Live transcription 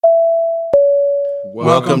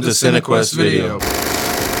Welcome to CineQuest Video.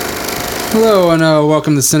 Hello and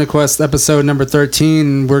welcome to CineQuest episode number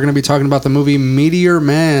 13. We're going to be talking about the movie Meteor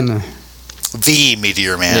Man. The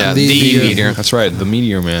Meteor Man. Yeah, the Meteor. That's right, the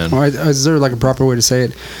Meteor Man. Or is there like a proper way to say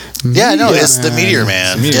it? Yeah, no, it's the Meteor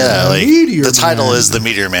Man. Yeah, like Meteor the title Man. is the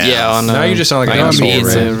Meteor Man. Yeah, Now you just sound like an asshole,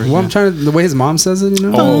 Ray. Well, I'm trying to, the way his mom says it, you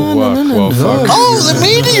know? Well, fuck. Oh, the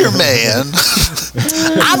Meteor Man.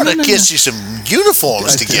 I'm gonna get you some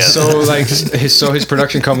uniforms together. So, like, his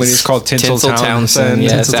production company is called Tinsel Townsend.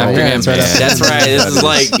 Yeah, it's after him. That's right. This is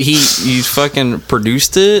like he fucking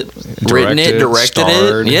produced it, written it, directed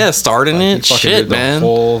starred. it. Yeah, starred in it. Fucking Shit, did the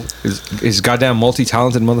man. He's goddamn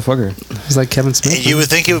multi-talented motherfucker. He's like Kevin Smith. And you would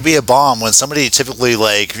think it would be a bomb when somebody typically,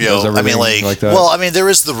 like, you Does know, I mean, everything like that. well, I mean, there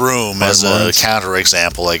is The Room as a Lawrence.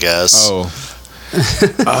 counterexample, I guess.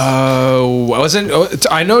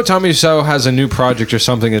 I know Tommy Wiseau has a new project or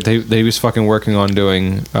something that they was fucking working on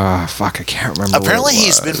doing. Fuck, I can't remember. Apparently, what it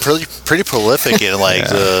he's was. been pretty prolific in like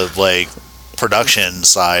the like production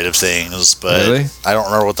side of things, but Really? I don't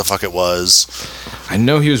remember what the fuck it was. I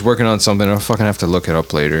know he was working on something. I'll fucking have to look it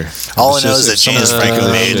up later. All I It's know just- is that it's James something Franco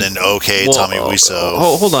that- made an okay Tommy Wiseau.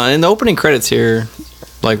 Oh, hold on. In the opening credits here,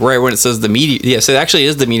 like right when it says the meteor, yes, it actually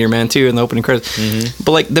is the Meteor Man too in the opening credits.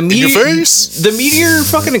 But like the meteor, your face? the meteor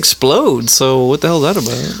fucking explodes. So what the hell is that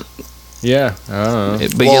about? Yeah, I don't know.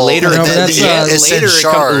 But yeah, later, no, but then- that's, yeah, it sends later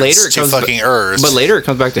shards later it to comes fucking Earth. But later it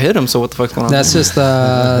comes back to hit him. So what the fuck's going on? That's just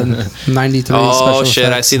the 93 oh special shit!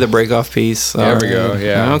 effects. I see the break off piece. There we Alright. go,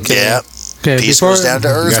 yeah. Okay. Yeah. Okay, Peace before, goes down to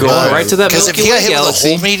Earth. Going right to that Because if Milky he got Way hit with a galaxy.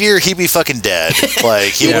 whole meteor, he'd be fucking dead.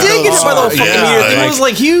 Like he He would did get hit by the whole fucking yeah, meteor. The thing like- was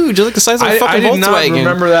like huge, like the size of a I fucking did not Volkswagen.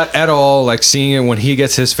 remember that at all. Like seeing it when he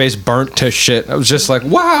gets his face burnt to shit. I was just like,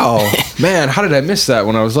 wow, man, how did I miss that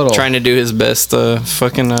when I was little? Trying to do his best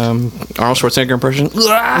fucking Arnold Schwarzenegger impression.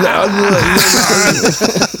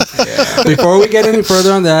 before we get any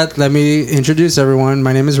further on that, let me introduce everyone.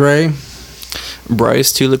 My name is Ray.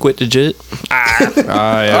 Bryce, too liquid legit.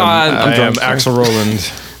 I I'm am drunk. Axel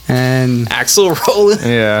Roland. And Axel Rowland.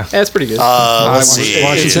 Yeah. That's pretty good. let's see.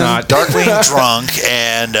 Washington. Not. Darkwing Drunk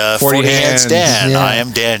and 40 Hands Dan. Yeah. I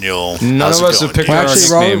am Daniel. None How's of it us have going, picked dude? our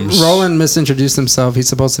actually, nicknames. Roland misintroduced himself. He's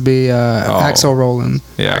supposed to be Axel Roland.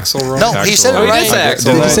 Yeah. Axel Rowland. No, he said it Oh, he right. did say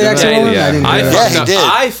Axel. Did you say Axel Rowland? Yeah. I didn't hear I that. Yeah, fucked he up. did.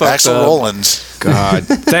 I fucked Axel up. Roland. God.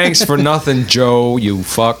 Thanks for nothing, Joe, you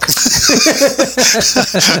fuck.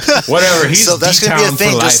 Whatever. He's So that's going to be a D-Town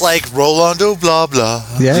thing, for just life. like Rolando blah blah.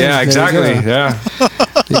 Yeah, Yeah, there exactly. You, go. Yeah.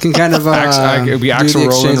 You can kind of It'd be do Axel the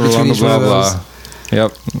Roland, exchange between Rolando, each one blah, of those. blah.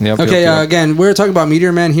 Yep. Okay, yep. again, we're talking about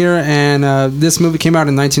Meteor Man here, and this movie came out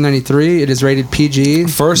in 1993. It is rated PG.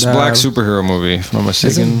 First black superhero movie, if I'm not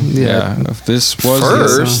mistaken. Is it? Yeah. If this was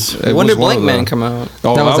First? it When was did one Blank of Man them. come out?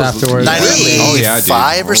 Oh, That was afterwards.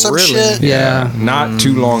 95 or some Really? shit? Yeah. Not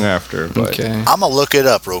too long after, but Okay. I'm going to look it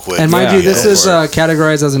up real quick. And mind Yeah, you, this go is for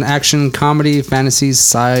categorized as an action, comedy, fantasy,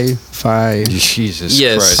 sci-fi, Jesus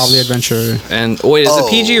Yes. Christ. probably adventure. And wait, is Oh. it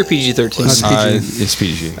PG or PG-13? It's PG. It's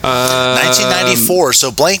PG. 1994.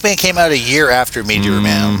 So Blank Man came out a year after Meteor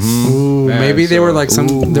Man. Ooh, Yeah, maybe they so- were like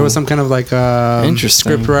there was some kind of like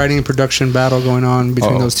Interesting. script writing, production battle going on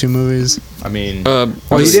between Oh. those two movies. I mean, Well,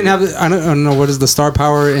 you didn't have. I don't know what is the star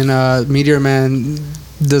power in Meteor Man.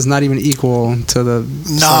 Does not even equal to the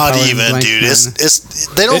star Not power in even, Blank dude. Man. It's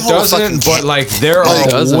they don't it hold a fucking doesn't, but like there Like, are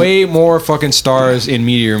doesn't. way more fucking stars in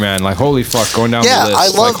Meteor Man. Like holy fuck, going down yeah, the I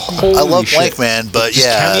list. love like, holy I love shit. Blank Man, but Just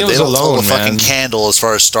yeah, cameos they don't hold a alone, fucking man. candle as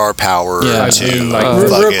far as star power Yeah, to like, Real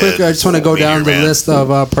fucking quick, I just want to go down the Meteor Man. list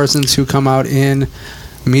of persons who come out in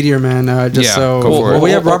Meteor Man. Just Yeah, so go for it.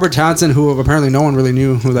 we have Robert Townsend, who apparently no one really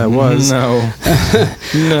knew who that was. No,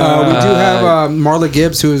 We do have Marla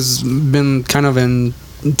Gibbs, who's been kind of in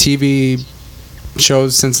TV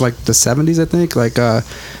shows since like the 70s, I think. Like I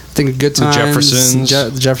think Good Times, Jeffersons.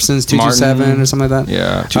 Jeffersons 227 Martin. or something like that.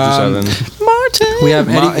 yeah, 227. Martin. We have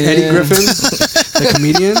Eddie Martin. Griffin, the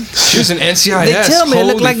comedian. She was an NCIS. They tell me I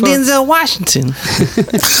look Holy like fuck. Denzel Washington.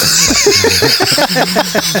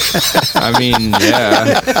 I mean,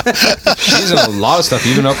 yeah, she's in a lot of stuff,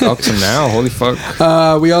 even up to now. Holy fuck.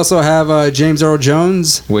 We also have James Earl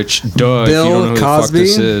Jones. Which, duh, if Bill you don't know who the fuck Cosby.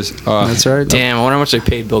 this is. That's right. Damn, I wonder how much they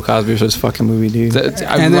paid Bill Cosby for this fucking movie, dude. And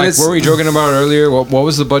then like, it's- what were we joking about earlier? What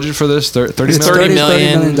was the budget for this? 30 It's million? $30 $30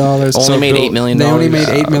 million. million. Only So made Bill- $8 million. They only made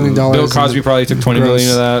 $8 million. Bill Cosby probably took 20 gross. million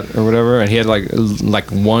of that or whatever, and he had like like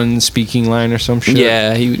one speaking line or some shit.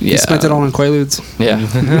 Yeah, He spent it all in Quaaludes. Yeah,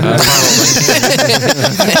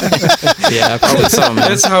 probably. Yeah, probably some.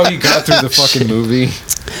 That's how he got through the fucking movie.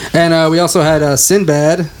 And we also had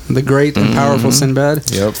Sinbad, the great and powerful Sinbad.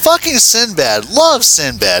 Yep. Fucking Sinbad. Love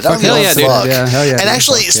Sinbad. I don't Hell give yeah, a dude. fuck. Yeah, hell yeah, And dude.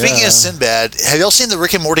 actually, Fuck speaking of Sinbad, have y'all seen the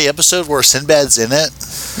Rick and Morty episode where Sinbad's in it?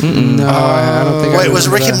 No, I don't think. I Wait, was it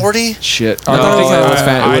remember Rick and that. Morty? Shit. No, I think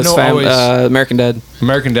it was American Dad.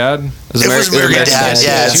 American Dad. It was American Dad.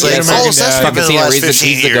 Yeah, it's like, American oh, so that's Dad. been the last 15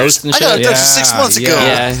 He's the years. ghost and I got shit. that 6 months ago.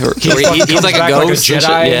 Yeah, he's like a back ghost, like a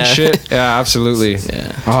and Jedi shit. and shit. Yeah, absolutely.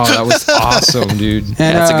 Yeah. Oh, that was awesome, dude. And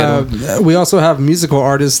That's a good we also have musical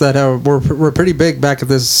artists that were pretty big back at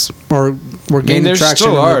this, or were gaining there's traction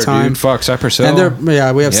still at are, the time. dude. Fuck, Cypress Hill. And we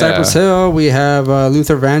have Yeah. Cypress Hill, we have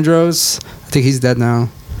Luther Vandross. I think he's dead now.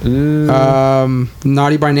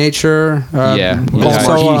 Naughty by Nature. Yeah.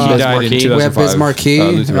 Also, he died in Biz 2005. we have Biz Markie,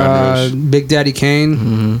 Luther Vandross. Big Daddy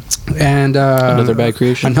Kane, and Another Bad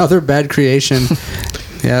Creation. Another Bad creation.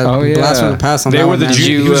 Yeah, Oh yeah. blast from the past on They that were one, the man.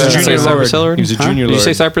 he was a say junior Cypress Hill lord. already? He was a Huh? junior Did you lord.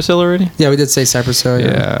 say Cypress Hill already? Yeah, we did say Cypress Hill.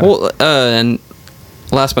 Yeah. Well, and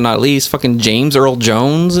last but not least, fucking James Earl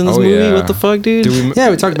Jones in this Oh, movie. yeah. What the fuck, dude?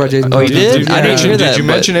 Yeah, we talked about Jason. Oh, you Jones. did? I didn't hear that, Did you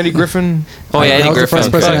but- mention Eddie Griffin? Oh, yeah, That Eddie was the Griffin.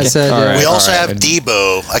 first person I Okay. said. All yeah. right. We also all have right.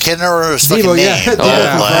 Debo. I can't remember his fucking Debo, name. yeah. but,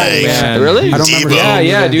 Debo, like, man. Really? I don't remember. Debo. Yeah,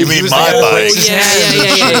 yeah, dude. You He mean was my like, oh, bikes?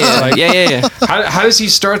 yeah. Yeah. How does he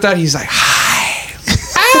start that? He's like, hi.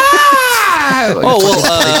 Like Oh, a well,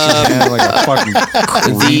 fucking man, like a fucking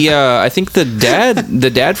I think the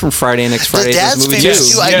dad from Friday Next Friday dad's is in this movie famous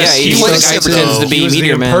too. too. I Yeah, guess he's he the was guy who him, pretends though. to be he was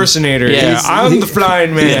Meteor the Man. impersonator. Yeah, Yeah, he's- I'm the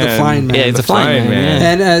flying man. Yeah, the flying man. Yeah, it's a flying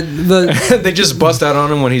man. And the They just bust out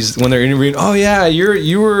on him when they're interviewing. Oh yeah,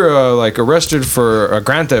 you were like arrested for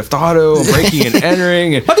Grand Theft Auto, breaking and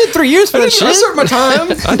entering. And I did 3 years for I that shit. served my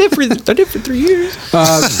time. I did for 3 years.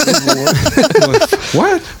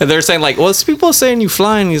 What? And they're saying like, well, people are saying you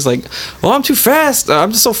flying. He's like, well, I'm too fast.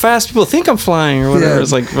 I'm just so fast. People think I'm flying or whatever. Yeah.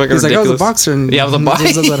 It's like fucking he's like, I was a ridiculous. boxer, and Yeah, I was a he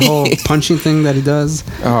boxer. does that whole punching thing that he does.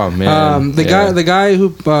 Oh man. The guy who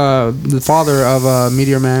the father of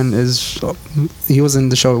Meteor Man he was in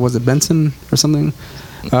the show. Was it Benson or something?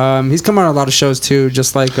 He's come on a lot of shows too,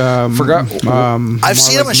 just like Forgot- I've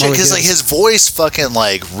seen him and shit because like Gibbs. his voice fucking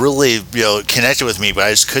like really connected with me, but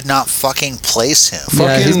I just could not fucking place him.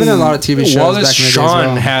 Yeah, he's been in a lot of TV shows Wallace back in the day as Shawn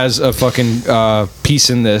well. has a fucking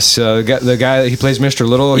piece in this. The guy he plays Mr.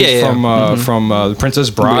 Little. He's Yeah, yeah. from The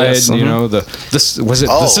Princess Bride. Yes, You know was it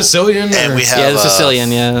the Sicilian? And or- we have Yeah, the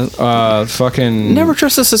Sicilian. Yeah. fucking Never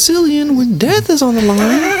trust a Sicilian when death is on the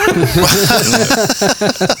line.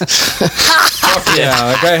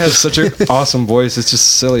 yeah. That guy has such an awesome voice. It's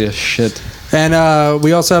just silly as shit. And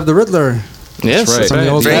we also have the Riddler. Yes, That's From the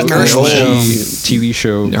old Frank Batman. Gershwin. TV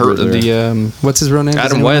show. Her, the What's his real name? Does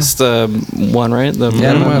Adam anyone West one, right? The know?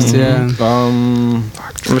 Adam West. Yeah. I'm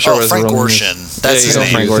sure it Oh, was Frank the real name. Gorshin. That's you his go,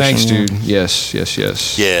 name. Frank Gorshin, Thanks, yeah. dude. Yes.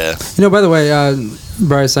 Yeah. You know, by the way,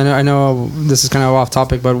 Bryce, I know this is kind of off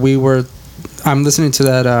topic, but I'm listening to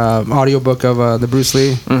that audiobook of the Bruce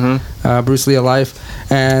Lee, Bruce Lee Alive,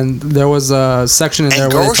 and there was a section in there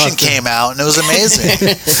And where it Gorshin talked, came out and it was amazing.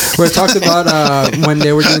 where it talked about when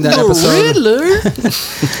they were doing that episode.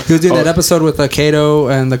 He was doing that episode with Kato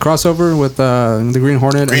and the crossover with the Green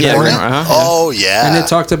Hornet. Green Yeah, Hornet? uh-huh, yeah. Oh yeah. And it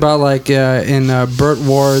talked about like in Burt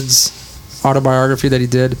Ward's autobiography that he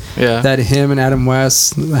did, Yeah. that him and Adam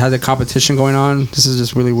West had a competition going on. This is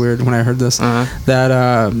just really weird when I heard this.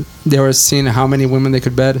 That they were seeing how many women they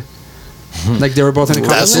could bed. Like they were both in a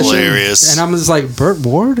That's competition. hilarious. And I'm just like, Burt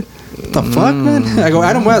Ward? What the fuck, man? I go,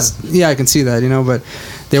 Adam West. Yeah, I can see that, but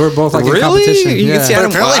they were both like in Really? competition. You yeah. can see But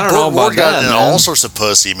Adam- apparently I don't know Burt Ward about got that, into man. all sorts of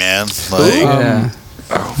pussy, man. Like Yeah.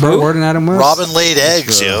 Burt Ward and Adam West. Robin laid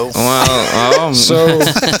eggs, yo. Well, So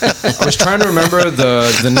I was trying to remember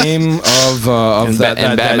the name of And that, and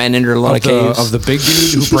that Batman entered a lot of caves. of the big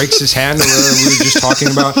dude who breaks his hand or whatever we were just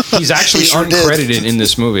talking about. He's actually He sure did. uncredited in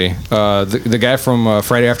this movie. The guy from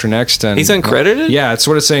Friday After Next. And He's uncredited? Yeah, it's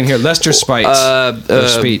what it's saying here. Lester Speight. Or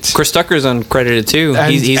Speight. Chris Tucker's uncredited too.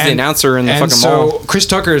 And- He's the and- announcer in the and fucking so mall. Chris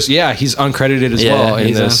Tucker's he's uncredited as Yeah, well in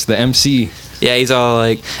he's this. The MC. Yeah, he's all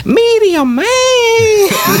like, medium man.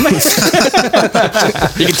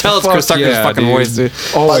 You can tell it's Chris Fuck Tucker's yeah, fucking dude. voice, dude.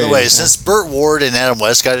 By the way, since Burt Ward and Adam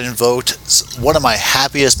West got invoked, one of my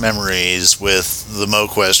happiest memories with the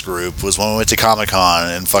MoQuest group was when we went to Comic Con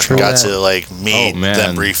and fucking got that. to like meet Oh, man.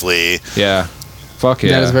 them briefly. Yeah. Fuck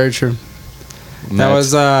yeah. That is very true. That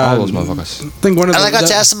was all those motherfuckers. I think one of And the, I got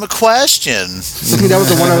to ask him a question. I think that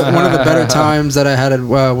was one of the better times that I had at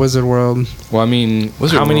Wizard World. Well, I mean,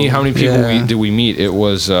 Wizard how many people Yeah. did we meet? It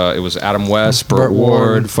was Adam West, Burt Burt Ward,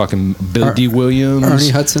 Ward, fucking Bill D. Williams, Ernie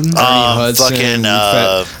Hudson. Hudson, Fucking,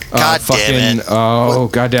 God damn it. Oh,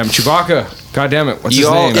 goddamn, Chewbacca. God damn it, what's his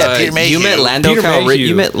name? Yeah, Peter Mayhew. You met Lando Peter Calrissian. Mayhew.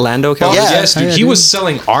 You met Lando Oh, Calrissian. Yeah. yes, dude. Yeah, He dude. was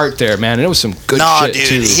selling art there, man, and it was some good Nah, shit dude.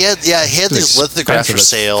 too. He had these lithographs for expensive as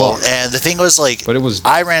sale, fuck. and the thing was like, But it was-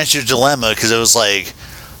 I ran into a dilemma because it was like,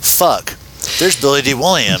 fuck. There's Billy D.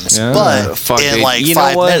 Williams, Yeah. but Fuck, in dude. like You know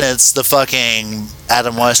 5 what? minutes, the fucking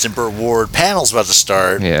Adam West and Burt Ward panel's about to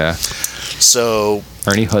start. Yeah, So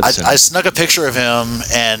Ernie Hudson. I snuck a picture of him,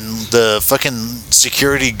 and the fucking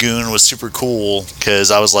security goon was super cool because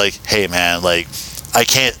I was like, hey man, like, I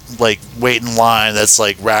can't like wait in line that's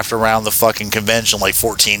like wrapped around the fucking convention like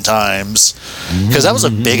 14 times because that was a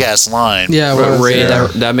big ass line. Yeah, it But was, Ray, yeah.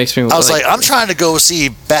 that makes me. I was like, I'm trying to go see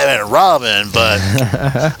Batman and Robin, but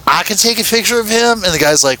I can take a picture of him. And the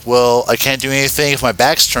guy's like, well, I can't do anything if my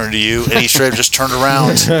back's turned to you. And he straight up just turned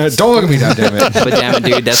around. Don't look at me, goddammit. but damn it,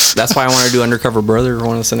 dude, that's why I want to do Undercover Brother or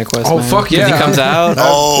one of the CineQuest. Oh, man. fuck 'Cause yeah. he comes out.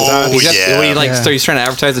 Oh, He's got, yeah. What he like? Yeah. So he's trying to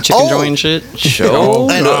advertise the chicken Oh. joint and shit. Show.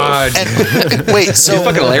 And, God. and wait, so He's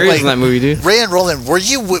fucking hilarious like, in that movie, dude. Ray and Roland, were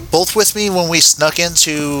you both with me when we snuck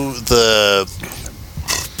into the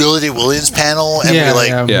Billy D. Williams panel and Yeah, we like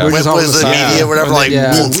yeah. Yeah. went We're just all with on the side. media or whatever, And like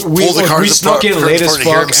then, yeah. pull the cards we snuck in apart late as to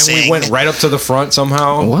hear him fuck, and we sing. went right up to the front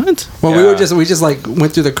somehow. What? Well, Yeah. we just like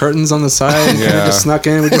went through the curtains on the side and Yeah. just snuck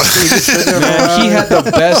in. We just stood there for a Man, while. he had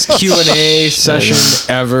the best Q&A session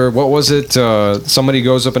ever. What was it? Somebody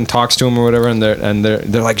goes up and talks to him or whatever, and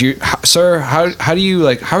they're like, "Sir, how do you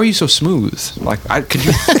like? How are you so smooth? Like, could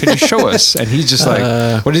you show us?" And he's just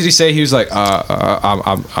like, "What did he say?" He was like,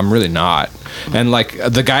 "I'm really not." And like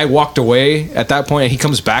the guy walked away at that point, and he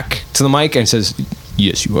comes back to the mic and says,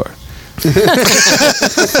 "Yes, you are."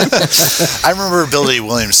 I remember Billy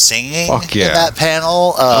Williams singing Fuck in yeah. that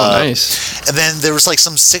panel. Nice. And then there was like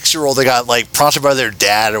some 6-year-old that got like prompted by their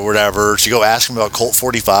dad or whatever to go ask him about Colt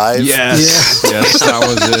 45. Yes, yes, that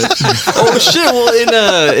was it. Oh shit!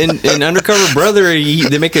 Well, in Undercover Brother,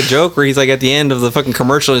 they make a joke where he's like at the end of the fucking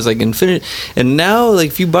commercial, he's like, "Infinite." And now, like,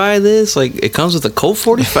 if you buy this, like, it comes with a Colt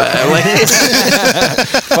 45. Like,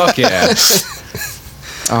 Fuck yeah.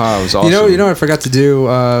 Oh, it was awesome. You know, I forgot to do.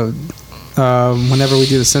 Whenever we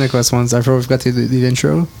do the CineQuest ones, I forgot to do the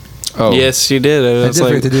intro. Oh, yes, you did. I It's did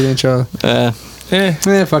like, forget to do the intro.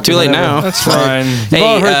 Fuck Too it, late whatever. now. That's fine. You've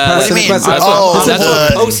all heard past What do you mean? CineQuest. That's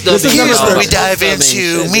what post does. this is Here's number where we three. dive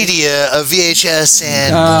into media of VHS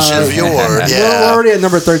and bullshit of yore. We're Yeah. already at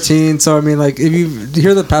number 13, so I mean, like, if you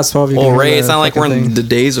hear the past 12, you Well, can hear Ray, the it's not like we're fucking in thing. the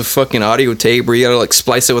days of fucking audio tape where you gotta like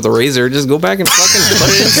splice it with a razor. Just go back and fucking put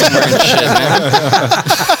it in somewhere and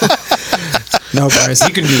shit, man. No, Bryce.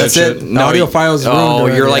 You can do that That's shit. it. No, audio files. Oh,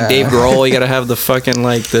 ruined you're already, like yeah. Dave Grohl. You gotta have the fucking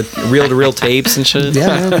like the reel-to-reel tapes and shit.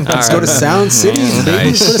 Yeah, man. Let's go to Sound City.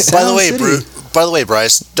 Baby. Nice. Let's go to By the Sound way, City.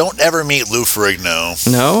 Bryce, don't ever meet Lou Ferrigno.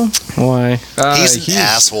 No? Why? He's an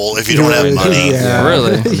asshole if you don't have money. Yeah.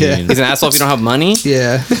 Really? Yeah. He's an asshole if you don't have money?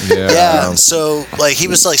 Yeah. Yeah, so like he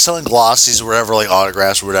was like selling glossies or whatever, like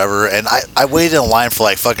autographs or whatever, and I waited in line for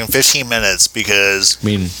like fucking 15 minutes because I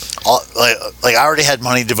mean, like I already had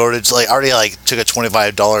money devoted to like I already like took a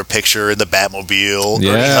 $25 picture in the Batmobile.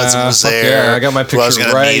 Yeah, Ernie Hudson was fuck there. yeah, I got my who I was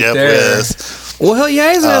picture gonna right meet up there. with. Well, hell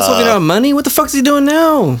yeah, he's an asshole if you don't have money. What the fuck's he doing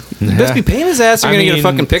now? You best be paying his ass. You're I gonna get a mean,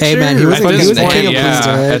 fucking picture. hey, man, he was at the this king point, of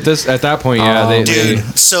yeah. Blues, right? At that point, yeah. Oh, Dude,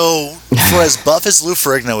 so for as buff as Lou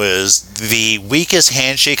Ferrigno is, the weakest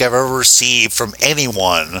handshake I've ever received from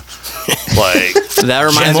anyone, like That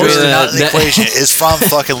reminds me most of not in the that. equation, is from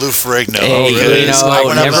fucking Lou Ferrigno. Hey, you Because, know, like,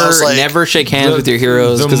 when I was, never, like, never shake hands the- with your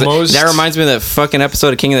heroes the because most- that reminds me of that fucking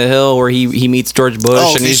episode of King of the Hill where he meets George Bush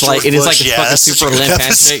Oh, and he's meets like, George it is like Bush, a yeah, fucking that's such super a good limp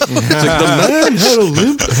episode. handshake. It's like the man had a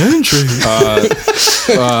limp handshake.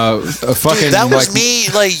 Fucking That was like, me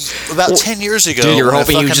like about 10 years ago. Dude, you were when I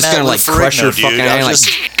hoping you were fucking just met gonna Lou like crush Ferrigno, your dude. fucking I hand. was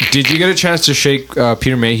Like, just- Did you get a chance to shake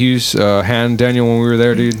Peter Mayhew's hand, Daniel, when we were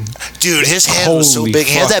there, dude? dude, his hand was so Holy big.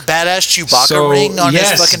 He had fuck. that badass Chewbacca So, ring on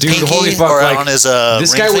yes, his fucking dude, pinky holy fuck, or like, on his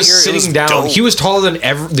This ring guy was finger. It sitting down. dope. He was taller than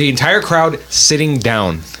the entire crowd sitting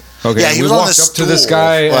down. Okay, Yeah, he we was on walked this up to this stool,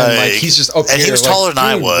 guy and like he's just up and here. he was like, taller than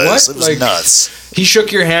I dude, was. what? It was Like, nuts. He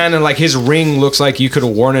shook your hand and like his ring looks like you could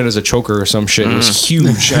have worn it as a choker or some shit. It was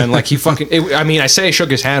huge and like he fucking. I mean, I say I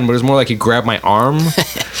shook his hand, but it was more like he grabbed my arm. Kind of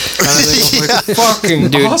thing. I was like, fucking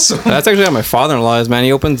dude, awesome. that's actually how my father-in-law is, man.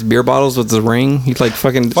 He opens beer bottles with his ring. He's like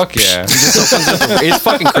fucking. Fuck yeah. It's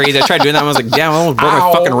fucking crazy. I tried doing that. I was like, damn, I almost broke my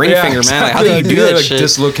Ow. fucking ring Yeah, finger, man. Like, how do you exactly. do I that like shit?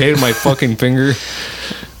 dislocated my fucking finger.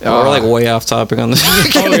 We're like way off topic on this.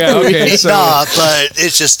 Oh yeah, okay. So Nah, but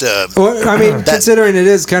it's just Well, I mean, considering it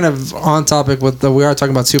is kind of on topic with we are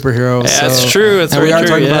talking about superheroes. Yeah, so, that's true. That's and we very are true,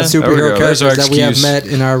 talking yeah. about There we go. superhero There's our characters that we have excuse. met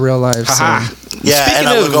in our real lives. So. Haha. yeah, Speaking and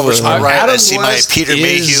I look of, over to my right, I Adam see West my Peter is-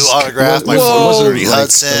 Mayhew autograph, my Whoa. Felicity Like,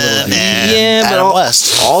 Hudson, and Yeah, but Adam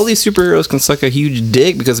West. all these superheroes can suck a huge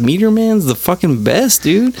dick because Meteor Man's the fucking best,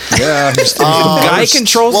 dude. yeah, The guy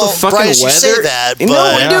controls well, the fucking Bryce, you weather. say that, no,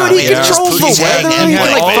 but, dude, I he mean, just controls Pootie's the weather. hanging He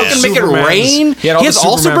can like like this. fucking make it Superman's- rain. He has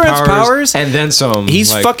all Superman's powers. and then some.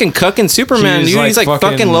 He's like, fucking cucking Superman, he's dude. like He's like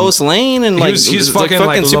fucking fucking- Lois Lane and like he's like fucking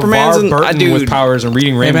like Superman's LeVar and Burton dude. with powers and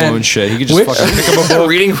reading Rainbow man, and shit. He could just which- fucking pick up a book.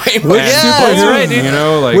 reading Rainbow. Which Yeah, superhero- that's right, dude. You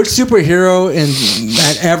know, like Which superhero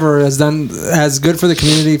that ever has done as good for the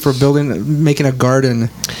community for making a garden?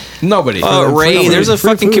 nobody. Ray, there's a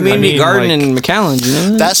free fucking food. community I mean, garden like- in McAllen. You know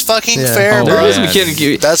that? That's fucking Yeah. fair, Oh, bro. There is a man.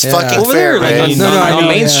 kid. That's Yeah. fucking Over fair, there, like, man. on, No, no, I on know,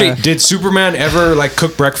 Main yeah. Street. Did Superman ever like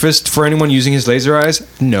cook breakfast for anyone using his laser eyes?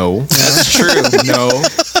 No. That's true. No.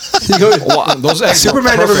 Those eggs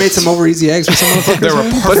Superman never made some over easy eggs for some motherfuckers. They were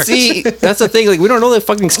man? But see, that's the thing. Like, we don't know the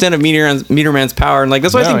fucking extent of Meteor Man's power, and like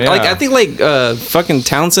that's why I No, think. Like, yeah. I think like fucking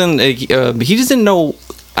Townsend, he just didn't know.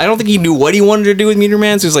 I don't think he knew what he wanted to do with Meteor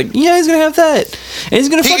Man. So he's like, yeah, he's gonna have that, and he's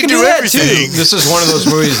gonna He fucking can do do that everything. too. This is one of those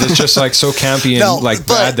movies that's just like so campy and No, like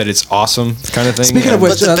but- bad that it's awesome kind of thing. Speaking of And-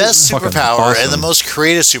 which, But the best fucking superpower awesome. and the most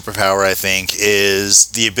creative superpower, I think, is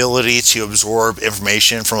the ability to absorb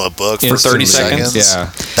information from a book for 30 Instantly. seconds. Yeah.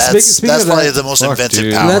 That's Speaking that's of probably that- the most Fuck, inventive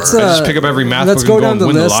dude. power. Let's just pick up every math let's book go and down go the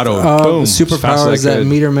win the list lotto. of Boom. As fast as I superpowers that could.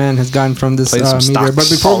 Meteor Man has gotten from this Played some meteor. But stocks.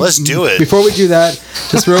 before let's do it. Before we do that,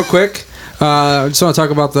 just real quick. I just want to talk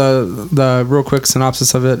about the real quick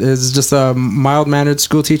synopsis of it. Is just a mild mannered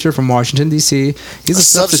school teacher from Washington D.C. He's a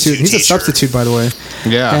substitute. He's a teacher. substitute, by the way.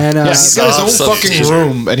 Yeah. And, yeah, he's got his own substitute fucking teacher.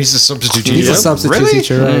 room and he's a substitute teacher. He's a substitute Really?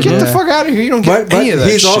 teacher, right, Get the yeah. fuck out of here. You don't get But any of that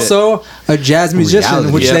he's shit. also a jazz musician,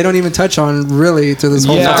 Reality. which Yeah. they don't even touch on really through this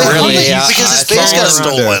whole Yeah, Not time. really. Because Yeah, his I face got can't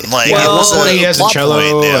stolen. remember. Like, Well, it was Well, he has a plot cello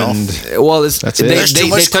point, you know? and Well, it's, That's they, it. they, There's too they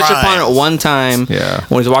much touch upon crime. it one time Yeah.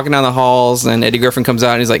 when he's walking down the halls, and Eddie Griffin comes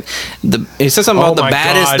out and he's like, he says something Oh about my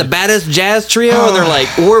God. the baddest jazz trio, and they're like,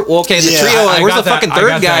 okay, the Yeah, trio, like, I where's got the fucking that- I third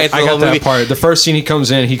got guy? that- through I the got whole that movie? part. The first scene he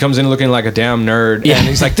comes in looking like a damn nerd. Yeah. And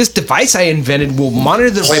he's like, this device I invented will monitor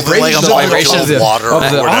the Holding vibrations, like a the molecule vibrations of of water the or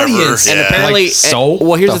whatever. audience. Yeah. And apparently, Like, so?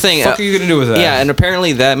 well, here's The the thing. fuck are you gonna do with that? Yeah, and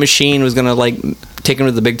apparently that machine was gonna like take him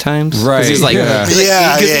to the big times. 'Cause Right, He's like, yeah. he's like,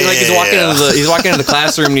 Yeah, he's, yeah, like, he's yeah, walking yeah. into the he's walking into the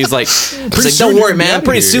classroom and he's like, soon don't you're worry, gonna be man. outta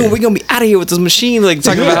Pretty here." soon we're gonna be out of here with this machine. Like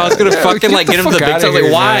talking about how it's gonna fucking like get him to the fuck big outta times. Like,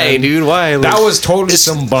 here, why, man. dude? Why? Like, That was totally It's-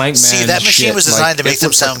 some blank man. See, that machine shit. was designed to make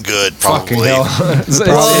them sound good, Fucking probably. hell. it's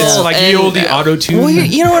Well, like and- the old auto tune. well,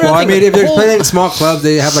 you know what? Well, I mean, if they're Whole- playing in small clubs,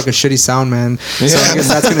 they have like a shitty sound man. So I guess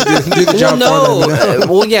that's gonna do the Well, job no. for them. You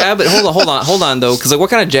know? Well, yeah, but hold on, though, because like,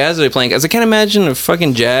 what kind of jazz are they playing? Because I can't imagine a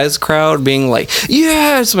fucking jazz crowd being like,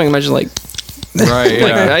 yeah, something. Imagine like, Right,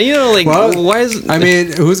 like yeah. you know, like, Well, why is? I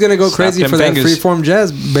mean, who's gonna go crazy them for that fingers. freeform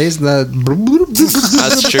jazz bass?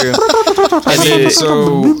 That's true. I mean,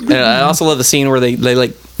 so And I also love the scene where they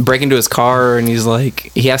like break into his car and he's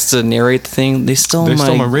like, he has to narrate the thing. They stole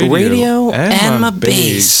my radio and my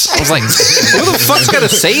bass. I was like, who the fuck's gotta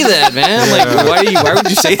say that, man? Like, why would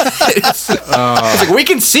you say that? It's like, we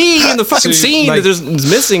can see in the fucking See, scene like- that it's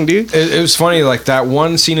missing, dude. it was funny, like that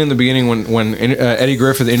one scene in the beginning when Eddie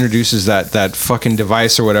Griffith introduces that fucking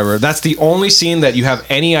device or whatever. That's the only scene that you have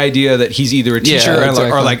any idea that he's either a teacher Yeah, or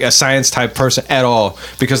exactly. like a science type person at all.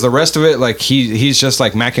 Because the rest of it, like he's just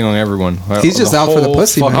like macking on everyone. He's just The out for the whole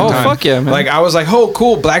pussy, man. fucking Oh, time. fuck yeah, man. Like I was like, oh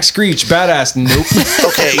cool, Black Screech, badass. Nope.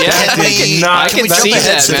 Okay, Yeah, can I we, can- not- I can can we jump see ahead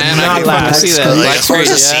that, to the man. movie? I can Black fucking see that. Like, Black there's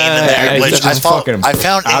a Screech, scene in yeah, there, yeah, which just I fucking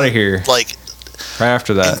found outta here. like Right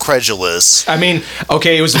after that. incredulous. I mean,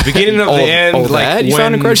 okay, it was the beginning of the end. Like that? You when,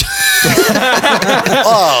 found incredible.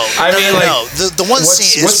 Oh, I mean, like, no. The one what's-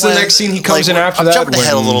 scene is what's the when, next scene he comes in when- after I'm that? jumping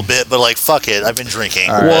ahead a When- little bit, but like, fuck it, I've been drinking.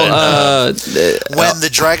 Well, When the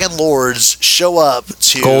Dragon Lords show up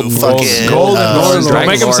to Golden fucking Golden Lords. Dragon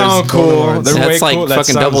Make them Lords. sound Golden cool. Lords. They're way that's like cool. That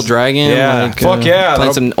fucking sounds- Double Dragon. Yeah, like, fuck yeah.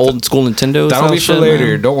 Playing some old school Nintendo. That'll style be for shit, later.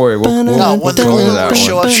 man. Don't worry. We'll No, when the go Golden into that Lords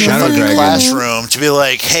show one. up to the Shadow fucking Dragon. classroom to be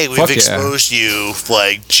like, hey, we've Fuck yeah. exposed you,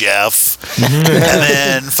 like, Jeff. And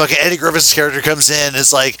then fucking Eddie Griffin's character comes in and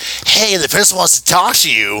is like, hey, the principal wants to talk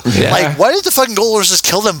to you. Yeah. Like, why did the fucking Golden Lords just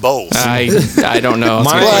kill them both? I don't know.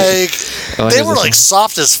 My- Like, Oh, they here's were the like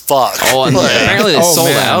soft as fuck. Oh, and Like, apparently they Oh, sold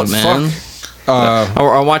man, out, man. fuck.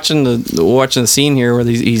 I'm watching the scene here where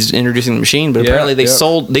he's introducing the machine, but apparently they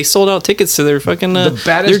sold out tickets to their fucking the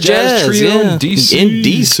baddest jazz trio in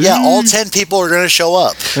DC. Yeah, all 10 people are going to show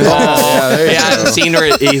up. The scene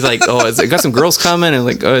where he's like, "Oh, I got some girls coming," and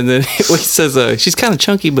like, and then he says, "She's kind of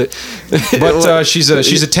chunky, but she's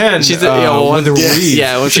a 10. She's a with a weave.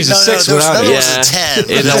 Yeah, she's a 6 without it. Yeah, 10.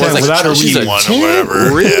 Without her weave,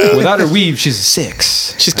 whatever. Without her weave, she's a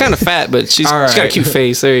 6. She's kind of fat, but she's got a cute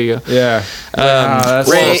face. There you go. Yeah.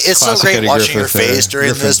 Ray, it's so great watching her face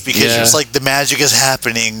during this because it's like the magic is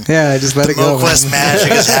happening. Yeah, just let it go. MoQuest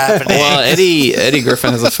magic is happening. Well, Eddie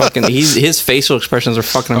Griffin has a fucking. His facial expressions are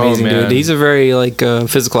fucking amazing, dude. He's a very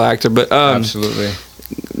physical actor, but absolutely.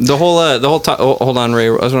 The whole hold on, Ray.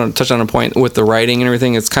 I just want to touch on a point with the writing and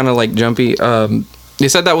everything. It's kind of like jumpy. They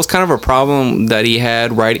said that was kind of a problem that he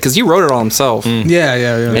had writing because he wrote it all himself.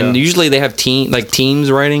 Yeah. And usually they have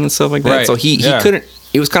teams writing and stuff like that. Right. So he couldn't.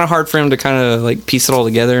 It was kind of hard for him to kind of like piece it all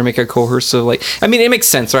together and make a cohesive I mean, it makes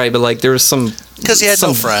sense, right? But like there was some because he had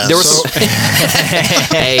no friends. There was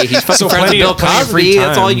hey, he's fucking friends with Bill Cosby.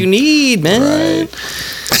 That's all you need, man. Right.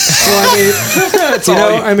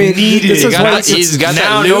 Well, I mean, he's got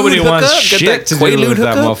now that nobody wants hookup, shit to do with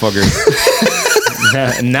that motherfucker.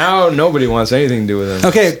 Now nobody wants anything to do with him.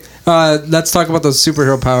 Okay, let's talk about those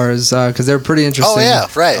superhero powers because they're pretty interesting. Oh yeah,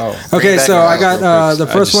 right. Okay, so I got the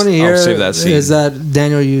first one here is that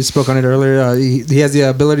Daniel, you spoke on it earlier. He has the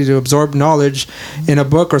ability to absorb knowledge in a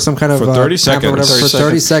book or some kind of for 30 seconds. Or whatever, for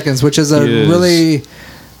 30 seconds, which is really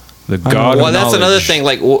the god. Well, that's another thing.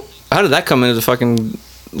 Like, how did that come into the fucking?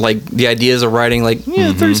 Like the ideas of writing,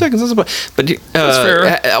 30 seconds. That's but that's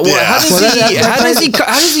fair. How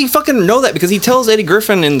does he fucking know that? Because he tells Eddie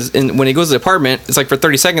Griffin in when he goes to the apartment, it's like for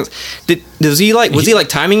 30 seconds. Was he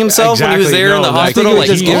timing himself when he was there in the hospital? Like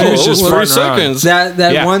he was just 30 seconds.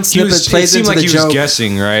 That one snippet plays into the joke. He was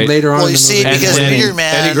guessing, right? Later on, well, you see, because Peterman,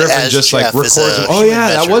 Eddie Griffin just like records him. Oh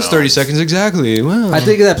yeah, that was 30 seconds exactly. Wow. I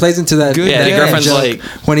think that plays into that. Yeah, Eddie Griffin's like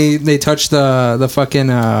when they touch the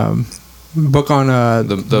fucking. Book on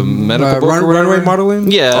the medical book runway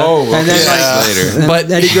modeling. Yeah. Oh, and then later. But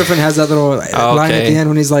Eddie Griffin has that little line at the end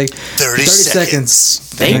when he's like 30 seconds.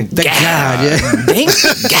 Thank God. Yeah. Thank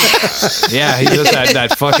God. Yeah, he does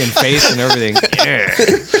that fucking face and everything.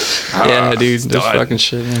 Yeah, dude, this fucking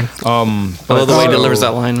shit. Man. I love the way he delivers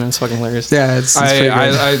that line, man. It's fucking hilarious. Yeah, it's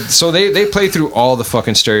so they play through all the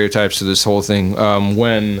fucking stereotypes of this whole thing.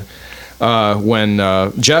 When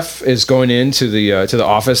Jeff is going into the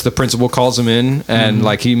office, the principal calls him in, and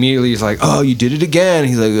like he immediately is like, "Oh, you did it again."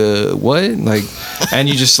 He's like, "What?" Like, and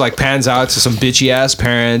you just like pans out to some bitchy ass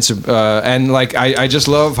parents, and like I just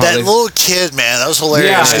love how that little kid, man, that was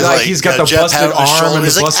hilarious. Yeah, like he's got the Jeff busted arm and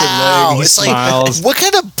the busted leg. And he smiles. What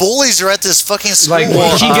kind of bullies are at this fucking school? Like he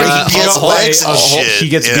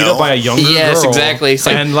gets beat up by a younger girl. Yes, exactly. It's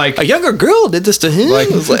and like a younger girl did this to him.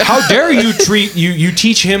 Like, how dare you you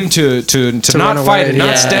teach him to not fight and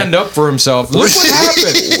not stand up for himself. Look what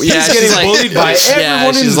happened. He's getting bullied by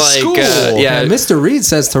everyone in the school. Mr. Reed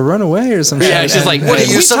says to run away or something. Yeah, she's like, what are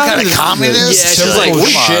you, some kind of communist? Yeah, she's like,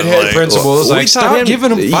 shithead principal. Like, stop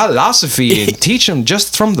giving him philosophy and teach him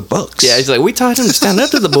just from the books. Yeah, he's like, we taught him to stand up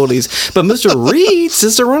to the bullies, but Mr. Reed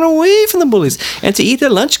says to run away from the bullies and to eat their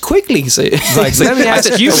lunch quickly. So, like, let me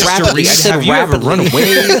ask you, Mr. Reed, have you ever run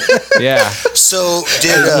away? Yeah. So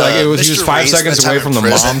did he was 5 seconds away from the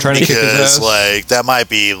mom trying to kick his ass. Like that might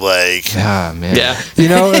be like man. Yeah. You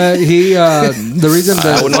know, the reason that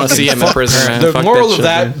I wouldn't want to see him in prison. Man. The moral of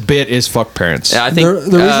that bit is fuck parents. Yeah, I think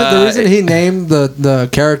the reason he named the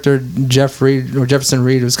character Jeff Reed or Jefferson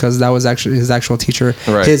Reed was because that was actually his actual teacher,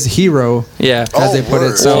 his hero. Yeah, as they put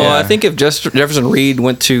it. So I think if Jefferson Reed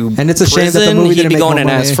went to and it's a shame that the movie he'd didn't be make going in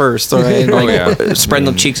money. ass first, all right? Like, spreading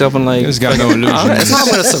them cheeks open like he's got no illusion. That's not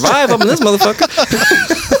going to survive up in this motherfucker.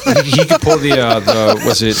 He could pull the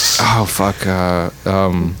was it? Oh fuck.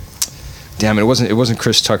 Damn it wasn't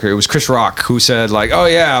Chris Tucker, it was Chris Rock who said like, oh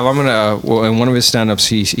yeah, I'm gonna in one of his stand-ups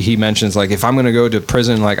he mentions like, if I'm gonna go to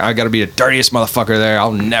prison, like I gotta be the dirtiest motherfucker there,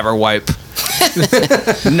 I'll never wipe.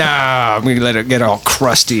 Nah, I'm gonna let it get all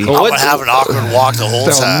crusty. I'm gonna have an awkward walk the whole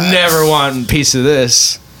time. I'll never want a piece of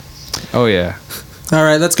this. Oh yeah. All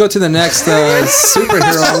right, let's go to the next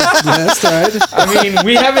superhero list. All right. I mean,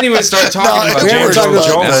 we haven't even started talking about James Earl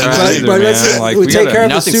Jones. But let's we take care of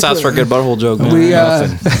nothing stops for a good butthole joke.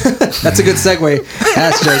 Man. That's a good segue.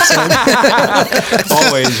 Ass jokes.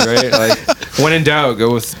 Always, right? Like When in doubt,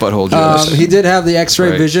 go with butthole Joe. He did have the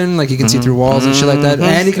X-ray vision, like he can see through walls and shit like that,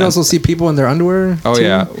 and he can also see people in their underwear. Oh too.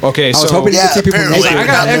 yeah. Okay. I So was hoping you could see people apparently. naked. I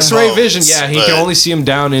got Not X-ray the vision. most, Yeah, he but- can only see them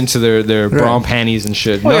down into their bra panties and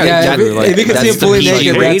shit. Well, Yeah, exactly. if you can see him That's the fully PG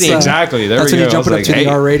naked, rating. that's, Exactly. There that's we when go. you I was jump it up to the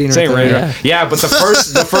R rating this right ain't there. rated. Yeah, but the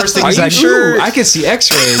first thing Are is you like, sure? ooh, I can see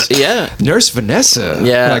X-rays. Yeah. Nurse Vanessa.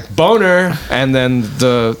 Yeah. Like boner, and then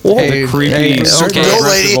the creepy, hey, super okay. Old aggressive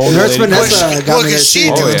lady. old Nurse lady. Vanessa got What me can there she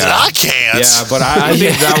too. do Oh, that yeah. I can't? Yeah, but I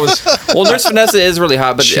think that was Well, Nurse Vanessa is really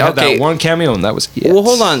hot, but she had okay. that one cameo, and that was it. Well,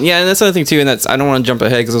 hold on. Yeah, and that's another thing too, and that's I don't want to jump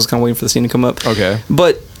ahead because I was kind of waiting for the scene to come up. Okay.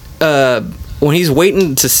 But when he's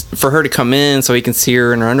waiting for her to come in so he can see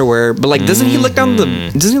her in her underwear, but like doesn't he look out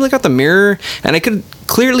the mirror? And I could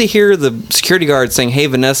clearly hear the security guard saying, "Hey,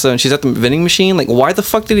 Vanessa," and she's at the vending machine. Like, why the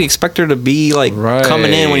fuck did he expect her to be like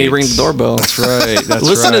coming in when he rings the doorbell? That's right. That's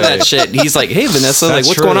Listen right. to that shit. He's like, "Hey, Vanessa, That's like,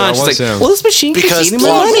 what's true, going on?" that She's was like, him. "Well, this machine keeps Because eating my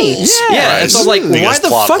plot money." holes. Yeah, Right. and so I was like, Because why the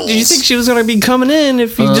plot fuck did you holes. think she was gonna be coming in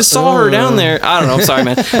if you just saw her down there? I don't know. I'm sorry,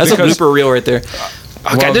 man. That's a Because- blooper reel right there.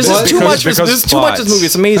 Okay, Well, this is too much. because This is too much. This movie.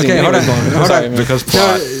 It's amazing. Okay, hold on. Anyway, Hold sorry, on. man. Because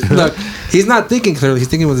plot. No, look, he's not thinking clearly. He's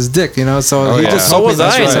thinking with his dick, you know. So Oh, he yeah. just So hoping was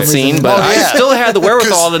that's I in for that some scene, reason. but Oh, I yeah. still had the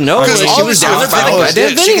wherewithal to know that Because she was down there by the obviously goddamn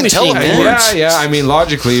she vending can tell machine, her man. words. Yeah. I mean,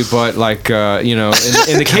 logically, but like, you know,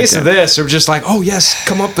 in the case of this, we're just like, oh yes,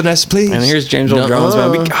 come up, Vanessa, please. And here's James Earl Jones,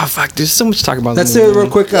 man. Oh fuck, there's so much to talk about. Let's in do this it real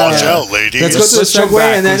movie. quick. Watch out, ladies. Let's go to Let's the jump segue,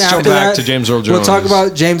 back. and then Let's jump after back that, to James Earl we'll talk Jones.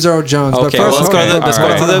 about James Earl Jones. Okay, but well, first, let's go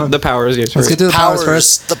okay. to the powers. Yes, Let's get to the powers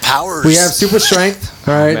first. The powers. We have super strength.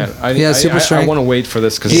 All right, Man, he has super I strength. want to wait for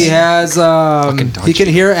this because He has. He can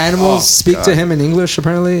hear animals Oh, speak to him in English.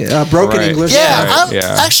 Apparently, broken Right. English. Yeah, Right, I'm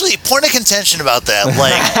yeah. actually point of contention about that.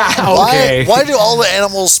 Like, Okay. why do all the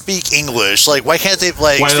animals speak English? Like, why can't they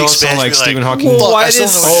like Why they speak don't sound Spanish? like Be Stephen Hawking? Fuck, Well, why I still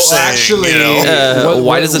does- know what you're saying, actually, you know?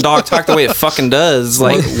 Why does the dog talk the way it fucking does?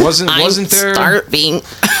 Like, wasn't there? starving?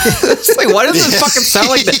 It's like, why does it fucking sound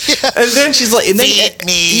like that? And then she's like, and then, Feed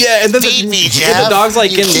me. yeah, and then Feed me, and Jeff. the dog's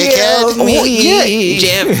like, You in, dickhead. yeah,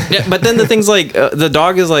 Jeff. Yeah, but then the thing's like, the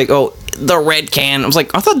dog is like, oh, the red can. I was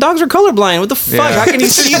like, I thought dogs were colorblind. What the fuck? Yeah. How can you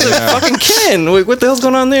see the fucking can? What the hell's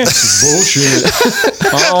going on there? Bullshit.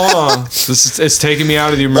 It's taking me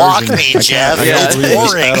out of the immersion. Walk me, Jeff. I can't It's believe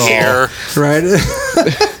this boring at all. here. Right.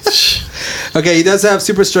 Okay, he does have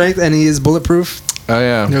super strength and he is bulletproof. Oh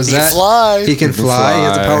yeah. There's He can that. fly. He can fly. He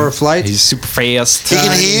has the power of flight. He's super fast. He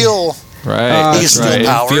can heal. Right. He That's can steal right.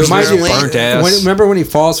 powers. Feels Mind like you, a burnt ass. remember when he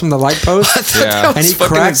falls from the light post? Yeah. And he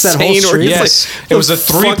fucking cracks that whole insane, where street? it's Yes, like, it was a the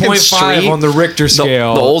fucking 3.5 street, on the Richter the scale.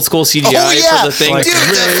 old school CGI Oh yeah, for the thing. dude,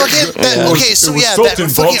 that fucking okay. So it was yeah, filmed that in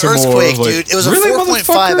fucking Baltimore, earthquake, like, dude. It was really, a 4.5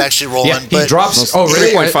 motherfucker? actually rolling, Yeah, he but drops. Oh,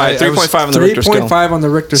 really? 3.5, 3.5 on the Richter scale. 3.5 on the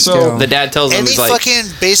Richter So, scale. The dad tells him, any he's like,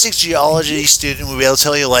 fucking basic geology student would be able to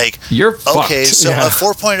tell you like, You're okay, fucked. so Yeah. a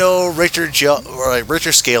 4.0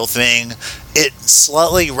 Richter scale thing, it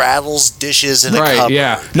slightly rattles dishes in a Right, cup.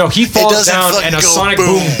 yeah. No, he falls doesn't down fucking and a go sonic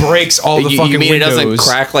boom. boom breaks all the you fucking mean windows. it doesn't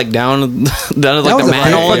crack like down like was the a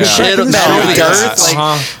manhole big and fucking shit crack in the down street. the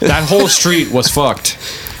earth? Like, That whole street was fucked.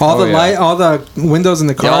 all the yeah. light, all the windows in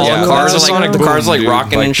the Yeah, all cars. the cars are That's like- not- the cars are, like, Dude,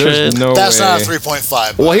 rocking and there's shit. No That's way. not a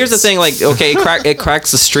 3.5. well, here's the thing, like, okay, it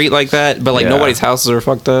cracks the street like that, but like Yeah. nobody's houses are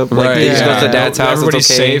fucked up. Like, Right, they just go yeah. to dad's house. Everybody's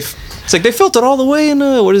it's okay. safe. It's like they felt it all the way in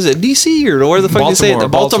what is it, DC or where the fuck do you say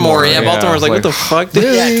it? Baltimore, Yeah, yeah. Baltimore's like, what the fuck, dude?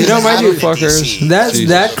 Yeah, You know, mind you, fuckers.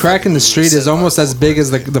 that crack in the street is almost as big as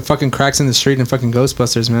the fucking cracks in the street in fucking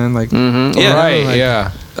Ghostbusters, man. Like, Yeah. Right, like- yeah.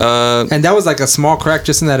 and that was like a small crack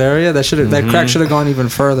just in that area. That crack should have gone even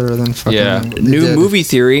further than fucking. Yeah. it New did. movie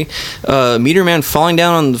theory: Meteor Man falling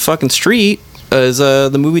down on the fucking street is the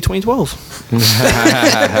movie 2012.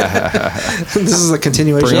 This is a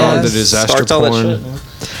continuation. Bring of on that. the disaster Starts all that porn. shit, man.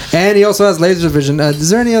 And he also has laser vision. Is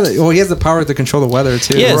there any other? Well, he has the power to control the weather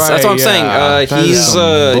too. Yes, Right, that's what I'm yeah. saying. That is He's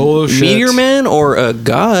some bullshit. Meteor Man or a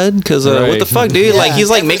god? Because what Right. the fuck, dude? Like he's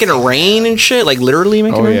like making it rain and shit. Like literally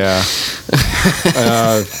making Oh it rain.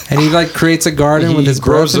 yeah. And he like creates a garden with his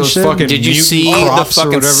grows breath and those shit. fucking Did you mutant see the crops or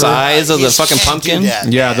fucking whatever. size of the You fucking can't pumpkin? do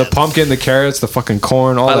that, Yeah, the man. pumpkin, the carrots, the fucking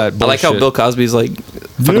corn, all that I bullshit. like how Bill Cosby's like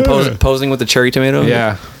fucking posing with the cherry tomato.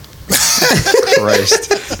 Yeah.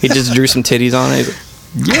 Christ. He just drew some titties on it.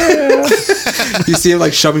 You see him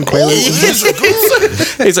like shoving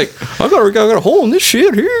quaaludes. He's like, I got a hole in this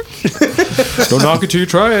shit here. Don't knock it till you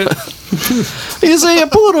try it. He say I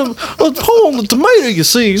put a hole in the tomato, you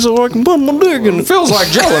see, so I can put my dick in It it. feels like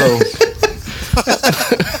Jello.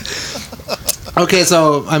 Okay,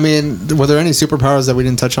 so I mean, were there any superpowers that we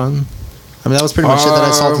didn't touch on? I mean, that was pretty much it that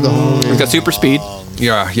I saw through the whole He's movie. got super speed.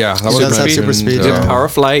 Yeah. That He does have super speed. Power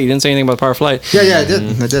of flight. You didn't say anything about power of flight. Yeah, I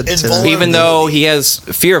did. I did. Even though he has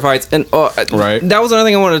fear of heights, and right. That was another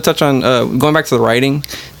thing I wanted to touch on. Going back to the writing,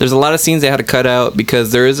 there's a lot of scenes they had to cut out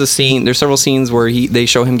because there's several scenes where they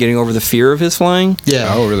show him getting over the fear of his flying.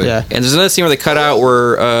 Yeah. Oh, really? Yeah. And there's another scene where they cut out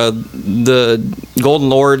where the Golden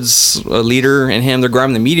Lord's leader and him, they're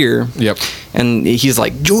grabbing the meteor. Yep. And he's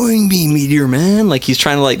like, "Join me, meteor man!" Like he's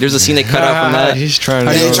trying to there's a scene they cut out from that. He's trying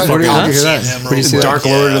to. Where do you hear that? Where do you see that? Dark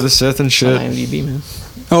Lord of the Sith and shit. IMDb, man.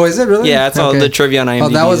 Oh, is it really? Yeah, it's all the trivia on IMDb. Oh,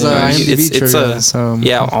 that was IMDb trivia. So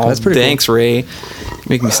yeah. that's pretty thanks, cool. Ray.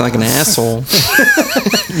 Make me sound like an asshole.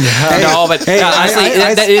 Hey, no, but hey, honestly,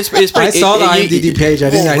 it's pretty. I saw the IMDb page. I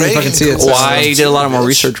didn't fucking see it. Well, I did a lot of more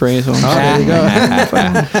research, Ray. So. There you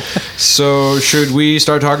go. So should we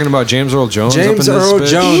start talking about James Earl Jones? James up in this Earl bitch?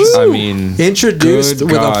 Jones. I mean, introduced good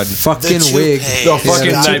with God. a fucking wig. The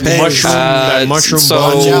fucking that mushroom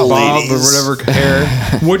bob or whatever hair.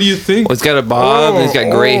 What do you think? Well, he's got a bob. He's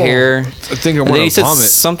got gray hair. I think I And want then he to said vomit.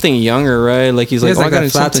 something younger, right? Like he's He like, has like I that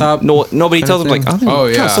got flat something. top No, nobody tells him like, I think Oh,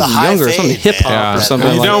 yeah. something High younger, fade, something hip hop man. or something.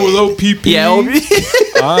 Are you like, down with OPP? yeah,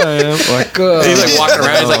 I am. Like, he's like walking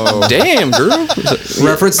around. He's like, damn, girl.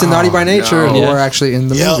 Reference to Naughty by Nature, no. who Yeah. are actually in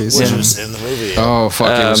the Yeah, movies. which was in the movie. Oh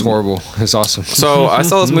fuck! It was horrible. It's awesome. So I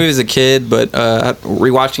saw this movie as a kid, but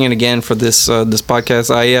rewatching it again for this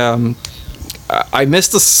podcast, I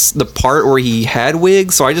missed the part where he had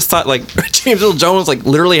wigs, so I just thought like James Earl Jones like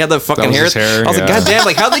literally had the fucking was hair. his hair, I was like, yeah. God damn!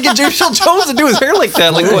 Like, how'd they get James Earl Jones to do his hair like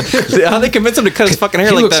that? Like, how they convince him to cut his fucking hair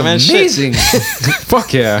He like looks that, man? Shit. amazing.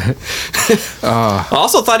 Fuck yeah! I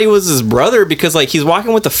also thought he was his brother because like he's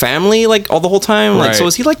walking with the family like all the whole time. Like, Right. so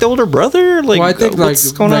is he like the older brother? Like, Well, I think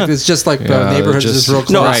what's going on? it's just like the Yeah, neighborhood's just- just real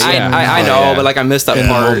close. No, Right, yeah. I know, Yeah. but like I missed that In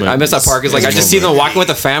the part. moment. I missed that part because like In I the just see them walking with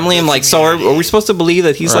the family. I'm like, so are we supposed to believe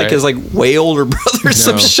that he's like Right. his like way older brother or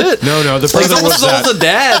some shit? No, the Like brother was someone's that. the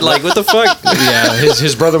dad. Like what the fuck? Yeah,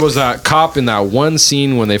 his brother was that cop in that one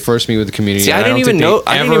scene when they first meet with the community. See, I and didn't don't even think know. they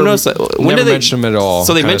I didn't ever even notice that. When never did they mention him at all?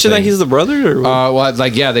 So they kind of mentioned that thing. he's the brother. Or? Well,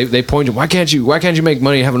 like yeah, they pointed. Why can't you make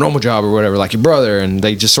money and have a normal job or whatever like your brother? And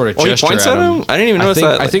they just sort of Oh, he gesture points at him. I didn't even notice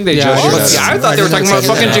that. I think they Yeah, gestured I at didn't him. I thought they were talking about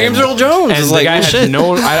fucking James Earl Jones. And It's the like, guy well, had shit.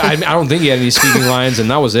 no. I don't think he had any speaking lines, and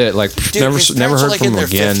that was it. Like Dude, his never parents are, heard like from in him their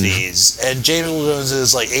again. 50s, and James Earl Jones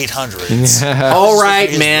is like 800s. All His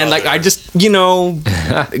right, man. brother. Like I just,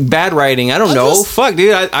 bad writing. I don't know. just- Fuck,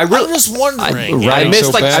 dude. I really. I'm just wondering. I Writing missed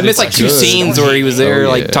so like bad, I missed like it's two good. scenes where he was there, Oh,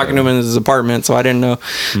 like yeah. talking to him in his apartment. So I didn't know.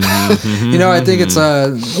 You know, I think it's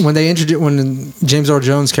when James Earl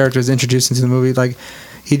Jones' character is introduced into the movie, like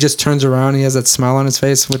he just turns around, he has that smile on his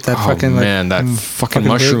face with that fucking like man, that fucking wig.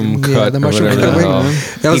 mushroom Yeah, cut the or mushroom whatever cut the wig, hell. man.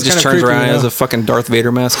 That He was just kinda turns creepy, around you and has know? a fucking Darth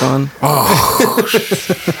Vader mask on.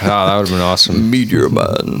 That would have been awesome. Meteor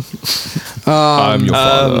man. I'm your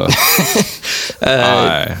father.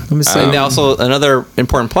 Let me see. And also another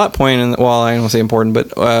important plot point, and well, I don't say important, but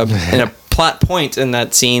in a plot point in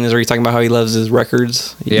that scene is where he's talking about how he loves his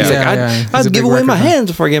records. He's Yeah. like, Yeah, he's a I'd big give away my record fan.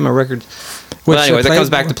 hands before I get my records. Which But anyways, that comes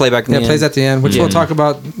back to play back in the end. plays at the end, which Yeah. we'll talk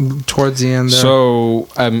about towards the end. There. So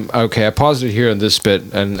okay, I paused it here in this bit,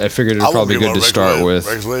 and I figured it I would probably be won't good give to my start record with.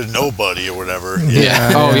 record with nobody or whatever.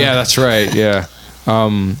 Yeah. Oh yeah, that's right. Yeah.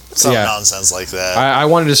 Some Yeah. nonsense like that. I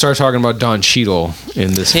wanted to start talking about Don Cheadle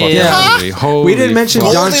in this fucking Yeah. movie. Holy we didn't mention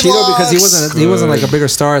fuck. Don Cheadle because he wasn't like a bigger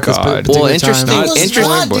star at this God. particular Well, time. interesting- he was interesting-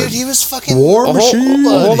 not, dude. He was fucking War Hold, Machine.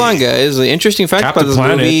 hold on, guys. The interesting fact Captain about this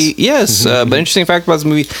Planet. movie, yes, but interesting fact about this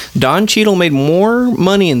movie: Don Cheadle made more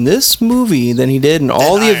money in this movie than he did in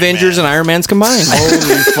all the Iron Avengers Man. and Iron Man's combined.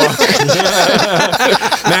 Holy fuck.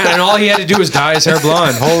 Man, and all he had to do was dye his hair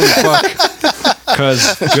blonde. Holy fuck.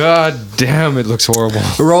 Because, god damn, it looks horrible.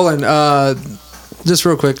 Roland, just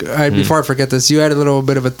real quick, before I forget this, you had a little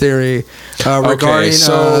bit of a theory regarding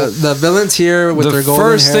so the villains here with The their golden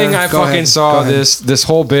first hair. thing I Go fucking ahead. saw Go ahead. this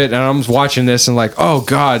whole bit, and I'm watching this and like, oh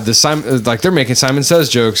god, like they're making Simon Says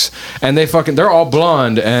jokes, and they're all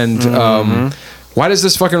blonde, and why does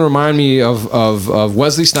this fucking remind me of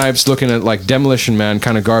Wesley Snipes looking at like Demolition Man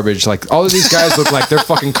kind of garbage? Like all of these guys look like they're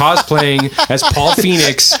fucking cosplaying as Paul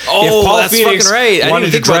Phoenix. Oh, if Paul that's Phoenix fucking right. I didn't wanted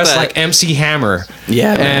even to think about dress that. like MC Hammer.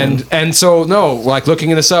 Yeah, man. and so no, like looking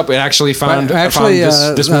this up, it actually found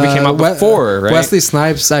this movie came out before, right? Wesley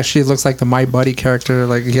Snipes actually looks like the My Buddy character.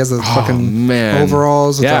 Like he has the fucking man.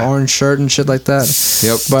 overalls with Yeah. the orange shirt and shit like that.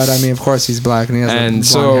 Yep. But I mean, of course, he's black and he has And blonde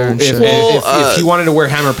so hair and if, shit. Well, if he wanted to wear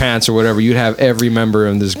hammer pants or whatever, you'd have every member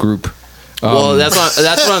in this group. Well, that's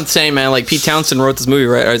what I'm saying, man. Like Pete Townsend wrote this movie,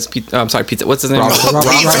 right? Or I'm sorry, Pete. What's his name?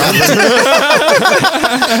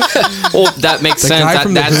 Well, that makes sense. guy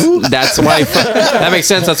from The Who? That's why. That makes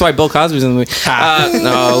sense. That's why Bill Cosby's in the movie.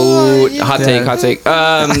 No, hot take.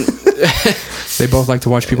 They both like to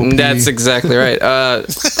watch people pee. That's exactly right. We'll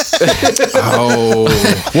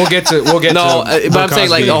get to. No, but I'm saying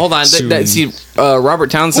like, hold on. See, Robert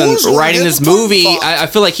Townsend writing this movie. I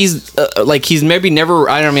feel like he's maybe never.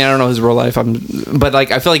 I don't know his real life. But like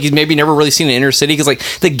I feel like he's maybe never really seen an inner city because like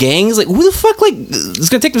the gangs, like who the fuck like is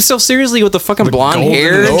gonna take themselves seriously with the fucking blonde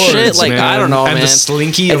hair and shit? Like man. I don't know, and man. The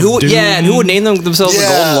Slinky and who would name themselves the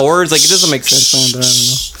Golden Lords? Like it doesn't make sense, man. But I don't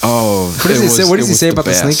know. Oh, what does he say about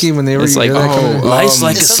the Slinky when they were? It's like, life's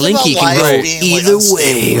like a Slinky, can go either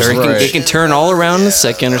way, or it can turn all around in a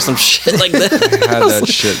second, or some shit like that. I had that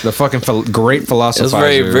shit. The fucking great philosopher. It was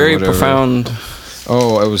very, very profound.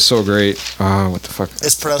 Oh, it was so great. What the fuck?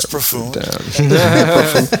 It's pronounced profound.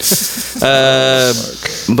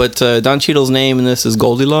 But Don Cheadle's name in this is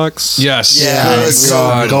Goldilocks. Yes. Yes.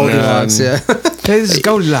 God, Goldilocks. Yeah. Hey, this is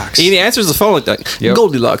Goldilocks. He answers the phone like that. Yep.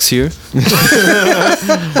 Goldilocks here.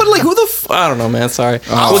 But like, who the? I don't know, man. Sorry.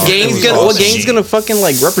 What gang's gonna fucking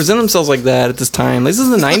like represent themselves like that at this time? This is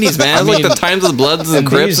the '90s, man. It's like the times of the Bloods and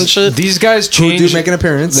Crips and shit. These guys do make an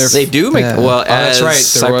appearance. They do make that's right.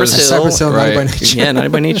 Cypress Hill, Naughty by Nature. Yeah, Naughty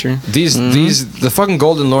by Nature. The fucking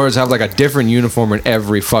Golden Lords have like a different uniform in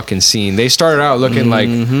every fucking scene. They started out looking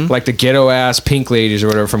like the ghetto ass pink ladies or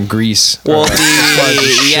whatever from Greece. Well,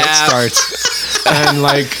 starts and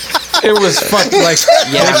like. It was fucking like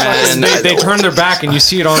they turned their back and you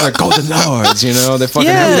see it on the Golden Lords, you know. They fucking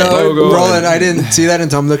have the logo. Roland, I didn't see that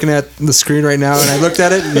until I'm looking at the screen right now, and I looked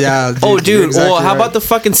at it. Yeah. Dude. Exactly how about the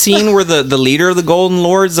fucking scene where the leader of the Golden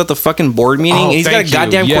Lords is at the fucking board meeting and he's got a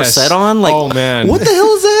goddamn corset on? Like, oh man, what the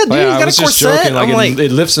hell is that, dude? He's got a corset. Joking, like, I'm like,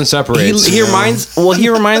 it lifts and separates. He reminds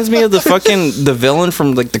me of the villain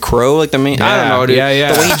from like The Crow, like the main. I don't know, dude.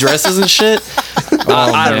 Yeah. The way he dresses and shit.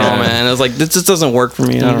 I don't know, man. It was like this just doesn't work for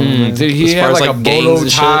me. I don't know. He had like a bolo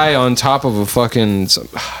tie on top of a fucking.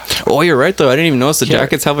 Oh, you're right though. I didn't even notice the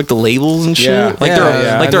jackets have like the labels and shit. Yeah.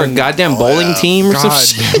 They're a goddamn bowling team or some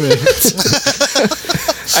shit.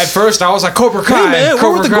 At first, I was like, Cobra Kai, hey man,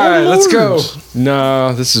 Cobra Kai, let's go.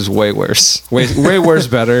 No, this is way worse. Way worse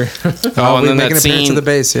better. And then that scene to the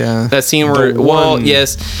base, that scene where,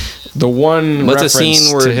 yes. The one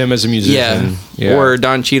reference to him as a musician. Yeah. Where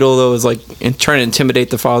Don Cheadle, though, is like trying to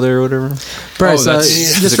intimidate the father or whatever. Bryce,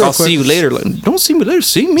 just like, I'll see you later. Like, don't see me later.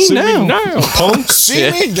 See me now. Punk. See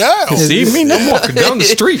me now. See me now. I'm walking down the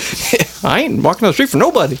street. I ain't walking down the street for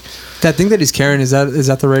nobody. That thing that he's carrying, is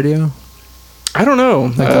that the radio? I don't know.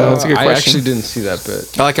 That's a good question. I actually didn't see that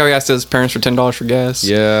bit. I like how he asked his parents for $10 for gas.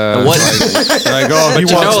 Yeah. And what? He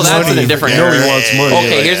wants that's money. in a different area. He wants money.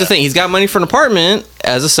 Okay, here's the thing. He's got money for an apartment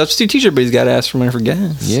as a substitute teacher, but he's got to ask for money for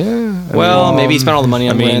gas. Yeah. Maybe he spent all the money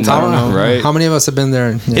on rent. I don't know. Right. How many of us have been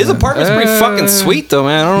there? His apartment's pretty fucking sweet, though,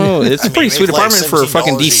 man. I don't know. It's a pretty sweet apartment for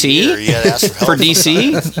fucking DC. For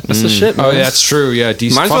DC, that's the shit, man. Oh, yeah, that's true. Yeah,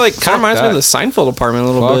 DC. Kind of reminds me of the Seinfeld apartment a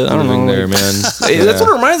little bit. I don't know. There, man. That's what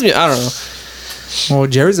it reminds me. I don't know. Well,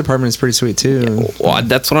 Jerry's apartment is pretty sweet too. Well,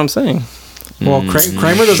 that's what I'm saying. Well,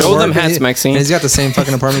 Kramer doesn't show them hats, Maxine. And he's got the same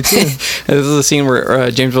fucking apartment too. This is a scene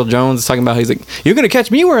where James Earl Jones is talking about. He's like, "You're gonna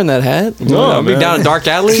catch me wearing that hat. I'll be down a dark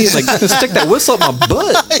alley. He's like, stick that whistle up my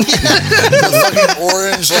butt." The fucking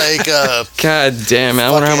orange, like. God damn it!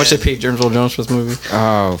 I wonder how much they paid James Earl Jones for this movie.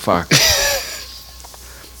 Oh fuck.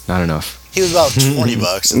 Not enough. He was about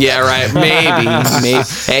 $20. Yeah, right. Maybe.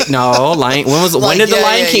 Hey, no. When did the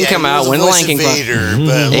Lion King come out? When did the Lion King come out?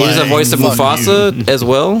 He was the voice of Mufasa as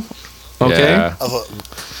well. Okay. Yeah.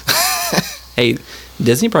 Hey,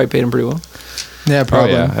 Disney probably paid him pretty well. Yeah,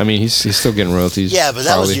 probably. Oh, yeah. I mean, he's still getting royalties. Yeah, but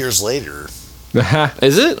that was years later.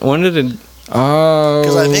 Is it? When did it?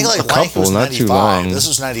 Because I think like Lion King was not 95. too long. This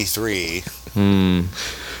was 93.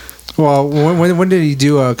 Well, when did he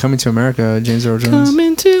do Coming to America, James Earl Jones?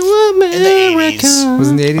 Coming to America. In the 80s. Was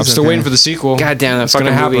in the 80s? I'm still waiting for the sequel. God damn, that's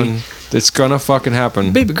gonna happen. Movie. It's gonna fucking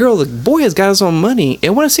happen. Baby girl, the boy has got his own money.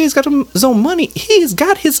 And when I say he's got his own money, he's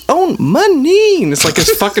got his own money. And it's like his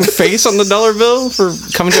fucking face on the dollar bill for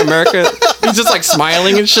Coming to America. He's just like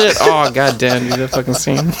smiling and shit. Oh, god damn, dude, that fucking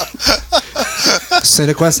scene.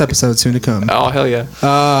 Santa Quest episode soon to come. Oh, hell yeah.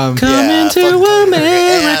 Coming to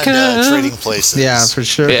America. And Trading Places. Yeah, for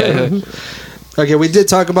sure. Yeah. Okay, we did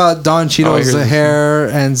talk about Don Cheadle's hair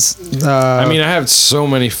and. I mean, I have so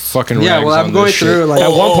many fucking rags. Yeah, well, I'm going through. Like, at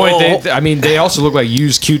one point, they also look like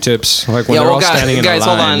used Q-tips, like when they're all standing in a line. Guys,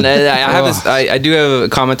 hold on. I do have a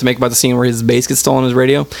comment to make about the scene where his bass gets stolen on his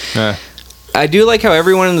radio. I do like how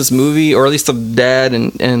everyone in this movie, or at least the dad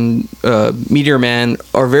and Meteor Man,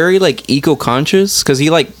 are very like eco-conscious because he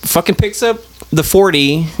like fucking picks up the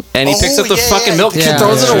 40 and he picks up the fucking milk and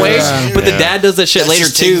throws it away. But the dad does that shit later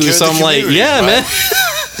too. So I'm like, man.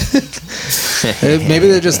 Maybe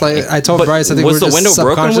they're just like I told Bryce. I think was we're the just window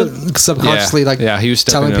broken subconsciously like he was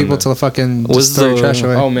telling people to fucking just throw your trash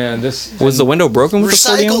away. Oh man, this was the window broken with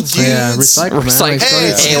Recycle, the 40 ounce? Yeah, recycle, man. Like,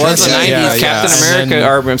 Hey, it was the 90s Captain America,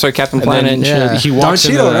 or I'm sorry, Captain Planet and shit. He walks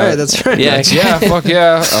Don into Cheadle, right? That's right. Yeah, fuck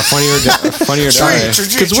yeah, a funnier die.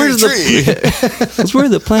 Because where's that's where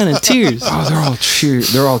the Planeteers? Oh, they're all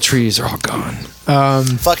trees. They're all gone.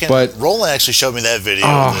 But Roland actually showed me that video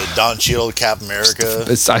of the Don Cheadle Captain America.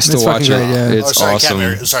 I still watch it. Great, yeah. It's awesome.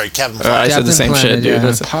 Captain Planet. I said the same shit, dude.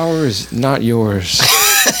 Yeah. Power is not yours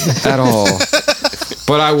at all.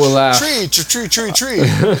 But I will laugh.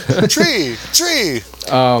 Tree.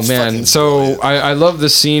 Oh man, so I love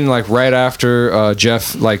this scene like right after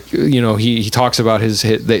Jeff, like he talks about his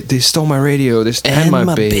hit. They stole my radio, and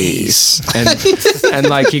my bass, and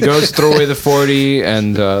like he goes to throw away the 40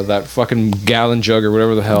 and that fucking gallon jug or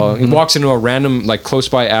whatever the hell. He walks into a random like close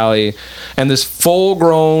by alley, and this full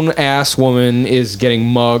grown ass woman is getting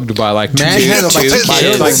mugged by like two fucking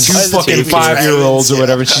 5-year-olds or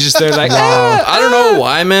whatever. She's just there like, I don't know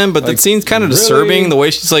why, man, but the scene's kind of disturbing. The way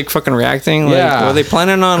she's like fucking reacting. Like, were they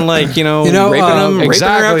planning on like raping exactly,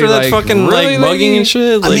 her after that fucking like mugging and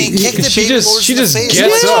shit? Like, she just gets up.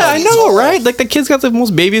 Yeah, I know, right? Like the kid's got the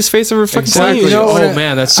most baby's face ever fucking seen. Oh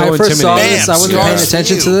man, that's so intimidating. I wasn't paying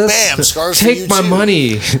attention to this. Take my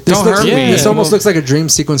money. Don't hurt me. This almost looks like a dream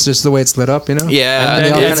sequence, just the way it's lit up, Yeah,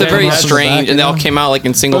 it's a very strange, and they all came out like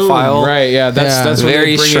in single file. Right? Yeah, that's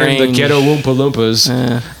very strange. The ghetto Oompa Loompas.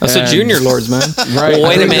 That's the Junior Lords, man. Right. Well,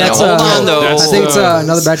 wait a minute. Hold on, though. I think it's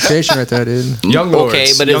another bad creation right there, dude. Young Lords.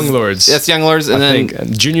 Okay, but Young Lords. That's Young Lords, and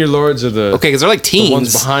then Junior Lords are the because they're like teens. The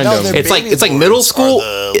ones behind them. It's like middle school.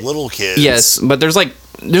 The little kids. Yes, but there's like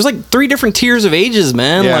 3 different tiers of ages,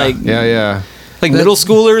 man. Yeah. Like middle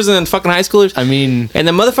schoolers and then fucking high schoolers. I mean, and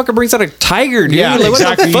the motherfucker brings out a tiger, dude. Yeah, like,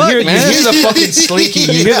 exactly. What the fuck, man? You hear the fucking slinky.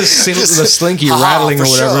 You hear the slinky rattling or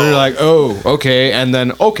whatever. Sure. You're like, oh, okay, and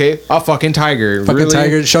then a fucking tiger. Fucking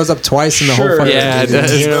tiger shows up twice in the whole fucking. Yeah,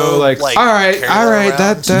 like all right.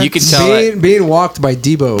 That you could tell being walked by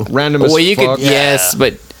Debo. Random as fuck. Yes,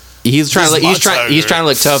 but. He's trying to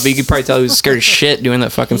look tough, but you could probably tell he was scared as shit doing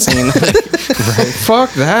that fucking scene. Right.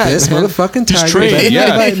 Fuck that. This motherfucking tiger.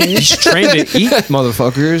 He's trained to eat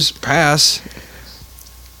motherfuckers. Pass.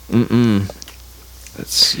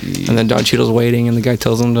 Let's see. And then Don Cheadle's waiting, and the guy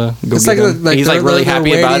tells him to go. It's get him. He's like really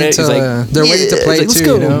happy about it. He's like, they're waiting to play let's too.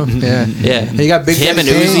 go. You know? Yeah. And you got Big him Daddy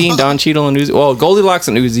and Kane. Uzi, Don Cheadle and Uzi. Well, Goldilocks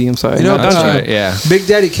and Uzi. I'm sorry. You know, yeah. Big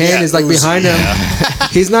Daddy Kane is like Uzi, behind him.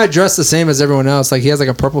 He's not dressed the same as everyone else. Like he has like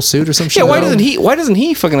a purple suit or some shit. Yeah. Why doesn't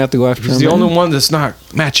he fucking have to go after him? He's the only one that's not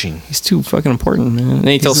matching. He's too fucking important, man. And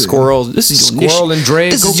then he tells Squirrel, "This is Squirrel and Dre.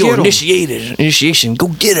 This is your initiation. Go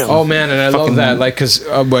get him." Oh man, and I love that. Like, cause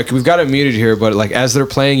like we've got it muted here, but like as they're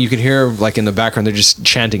playing, you can hear like in the background they're just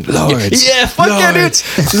chanting Lords. Yeah, fuck yeah, dude. I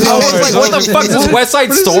was like, what the fuck is this West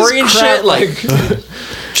Side Story and shit? Like,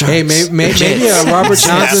 hey, maybe Robert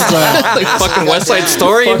Townsend's like fucking West Side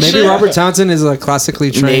Story and maybe shit. Robert Townsend is a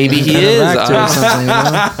classically trained Maybe he kind of is. actor or something, you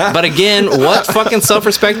know? But again, what fucking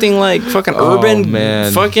self-respecting like fucking urban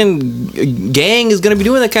fucking gang is gonna be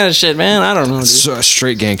doing that kind of shit, man? I don't know. So,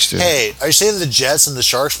 straight gangster. Hey, are you saying the Jets and the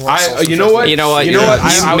Sharks weren't you know what?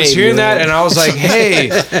 I was hearing that right. and I was like, hey,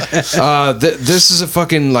 this is a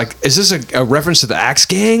fucking like, is this a reference to the Axe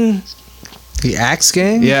Gang? The Axe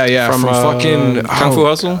Gang? Yeah, from fucking Kung Fu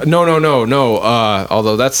Hustle. No.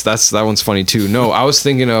 Although that one's funny too. No, I was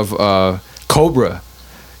thinking of Cobra.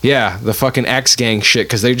 Yeah, the fucking Axe Gang shit,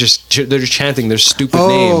 because they're just chanting their stupid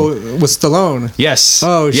name. Oh, with Stallone. Yes.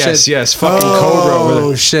 Oh shit. Yes. Fucking Cobra.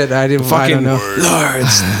 Oh shit. I don't know.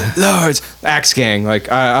 Lords. Axe Gang.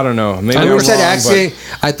 Like I don't know. Maybe I I'm never said wrong, Axe Gang.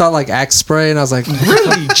 I thought like Axe Spray, and I was like,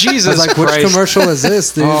 really? Jesus. I was like, Christ. which commercial is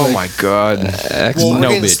this, dude? Oh like, my god. Well, we're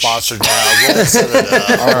getting sponsored now. We'll set it up.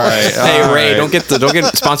 All right. Hey Ray, don't get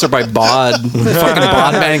sponsored by Bod. Fucking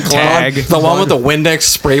Bod Man cologne. Tag. The one with the Windex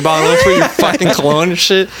spray bottle for your fucking cologne and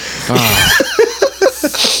shit.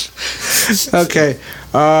 Okay.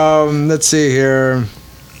 Let's see here.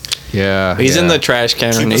 Yeah. He's in the trash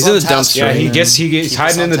can. Keep He's us in on the task, dumpster. Yeah, right? he's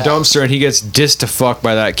hiding in the dumpster and he gets dissed to fuck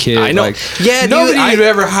by that kid. I know. Like, Yeah, dude, nobody would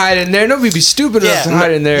ever hide in there. Nobody would be stupid enough to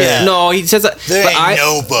hide in there. Yeah. No, he says that. There ain't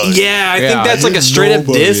nobody. Yeah, I Yeah, think that's like a he's straight up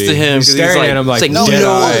diss to nobody. him. He's 'cause staring at him like it's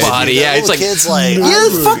dead-eyed. nobody. Yeah, it's like kids like yeah,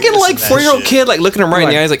 this fucking like 4-year-old kid like looking him right in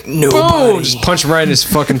the eyes like nobody. Boom! Just punch him right in his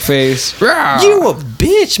fucking face. You a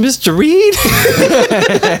bitch, Mr. Reed.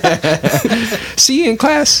 See you in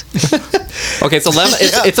class. Okay, it's 11.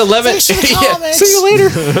 It's 11. Comics. See you later.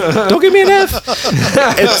 Don't give me an F.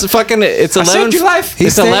 It's fucking. It's 11. saved your life.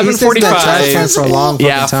 It's 11:45. For a long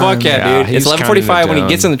Yeah, time. fuck yeah, dude. It's 11:45 when he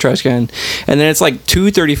gets in the trash can, and then it's like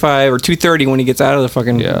 2:35 or 2:30 when he gets out of the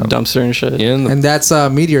fucking dumpster and shit. And that's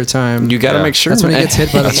meteor time. You got to make sure. That's when he gets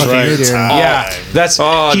hit by the fucking meteor. Yeah, that's.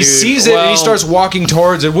 Oh, he dude. sees it and he starts walking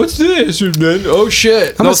towards it. What's this? And then, oh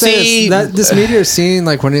shit! I'm gonna say this meteor scene,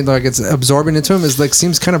 like when it's absorbing into him, is like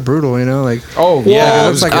seems kind of brutal, you know, like. Oh yeah,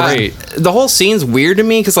 it was like great. The whole scene's weird to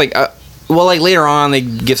me because like. Well, like later on, they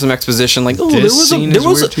give some exposition, like, "Oh, there was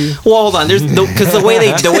well, hold on, there's because the way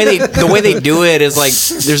they do it is like,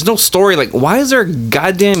 there's no story. Like, why is there a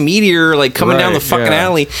goddamn meteor like coming down the fucking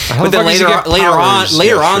alley? But then later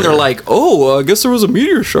on, they're like, "Oh, I guess there was a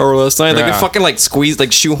meteor shower last night." Like, they fucking like squeeze,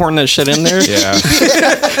 like shoehorn that shit in there. Yeah.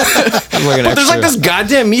 But there's like this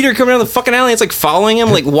goddamn meteor coming down the fucking alley. It's like following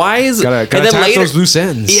him. Like, why is it? Gotta and then tap later, those loose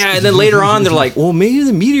ends. Yeah, and then later on, they're like, "Well, maybe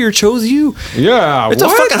the meteor chose you." Yeah, It's a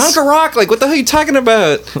fucking hunk of rock. Like, what the hell are you talking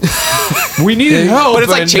about? We needed help, but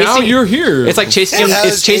it's like chasing. now you're here. It's like chasing him.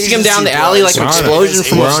 It's chasing him down the alley like an explosion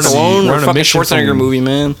from a Stallone or fucking Schwarzenegger movie,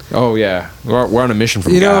 man. Oh yeah, we're on a mission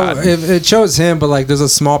from you God. know, it shows him, but like there's a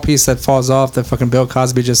small piece that falls off that fucking Bill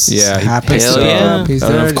Cosby just happens hell to yeah. piece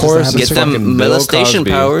And there. of course, Get them molestation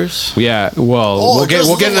powers. Yeah, well, we'll get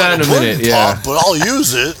into that in a minute. Yeah, but I'll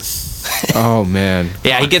use it. Oh man.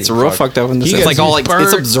 Yeah, he gets real fucked up in this. He It's gets like all like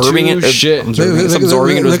it's absorbing it. shit. It's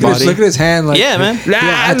absorbing into his body. Look at his hand. Like, Yeah, man.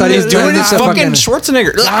 I thought he was doing his fucking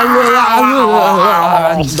Schwarzenegger.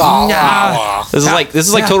 This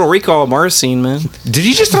is like Total Recall Mars scene, man. Did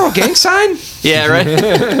he just throw a gang sign? Yeah, right.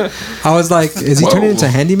 I was like, is he turning into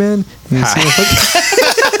Handyman?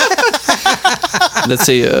 Let's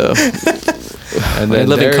see. And then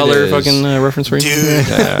Living there it Color is. fucking reference for you. Dude,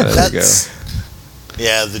 there we that's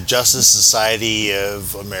the Justice Society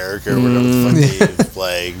of America, or whatever the fuck they've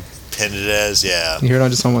like pinned it as. Yeah, You hear it on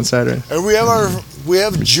just on one side, right? and we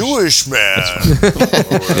have Jewish man.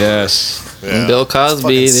 Yes. And Bill Cosby,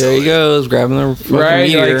 fucking there silly. he goes, grabbing the fucking Right,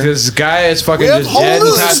 meteor. like this guy is fucking We have just dead.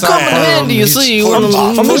 homeless Passed coming out. in. handy, you see. You want Pudding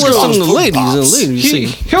to pops, listen to the pudding ladies and pops. ladies, you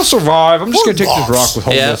see. He'll survive. I'm just gonna take this Pudding rock with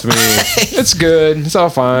homeless Yeah. me. It's good. It's all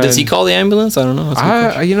fine. Does he call the ambulance? I don't know. That's a good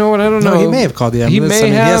question. You know what? I don't know. No, he may have called the He ambulance. may I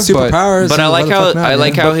mean, have, he has superpowers. But I so like why the how fuck not, I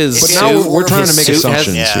like man? how his But suit. now we're trying to his make suit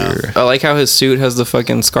assumptions has- yeah. here. I like how his suit has the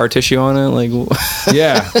fucking scar tissue on it. Like,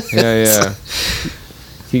 Yeah.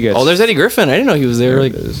 He gets. oh, there's Eddie Griffin. I didn't know he was there.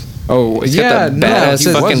 Like, Oh, he's yeah. got that badass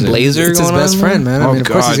he fucking wasn't. blazer It's his going best on. friend, man. I Oh mean, of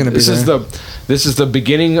course he's God! gonna be there. This is the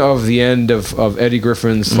beginning of the end of Eddie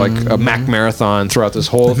Griffin's like a Mac marathon throughout this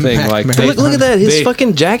whole thing. Mac Like, marathon. Look at that. His they-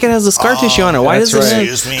 fucking jacket has the scar tissue on it. Why that's does it? right.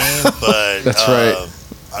 Excuse me, but That's right.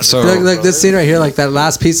 So- Like this scene right here, like that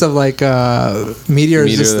last piece of like meteor is Meteor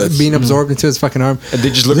just that's- being absorbed into his fucking arm. And they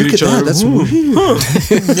just look at each that. other. That's "Ooh,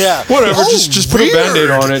 yeah, Whatever, just put a Band-Aid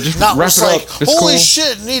on it. Just Not wrap just it like, up. It's holy cool.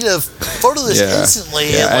 shit, need to photo this Yeah.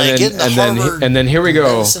 instantly Yeah, and like get in the Harvard. and then here we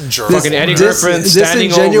go. medicine journal. Fucking Eddie Griffin standing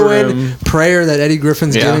this over genuine him. prayer that Eddie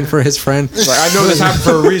Griffin's Yeah. giving for his friend. Like, I know this happened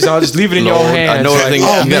for a reason. I'll just leave it in your Lord, hands. I know Like, everything.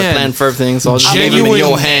 oh, you got a man. plan for everything, so I'll just leave him in Genuine,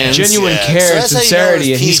 your hands. genuine Yeah. care So and that's how you know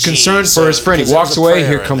sincerity, it's and he's PG, concerned so for his friend. He because walks there's a away. prayer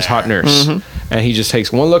Here in comes there. Hot Nurse, and he just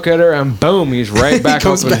takes one look at her, and boom, he's right back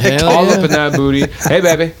comes up, back. all up in that booty. Hey,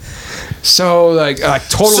 baby. So like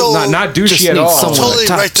total, So, not just douchey at need all. someone totally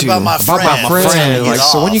talk right to about my friend. About my friend. Like,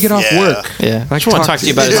 so when you get off Yeah. work, Yeah, I like, just want to talk to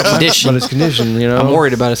you about his about condition. his condition. You know, I'm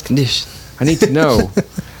worried about his condition. I need to know.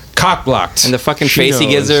 Cock blocked. And the fucking She face he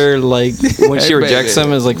gives knows. her, like when she Hey, rejects baby.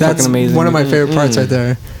 him, is like That's fucking amazing. one of my favorite parts right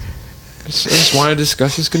there. I just want to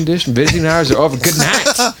discuss his condition. Visiting hours are over. Good night.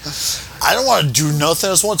 I don't want to do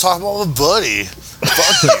nothing. I just want to talk about my buddy.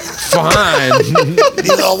 Fuck you. Fine.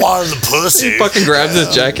 You know, I wanted the pussy. He fucking grabs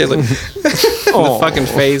his jacket, like the fucking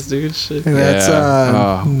face, dude. Shit. And that's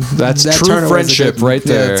Yeah. That's that true turn was a friendship good- right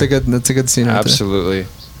there. Yeah, that's a good scene. Right there. Absolutely.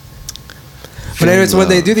 But anyways, when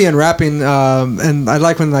they do the unwrapping, and I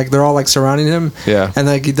like when like they're all like surrounding him. Yeah. And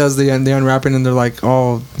like he does the unwrapping, and they're like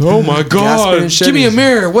all. Oh my gasping God! and shit. Give me a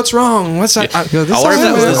mirror. What's wrong? What's that? Yo, this I wonder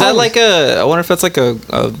if is- that, is that like a. I wonder if that's like a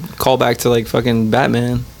callback to like fucking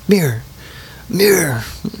Batman. Mirror, mirror,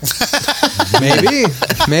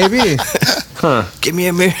 maybe. give me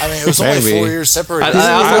a mirror. I mean, it was only Maybe. 4 years separated.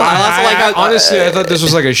 I also like how- honestly, I thought this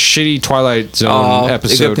was like a shitty Twilight Zone Oh,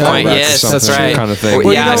 episode. good point. callback or Yes, something, that's right. Kind of thing. Well,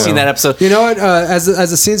 Well, yeah, you I've know- seen that episode. You know what? As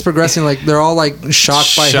the scene's progressing, like they're all like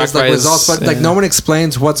shocked by Shocked his like by his- results, but like yeah. no one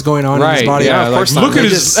explains what's going on in Right, his body. yeah, of like, course not. look at They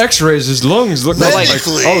his just- X-rays. His lungs look like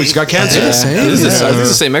Medically. oh, he's got cancer. Yeah. Same, Is this, yeah. is this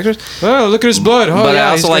the same actress? Oh, look at his blood. Oh, But yeah,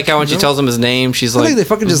 I also he's like got- how when she tells him his name, she's I like, think they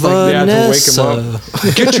fucking just like Yeah, to wake him Vanessa.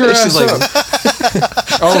 up. Get your She's ass like, up.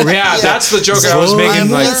 Oh yeah, that's the joke I was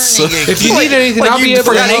making. Like, if you need anything, I'll be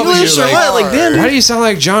able to help English you. or what? Like, then why do you sound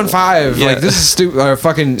like John 5? Yeah. Like, this is stupid.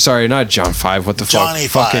 Fucking sorry, not John 5. What the Johnny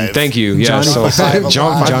fuck? 5. Fucking thank you. Yeah, Johnny so 5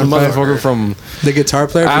 John 5, John the 5. motherfucker from The guitar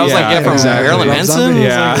player. I was like, from exactly. Marilyn Rob Manson. Zombie?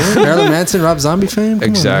 Yeah. Marilyn Manson, Rob Zombie fame. Come on,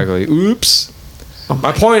 exactly. Oops.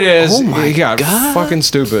 My point is, he got God. fucking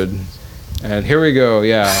stupid. And here we go.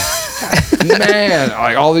 Yeah. Man,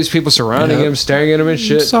 like all these people surrounding him, staring at him and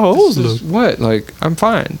shit. So This is- what? Like, I'm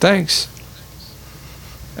fine, thanks.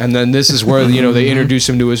 And then this is where they introduce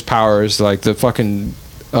him to his powers, like the fucking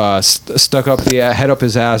stuck up the head up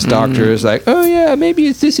his ass doctor is like, oh yeah, maybe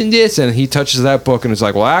it's this and this, and he touches that book and it's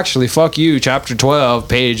like, well, actually, fuck you, chapter 12,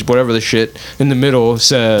 page whatever the shit in the middle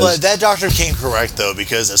says. But that doctor came correct though,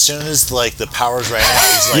 because as soon as like the powers ran out,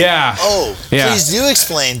 he's like, Yeah. oh, Yeah. please do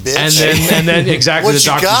explain, bitch. And then exactly What the you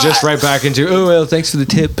doctor's got? just right back into, oh well, thanks for the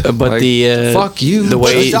tip. But Like, the fuck you. the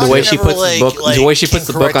way she never, puts the book, the way she puts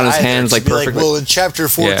the book on his hands, like She'd be perfectly. well, in chapter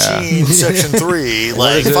 14, section 3,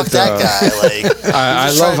 like is fuck it, that guy. Like I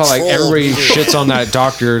he's love trying how to like troll everybody people. shits on that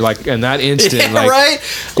doctor like in that instant. Yeah, like, right?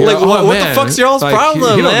 you know, Like, oh, what the man. fuck's y'all's Like,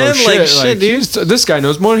 problem, he don't know man? Like, shit, dude. he's- this guy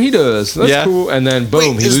knows more than he does. That's Yeah. cool. And then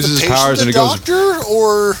boom, Wait, he is loses the his powers and patient it the goes doctor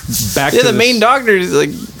or back Yeah, to the main doctor is like,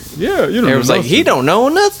 Yeah, you know. everyone's like, he don't know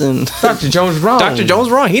nothing. Dr. Jones wrong. Dr. Jones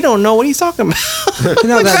wrong. He don't know what he's talking about. You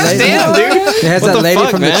know that lady? Damn, dude. It has What that the lady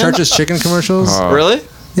fuck, from man? the Church's Chicken commercials. Really?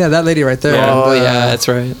 Yeah, that lady right there. Yeah. Oh, And, yeah, that's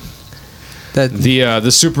right. That.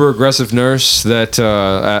 The super aggressive nurse that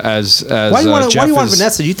as Why do you want? Jeff Why do you want is-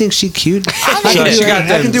 Vanessa? You think she cute? She got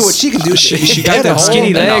I can do what she can do. She got them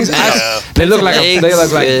skinny legs. They look like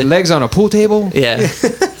Legs, legs on a pool table. Yeah.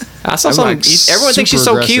 I saw I'm, something. like, Everyone thinks she's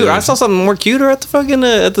so super cute. I aggressive. saw something more cuter at the fucking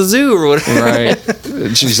at the zoo or whatever.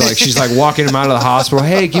 Right. She's like walking him out of the hospital.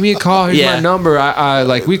 Hey, give me a call. Here's Yeah. my number. I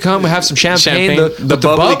like we come. We have some champagne. The The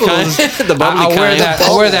bubbly bubbles. kind. The bubbly I'll wear kind. that.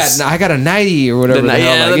 I'll wear that. I got a 90 or whatever. The The, ni-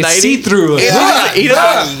 hell. yeah, Like, the it's 90. see through. Like, Yeah, He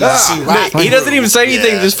doesn't- you see right He doesn't even say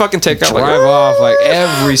anything. Yeah. Just fucking take out. Like, drive off. Like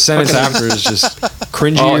every sentence after is just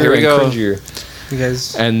cringier Oh, here we and go. cringier. You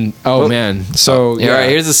guys. And man, so yeah, right,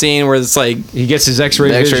 here's the scene where it's like, he gets his X-ray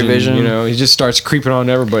The X-ray vision. vision. You know, he just starts creeping on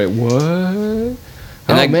everybody. What? and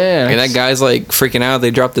Oh that, man! and that guy's like freaking out.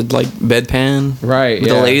 They dropped the like bedpan. Right. But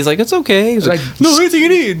Yeah. the lady's like, it's okay. He's like, Like, no, anything you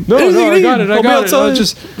need. No, Anything no, you I need. got it. I I'll be got it. outside." I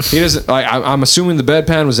just he doesn't like. I'm assuming the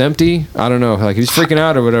bedpan was empty. I don't know. Like he's freaking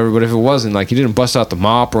out or whatever. But if it wasn't, like he didn't bust out the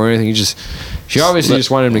mop or anything. She obviously just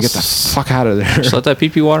wanted him to get the fuck out of there. Just let that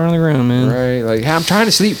pee-pee water on the ground, man. Right. Like, hey, I'm trying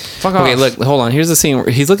to sleep. Fuck off. Okay, look, hold on. Here's the scene where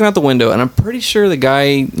he's looking out the window, and I'm pretty sure the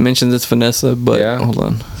guy mentions it's Vanessa, but Yeah. hold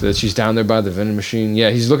on. So that she's down there by the vending machine.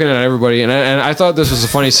 Yeah, he's looking at everybody, and I thought this was a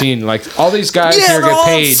funny scene. Like all these guys Yeah, here they're get all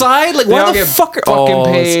paid. outside. Like, They why all the get fuck are- fucking Oh,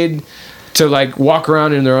 it's- paid to like walk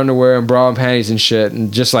around in their underwear and bra and panties and shit,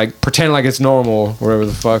 and just like pretend like it's normal, whatever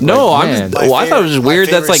the fuck. No, like, I'm man. just. Well, I thought it was just My weird.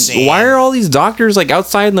 That's favorite like, scene. why are all these doctors like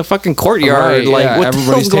outside in the fucking courtyard? Right, Like, yeah, what the everybody's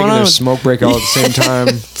hell's taking going on? their smoke break all at the same time.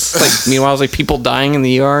 It's like, meanwhile, it's like people dying in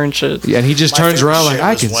the ER and shit. Yeah, and he just My turns favorite around like shit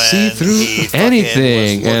I was can when see he through fucking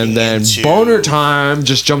anything, was looking and then into- boner time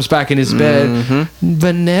just jumps back in his bed. Mm-hmm.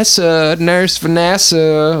 Vanessa, Nurse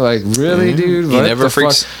Vanessa, like really, dude? He What never the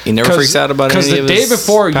freaks- fuck? he never freaks out about any the of day his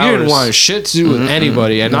before you didn't powers. want shit to do with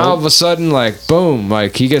anybody, and all of a sudden, like boom,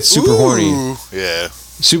 like he gets super horny. Ooh, yeah.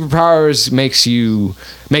 Superpowers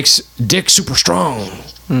makes Dick super strong.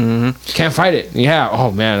 Can't fight it. Yeah.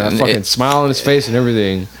 Oh man, that And fucking it- smile on his face and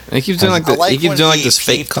everything. And he keeps doing like I the, like he keeps when doing like he this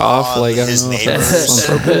fake peeped cough. on Like, I don't his know if that's neighbors.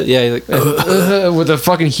 on purpose. Yeah, he's like, With a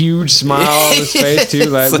fucking huge smile on his face too,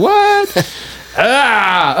 like what?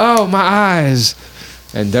 Oh my eyes!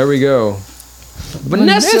 And there we go.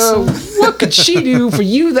 Vanessa, what could she do for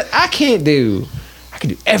you that I can't do? I can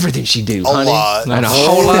do everything she do, honey, lot. and a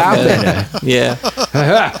whole lot better. yeah.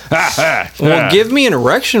 Well, give me an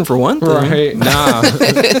erection for one thing. Right? Nah,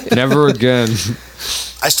 never again.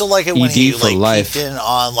 I still like it when ED he for like life. peeked in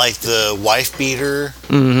on like the wife beater.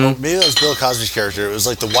 Mm-hmm. Or maybe it was Bill Cosby's character. It was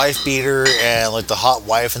like the wife beater and like the hot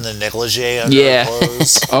wife in the negligee under Yeah. her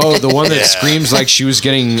clothes. Oh, the one that Yeah. screams like she was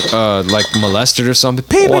getting like molested or something.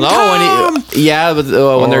 Payment Well, time! no, yeah, but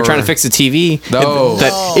when they're Or- trying to fix the TV, No.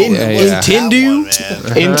 that No, in, yeah, it yeah. was Intendu, that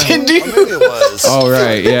one, man. Intendu, Or maybe it was. Oh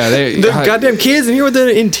right, yeah. They, the goddamn kids in here with the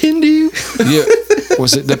Intendu. yeah.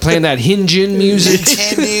 Was it? They're playing that Hinjin music.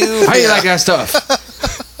 Intendu. How you like that stuff?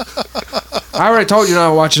 I already told you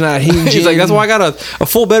not watching that Hinjin. He's like, that's why I got a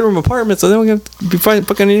full bedroom apartment, so then we're gonna be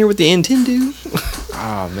fucking in here with the Intendu.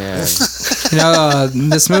 Oh man.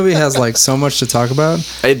 This movie has like so much to talk about.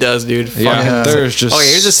 It does, dude. Yeah, there's just. Okay,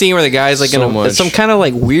 here's a scene where the guy's like so in much. some kind of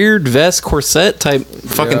like weird vest corset type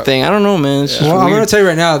fucking thing. I don't know, man. It's just Well, I'm weird. gonna tell you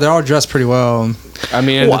right now, they're all dressed pretty well. I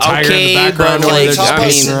mean, the tiger in the background. but, Like, like, I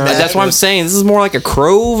mean, that's what I'm saying. This is more like a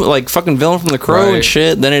Crow, like fucking villain from the Crow and Right.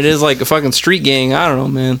 shit, than it is like a fucking street gang. I don't know,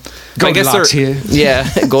 man. I guess Goldilocks they're here.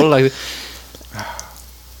 yeah, Goldilocks.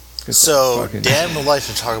 So fucking- Dan would like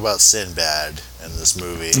to talk about Sinbad in this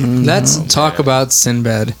movie. Let's talk about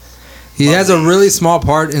Sinbad. He has a really small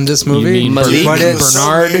part in this movie, mean but Malik? it's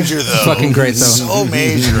So major, though. fucking great, though. So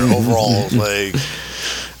major overall. Like,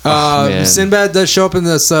 man. Sinbad does show up in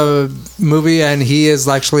this movie, and he is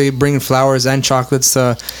actually bringing flowers and chocolates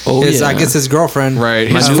to I guess his girlfriend. Right,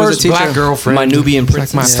 His his first first teacher. black girlfriend. My Nubian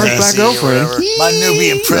princess. my first black Stacy or girlfriend. whatever. My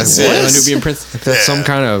Nubian princess. My Nubian princess. That's some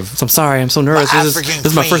kind of So I'm sorry, I'm so nervous. My This African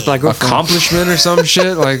is my first black queen. girlfriend. accomplishment or some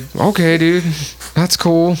shit. Like, okay, dude, that's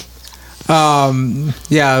cool.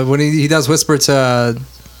 Yeah, when he does whisper to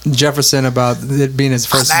Jefferson about it being his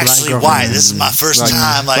I'm first black actually girlfriend. white. This is my first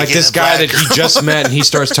time. Like this getting a guy black that he girl. just met, and he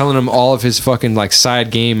starts telling him all of his fucking like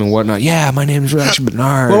side game and whatnot. Yeah, my name's actually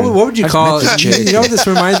Bernard. What would you call it? You know what this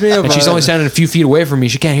reminds me of? And she's only standing a few feet away from me.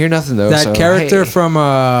 She can't hear nothing though. that so, character hey.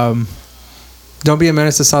 from Don't Be a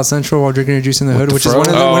Menace to South Central while drinking your juice in the hood, the which is fro?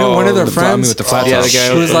 one of their the friends. with the flat Yeah, top. the guy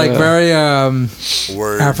Who was like very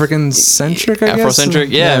Word. African centric, I guess. Afrocentric,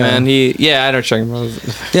 yeah, man. I know what you're talking about.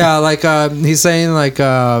 Yeah, like he's saying like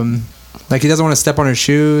he doesn't want to step on her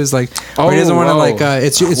shoes, like or he doesn't want to whoa. like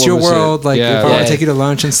it's What your was it? world, like Yeah. if I want Yeah. to take you to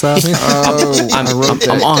lunch and stuff.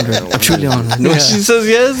 I'm honored. I'm truly honored. Yeah. When she says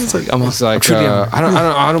yes, it's like I'm It's like truly honored.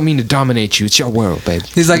 I don't mean to dominate you. It's your world, babe.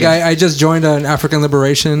 He's like, I just joined an African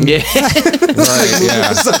liberation. Yeah. Right?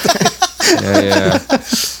 Yeah.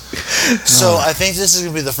 So I think this is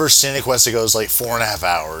gonna be the first Santa Quest that goes like 4.5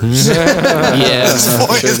 hours. Yeah.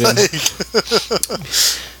 Point, Sure did. like,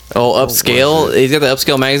 Oh, Upscale. He's got the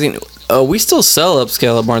Upscale magazine. We still sell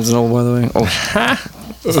Upscale at Barnes & Noble, by the way. Oh,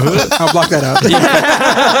 I'll block that out. you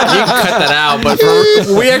can cut that out, but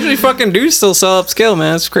we actually fucking do still sell Upscale,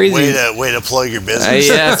 man. It's crazy. way to plug your business.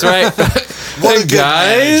 Yeah, that's right. What a Hey, good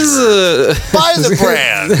guys. Buy the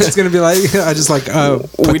brand. It's gonna be like I just like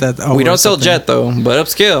put that. We over don't sell something. Jet, though, but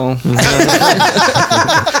Upscale.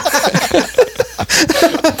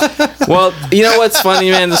 Well, you know what's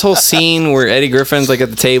funny, man? This whole scene where Eddie Griffin's like at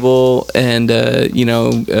the table and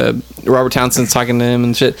Robert Townsend's talking to him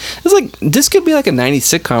and shit. It's like this could be like a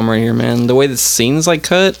 90s sitcom right here, man. The way the scene's like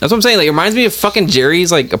cut. That's what I'm saying. Like it reminds me of fucking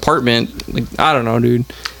Jerry's like apartment. Like I don't know, dude.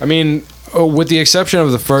 I mean, with the exception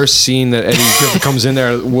of the first scene that Eddie Griffin comes in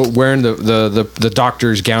there wearing the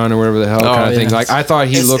doctor's gown or whatever the hell kind of thing. yeah. Like I thought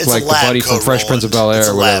he looked it's a like the lab buddy from coat, Fresh Prince of Roland. Bel It's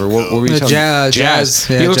Air a or whatever. lab What were you coat. telling me? Jazz.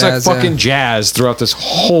 Yeah, He looks Jazz, like fucking yeah. Jazz throughout this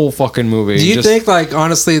whole fucking movie. Do you Just- think, like,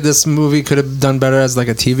 honestly, this movie could have done better as like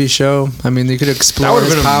a TV show? I mean, they could that explore would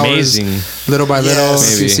have his been powers amazing? little by little, Yes.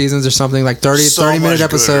 a few Maybe. seasons or something, like 30 So 30 minute much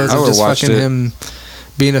episodes gooder. I of would've just watched fucking it. him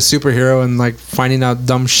being a superhero and like finding out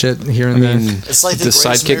dumb shit here and I mean, there. It's like the, The greatest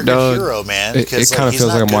sidekick American dog. hero, man. It Because kinda he's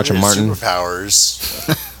feels not like I'm good watching at his Martin.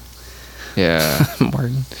 Superpowers. yeah.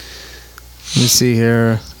 Martin. Let me see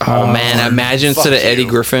here. Oh man, imagine instead of fuck Eddie you.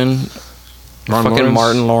 Griffin, fucking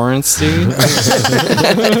Martin Lawrence, dude.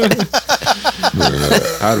 That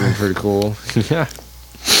would have been pretty cool. Yeah.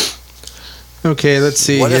 Okay, let's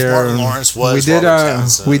see What if here. Martin Lawrence was we did Robert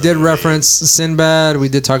Townsend we in did the movie? reference Sinbad. We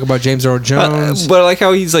did talk about James Earl Jones. But I like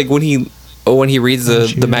how he's like when he reads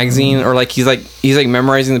the magazine or like he's like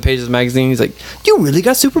memorizing the pages of the magazine. He's like, "You really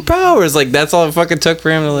got superpowers!" Like that's all it fucking took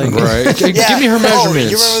for him to like. Right. Give Yeah. me her measurements.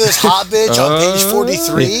 Oh, you remember this hot bitch on page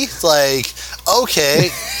 43? Like, okay,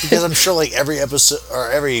 because I'm sure like every episode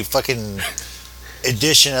or every fucking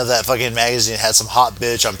edition of that fucking magazine had some hot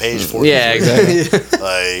bitch on page 43. Yeah, exactly.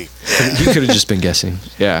 Like, You could have just been guessing.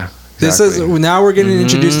 Yeah. This is now we're getting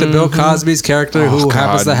introduced to Bill Cosby's character, Oh, who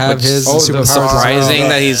happens God. to have Like, his oh, the superpowers. as well. Surprising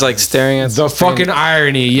that he's like staring at the fucking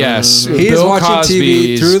irony. Yes. He is Bill watching TV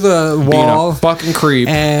Cosby's through the being wall, a fucking creep.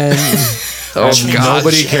 and Oh and god,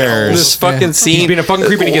 nobody cares. this fucking Yeah. scene. He's being a fucking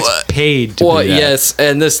creep and he gets What? paid to Well, do that. yes,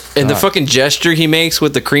 and the fucking gesture he makes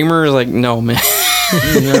with the creamer is like, no, man.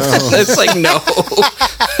 It's like no.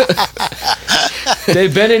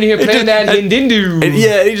 They've been in here playing that Nintendo. And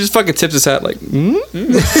yeah, he just fucking tips his hat like,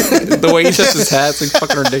 the way he tips his hat's like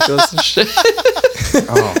fucking ridiculous and shit.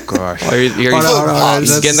 Oh gosh. Oh, he's Hold on,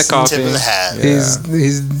 he's getting the that's- coffee. tip of the hat.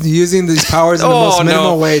 he's using these powers in the most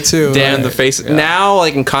minimal way too. Damn, Like, the face now,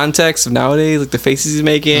 like in context of nowadays, like the faces he's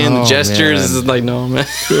making, the Oh, gestures man. is like, no, man.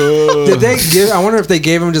 Did they give? I wonder if they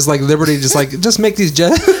gave him just like liberty, just make these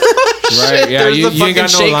Right? Yeah, you ain't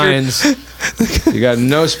got no lines. You got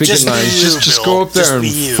no speaking lines. Just go up there and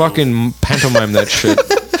fucking pantomime that shit.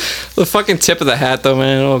 The fucking tip of the hat, though,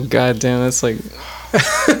 man. Oh god damn, that's like.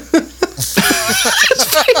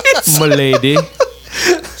 My lady.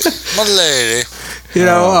 You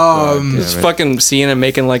know, just fucking seeing him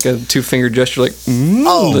making like a 2-finger gesture, like,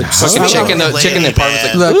 like fucking checking the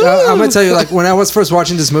apartment. Like, look, I'm gonna tell you, like, when I was first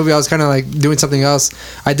watching this movie, I was kind of like doing something else.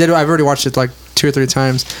 I've already watched it like 2 or 3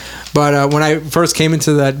 times, but when I first came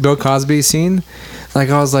into that Bill Cosby scene, like,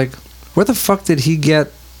 I was like, where the fuck did he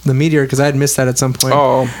get the meteor? Because I had missed that at some point.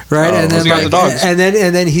 Right. And then like, and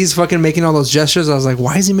then he's fucking making all those gestures. I was like,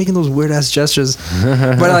 why is he making those weird ass gestures?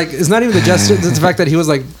 But like, it's not even the gesture. It's the fact that he was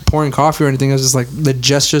like pouring coffee or anything. It was just like the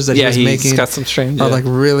gestures that he was making. Got some strange. Are like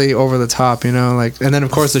really over the top, you know. Like, and then of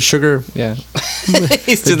course the sugar. Yeah.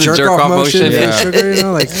 He's doing the jerk off motion. Yeah. Sugar, you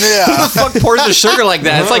know, like. Who the fuck pours the sugar like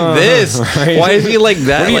that? It's like this. Right. Why is he like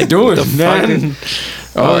that? What are you like, doing, man?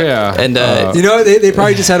 Oh yeah, and you know they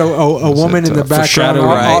probably just had a woman in the background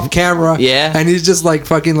off camera, yeah, and he's just like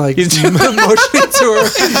fucking like motioning to her.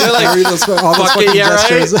 They're like all those fucking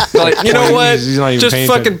gestures. Like, you know what? Just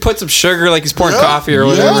fucking put some sugar, like he's pouring coffee or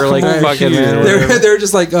whatever. Like fucking man. They're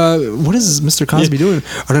just like, what is Mr. Cosby doing?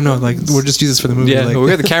 I don't know. Like we'll just use this for the movie. Yeah, like, we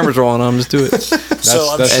got the cameras rolling on. Just do it.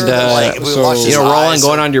 So I'm sure like if we watch this, you know, Roland,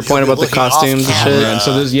 going on to your point about the costumes and shit. And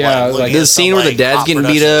so there's like this scene where the dad's getting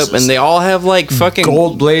beat up, and they all have like fucking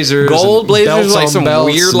gold blazers. Gold blazers, like some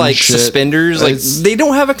weird, like suspenders. Like they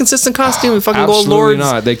don't have a consistent costume in fucking Gold Lords.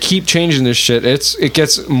 Absolutely not. They keep changing this shit. It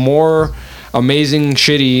gets more amazing,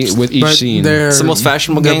 shitty with each scene. It's the most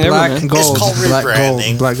fashionable gang ever. Black and gold,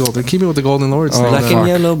 black gold. They're keeping with the Golden Lords. Black and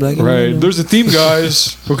yellow, black and yellow. There's a theme,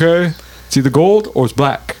 guys. Okay, it's either gold or it's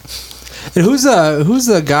black. And who's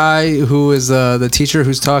the guy who is the teacher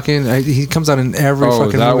who's talking? He comes out in every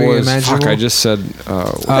fucking movie imaginable. Fuck, I just said. He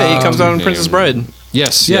comes out in Princess Bride.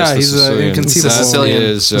 Yes, he's inconceivable.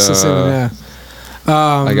 Sicilian. Yeah.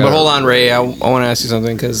 But hold on, Ray. I want to ask you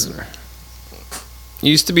something because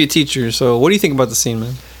you used to be a teacher. So what do you think about the scene,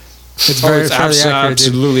 man? It's very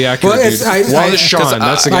absolutely accurate. Well, Wallace Shawn.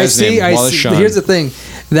 That's the guy's name. Wallace Shawn. Here's the thing.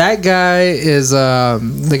 That guy is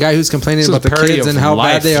the guy who's complaining about the kids and how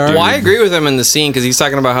bad they are. Well, I agree with him in the scene because he's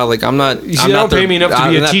talking about how like I'm not. You don't pay me enough to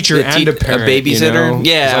be a teacher and a parent, a babysitter. You know?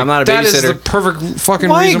 Yeah, I'm not a babysitter. That is the perfect fucking.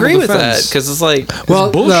 Well, I agree with that because it's like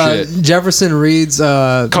bullshit. Jefferson Reed's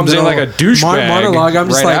comes in like a douchebag monologue. I'm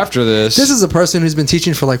just right like, after this. This is a person who's been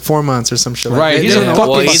teaching for like 4 months or some shit. Right,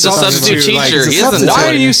 like he's a substitute teacher. Why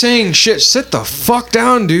are you saying shit? Sit the fuck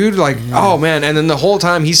down, dude. Like, oh man, and then the whole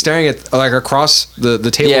time he's staring at like across the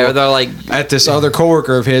table. Yeah, they're like. At this other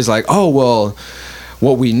coworker of his, like, oh well,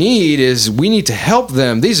 what we need to help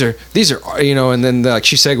them. These are you know, and then like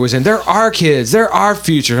she segues in, they're our kids, they're our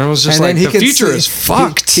future. And I was just like, the future is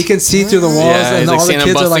fucked. He can see through the walls, and all the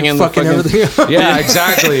kids are like fucking everything up. Yeah,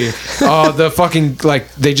 exactly. The fucking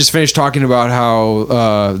like they just finished talking about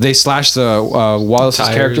how they slashed the Wallace's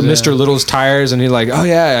character, Mr. Little's tires, and he's like, oh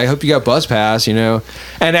yeah, I hope you got bus pass, you know.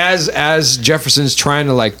 And as Jefferson's trying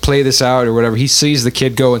to like play this out or whatever, he sees the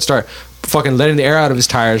kid go and start fucking letting the air out of his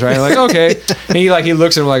tires, right? Like, okay. And he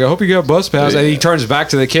looks at him like, I hope you got bus pass. And he turns back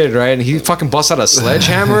to the kid, right? And he fucking busts out a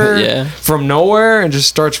sledgehammer from nowhere and just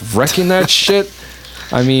starts wrecking that shit.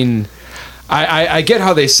 I mean, I get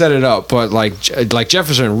how they set it up, but like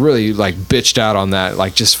Jefferson really like bitched out on that,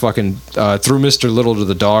 like just fucking threw Mr. Little to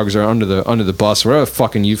the dogs or under the bus, whatever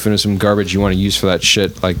fucking euphemism garbage you want to use for that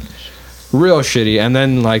shit, like real shitty. And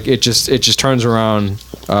then like it just turns around.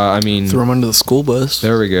 I mean, throw him under the school bus.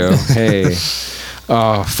 There we go. Hey.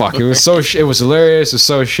 Oh fuck! It was it was hilarious. It was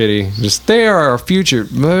so shitty. Just they are our future.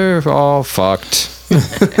 They're all fucked.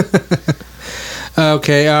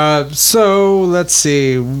 Okay, so let's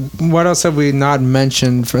see. What else have we not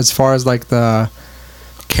mentioned as far as like the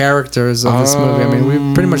characters of this movie? I mean,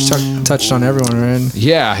 we pretty much touched on everyone, right?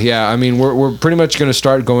 Yeah. I mean, we're pretty much going to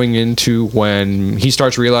start going into when he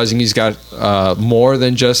starts realizing he's got more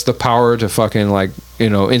than just the power to fucking like, you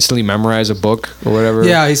know, instantly memorize a book or whatever.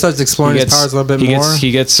 Yeah, he starts exploring his powers a little bit more. He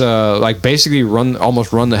gets like basically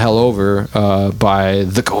almost run the hell over by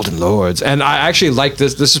the Golden Lords. And I actually like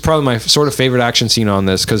this. This is probably my sort of favorite action scene on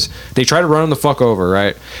this because they try to run him the fuck over,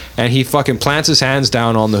 right? And he fucking plants his hands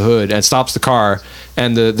down on the hood and stops the car.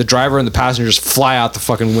 And the driver and the passengers fly out the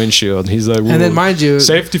fucking windshield. He's like, and then mind you,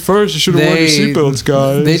 safety first. You should have worn your seatbelts,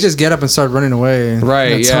 guys. They just get up and start running away.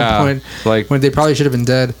 Right. At some point, like when they probably should have been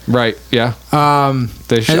dead. Right. Yeah.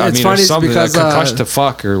 They should. It's funny because concussed to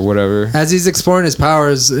fuck or whatever. As he's exploring his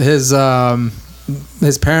powers, his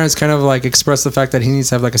his parents kind of like express the fact that he needs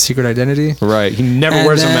to have like a secret identity. Right. He never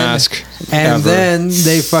wears a mask. And then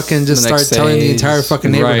they fucking just start telling the entire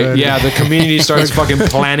fucking neighborhood. Right. Yeah, the community starts fucking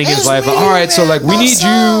planning his life. Like, all right, so like we need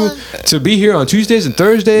you to be here on Tuesdays and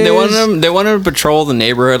Thursdays. They want him to patrol the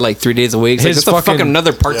neighborhood like 3 days a week. It's His like, fucking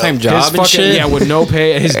another part-time job and shit. Yeah, with no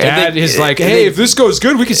pay. His dad is like, hey, if this goes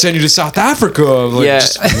good, we can send you to South Africa. Like, yeah,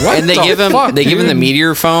 and they give him the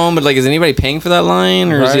meteor phone, but like, is anybody paying for that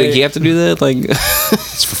line, or does he have to do that? Like,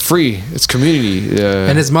 it's for free. It's community. Yeah.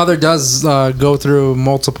 And his mother does go through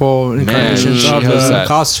multiple incarnations of the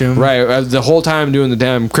costume. Right, the whole time doing the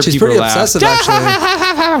damn Crypt She's Keeper pretty laugh. obsessive,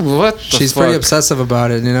 actually. What? She's pretty obsessive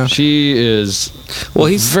about it, you know. She is. Well,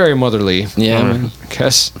 he's very motherly. Yeah, man. I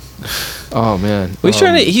guess. Oh man. Well,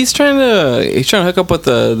 he's trying to hook up with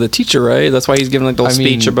the teacher, right? That's why he's giving like the whole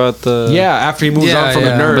speech about the. Yeah, after he moves on from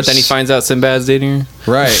the nurse, but then he finds out Sinbad's dating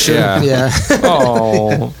her. Right. Yeah. Yeah.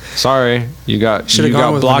 Oh, sorry. You got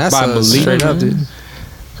blocked by Malik. Straight up, dude.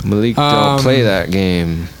 Malik don't play that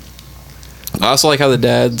game. I also like how the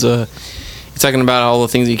dad's he's talking about all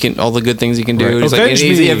the good things he can do. Right. He's Avenge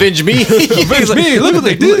me. Avenge me. Avenge me. Look what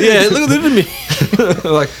they did. Yeah, look what they did to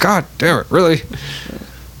me. Like, God damn it, really?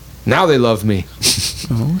 Now they love me.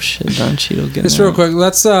 Oh shit, Don Cheadle getting Just real quick,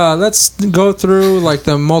 let's go through like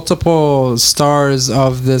the multiple stars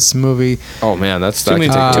of this movie. Oh man, that's too many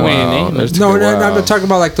names. No, I'm talking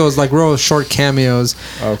about like those like real short cameos.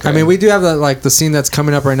 Okay. I mean, we do have the scene that's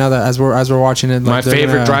coming up right now that as we're watching it. Like, my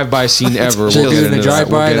favorite drive-by scene ever. We're doing a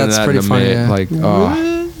drive-by. That's pretty funny. Yeah. Like,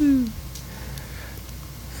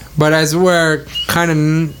 but as we're kind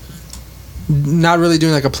of not really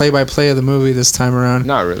doing like a play-by-play of the movie this time around.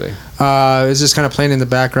 Not really. It's just kind of playing in the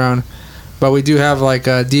background. But we do have like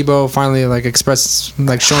Debo finally like express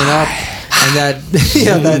like showing up, and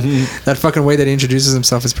that fucking way that he introduces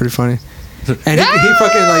himself is pretty funny. And he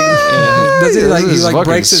fucking like does he like he like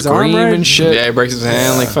breaks his arm, right? And shit. Yeah, he breaks his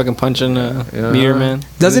hand like fucking punching Meteor Man.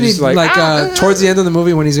 Doesn't he like towards the end of the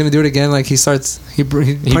movie when he's gonna do it again, like he punches him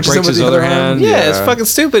with his other hand? Yeah, it's fucking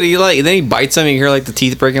stupid. He then he bites him and you hear like the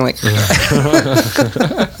teeth breaking like.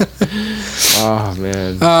 Oh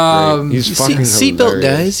man, he's fucking seatbelt,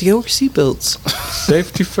 guys. You gotta wear seatbelts.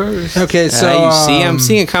 Safety first. Okay, so I'm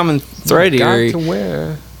seeing a common thread here. Got to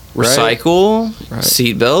wear. Recycle,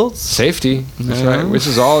 seatbelts, safety. That's right.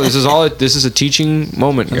 This is a teaching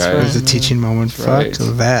moment, guys. Right. It's a teaching moment. Fuck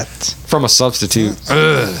that. From a substitute.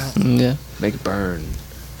 Yeah. Make it burn.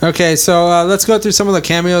 Okay, so let's go through some of the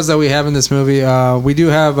cameos that we have in this movie. We do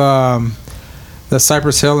have the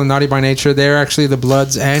Cypress Hill and Naughty by Nature. They're actually the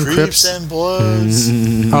Bloods and Crips and Bloods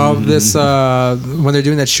of this when they're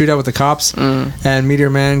doing that shootout with the cops, and Meteor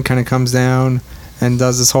Man kind of comes down and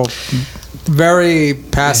does this whole very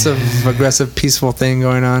passive aggressive peaceful thing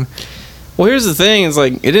going on. Well, here's the thing: it's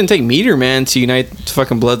like it didn't take Meteor Man to unite the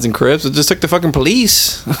fucking Bloods and Crips. It just took the fucking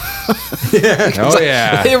police. Yeah. Oh like,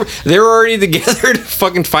 yeah. They were already together,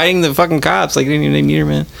 fucking fighting the fucking cops. Like they didn't even need Meteor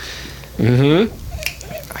Man. Mm-hmm.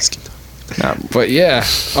 But yeah.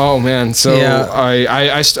 Oh man. So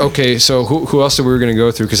yeah. Okay. So who else are we gonna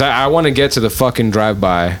go through? Because I want to get to the fucking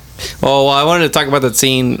drive-by. Well, I wanted to talk about that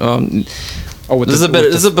scene. Sorry guys,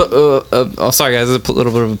 this is a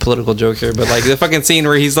little bit of a political joke here, but like the fucking scene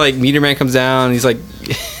where he's like Meteor Man comes down, and he's like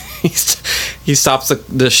he stops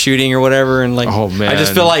the shooting or whatever, and like I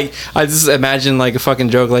just feel like I just imagine like a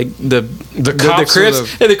fucking joke, like the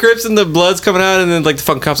Crips and the Bloods coming out, and then like the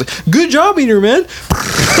fucking cops like, good job, Meteor Man.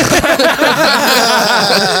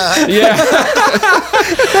 Yeah.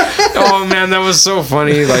 Oh man, that was so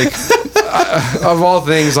funny. Like of all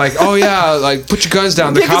things, like, oh yeah, like put your guns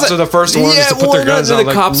down. The cops are the first ones to put their guns down.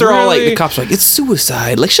 The cops are all like, it's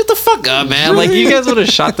suicide. Like, shut the fuck up, man. Like, you guys would have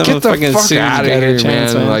shot them. Get the fuck out of here,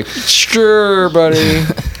 man. Like, sure, buddy.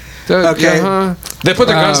 Okay. They put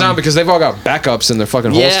their guns down because they've all got backups in their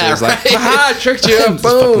fucking holsters. Like, haha, tricked you up.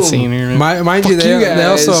 Boom. Mind you, they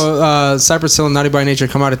also Cypress Hill and Naughty by Nature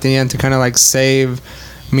come out at the end to kind of like save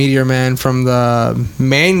Meteor Man from the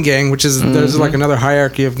main gang, which is there's like another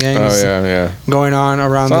hierarchy of gangs going on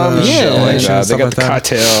around the show. Like that. They got the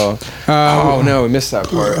cartel. Oh no, we missed that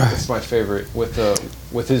part. That's my favorite with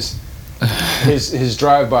his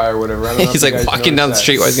drive-by or whatever. I don't know. He's like walking down the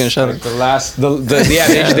street while he's gonna shut him.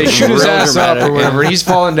 They shoot his ass up or whatever. He's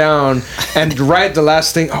falling down, and right the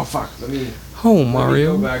last thing. Oh fuck!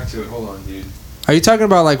 Mario. Go back to it. Hold on, dude. Are you talking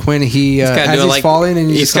about like when he's falling and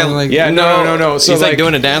he's kind of like no. So he's like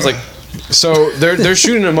doing a dance like. So they're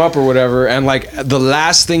shooting him up or whatever, and like the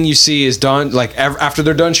last thing you see is Don. Like after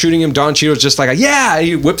they're done shooting him, Don Cheadle's just like,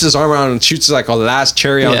 he whips his arm around and shoots like a last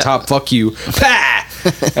cherry on top. Fuck you,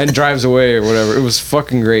 and drives away or whatever. It was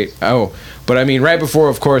fucking great. But But I mean, right before,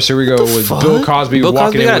 of course, here we go with Bill Cosby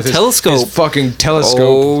walking in with his fucking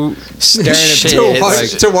telescope, staring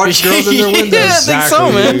at to watch girls in their windows. Yeah, I think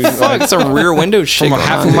so, man. Fuck, it's a rear window shit. From a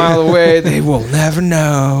half a mile away, they will never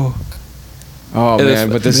know. Oh man,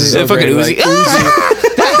 but this is so fucking great.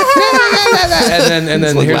 and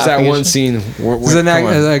then here's that one scene. There's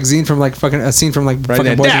a scene from like fucking Boys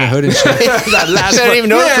in the Hood and shit. That last I didn't even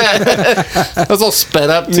notice that. That was all sped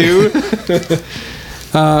up too.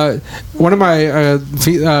 One of my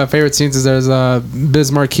favorite scenes is there's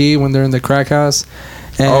Biz Markie when they're in the crack house.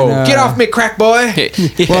 And, get off me, crack boy!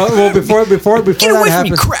 well, before get that away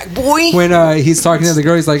happens, from me, crack boy! When he's talking to the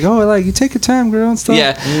girl, he's like, "Oh, like you take your time, girl," and stuff.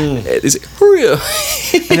 Yeah, he's like, hurry up.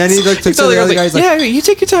 And then he looks to the other guy, he's like, "Yeah, you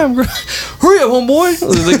take your time, girl. Hurry up, homeboy."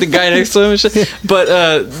 There's like the guy next to him and shit. But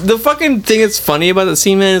the fucking thing that's funny about that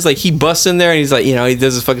scene, man, is like he busts in there and he's like, you know, he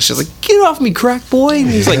does his fucking shit, like, "Get off me, crack boy!" And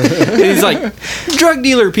he's like, drug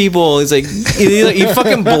dealer people. He's like, he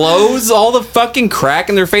fucking blows all the fucking crack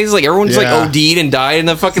in their faces. Like everyone just like OD'd and died in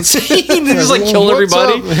the fucking scene. They just like killed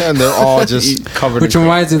everybody. And they're all just covered. Which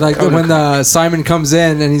reminds me, like when Simon comes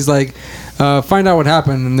in and he's like, "Find out what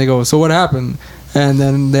happened," and they go, "So what happened?" And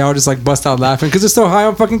then they all just like bust out laughing because they're so high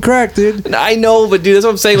on fucking crack, dude. I know, but dude, that's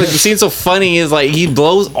what I'm saying. Like the scene's so funny is like he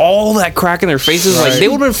blows all that crack in their faces. Right. Like they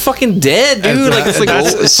would have been fucking dead, dude. Like it's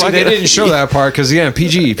like they didn't show that part because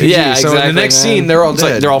PG. Yeah, so exactly, in the next scene, they're all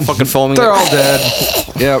dead. Like, they're all fucking foaming. They're all dead.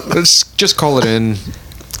 Yeah, let's just call it in.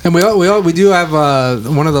 And we do have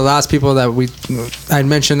one of the last people that I'd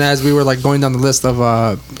mentioned as we were like going down the list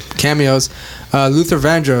of cameos, Luther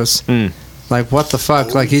Vandross. Like what the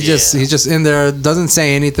fuck? Like he's just in there, doesn't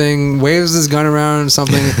say anything, waves his gun around or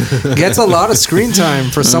something, gets a lot of screen time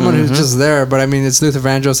for someone who's just there. But I mean, it's Luther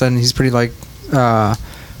Vandross, and he's pretty like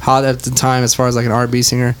hot at the time as far as like an R&B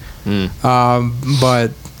singer.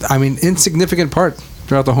 But I mean, insignificant part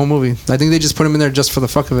throughout the whole movie. I think they just put him in there just for the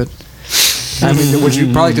fuck of it. I mean, which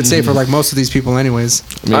you probably could say for like most of these people, anyways.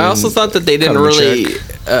 I also thought that they didn't really.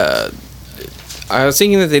 I was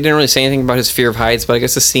thinking that they didn't really say anything about his fear of heights, but I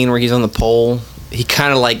guess the scene where he's on the pole, he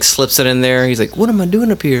kind of like slips it in there. He's like, "What am I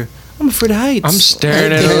doing up here? I'm afraid of heights. I'm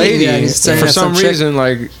staring at a lady." Yeah, for some reason,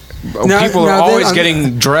 like people are always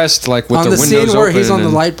getting dressed like with the windows open. On the scene where he's on the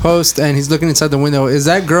light post and he's looking inside the window, is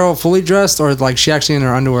that girl fully dressed or like she actually in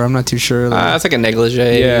her underwear? I'm not too sure. That's like a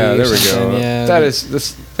negligee. Yeah, there we go. Yeah,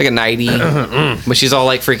 that's like a nightie, but she's all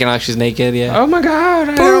like freaking out. She's naked. Yeah. Oh my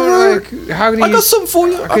god! How can I got something for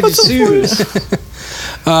you. I got something for you.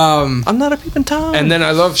 I'm not a peeping Tom. And then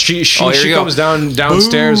I love she comes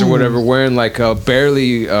downstairs or whatever wearing like a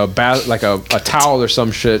barely like a towel or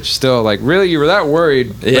some shit. Still like, really, you were that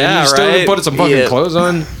worried? Yeah, you still put some fucking clothes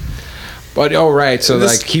on. But so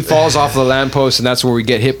like he falls off the lamppost, and that's where we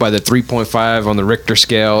get hit by the 3.5 on the Richter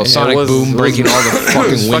scale. Sonic boom breaking all the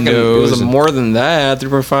fucking windows. It was more than that.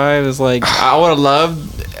 3.5 is like, I would have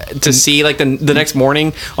loved to see like the next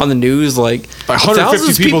morning on the news like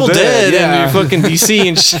 150 people dead in fucking DC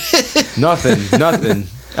and shit. Nothing.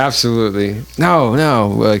 Absolutely. No.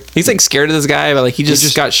 Like he's like scared of this guy, but like he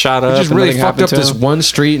just got shot up. He just really fucked up this one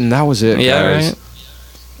street, and that was it. Yeah, guys. Right.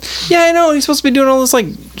 Yeah, I know. He's supposed to be doing all this like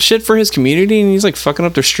shit for his community, and he's like fucking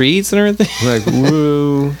up their streets and everything. Like,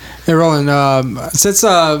 woo. Hey, Roland. Since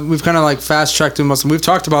we've kind of like fast tracked to most, we've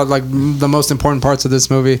talked about like the most important parts of this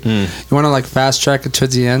movie. You want to like fast track it to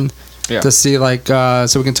the end to see like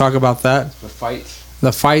so we can talk about that. The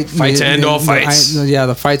fight to end all fights.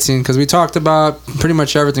 The fight scene, because we talked about pretty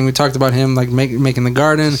much everything. We talked about him like making the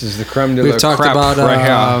garden. This is the creme de la We've talked crap about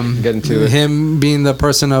right getting to him being the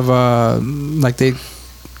person of like they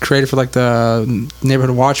created for like the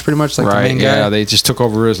neighborhood watch, pretty much like the main guy. Yeah, they just took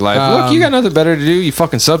over his life. Look, you got nothing better to do. You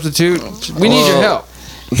fucking substitute. We need your help.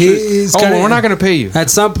 We're not going to pay you. At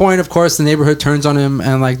some point, of course, the neighborhood turns on him,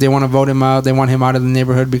 and like they want to vote him out. They want him out of the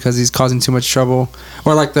neighborhood because he's causing too much trouble,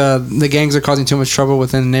 or like the gangs are causing too much trouble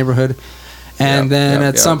within the neighborhood. And then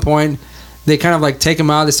at some point, they kind of like take him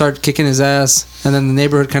out. They start kicking his ass, and then the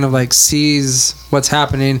neighborhood kind of like sees what's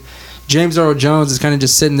happening. James Earl Jones is kind of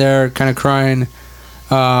just sitting there, kind of crying.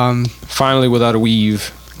 Finally, without a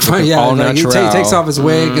weave. Yeah, like he takes off his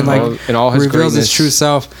wig and like reveals his true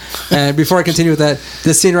self. And before I continue with that,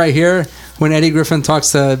 this scene right here, when Eddie Griffin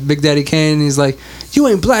talks to Big Daddy Kane, he's like, "You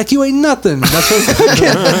ain't black, you ain't nothing." That's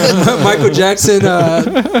what Michael Jackson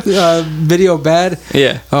video bad.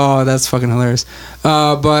 Yeah. Oh, that's fucking hilarious.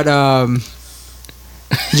 But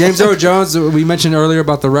James Earl Jones, we mentioned earlier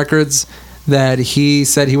about the records that he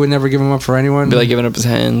said he would never give them up for anyone. Be like giving up his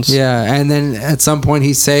hands. Yeah, and then at some point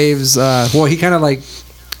he saves. He kind of like.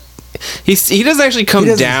 he doesn't actually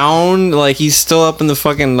come down. Like he's still up in the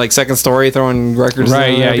fucking like second story throwing records.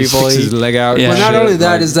 Right? Yeah, he sticks his leg out. Yeah. Well, not only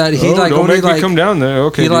that is that he like don't only make like me come down there.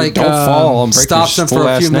 Okay, he like don't fall. And break stops him for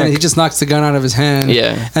a few minutes. He just knocks the gun out of his hand.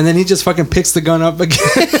 Yeah, and then he just fucking picks the gun up again.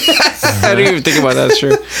 I didn't even think about that.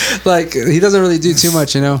 Sure, like he doesn't really do too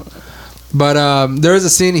much, you know. But there is a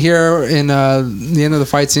scene here in the end of the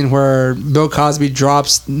fight scene where Bill Cosby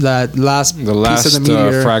drops that last piece of the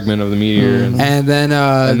meteor, fragment of the meteor, and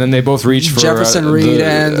then they both reach for Jefferson Reed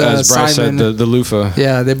and as Bryce Simon said, the loofah.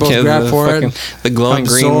 Yeah, they both grab for it. The glowing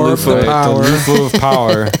green loofah. The power. The loofah of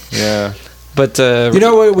power. Yeah. But you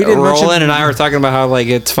know what we didn't mention? Roland and I were talking about how like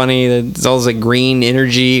it's funny that it's all this like green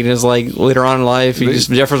energy and it's like later on in life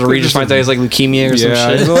Jefferson Reed just finds out he's like leukemia or some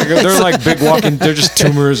shit. They're like big walking. They're just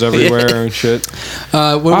tumors everywhere and shit.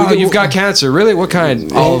 You've got cancer. Really? What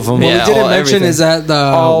kind? All of them. What we didn't mention is that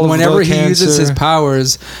whenever he uses his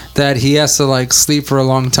powers, that he has to like sleep for a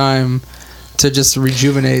long time to just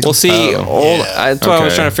rejuvenate. Well, see, that's what I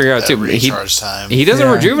was trying to figure out too. He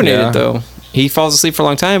doesn't rejuvenate it though. He falls asleep for a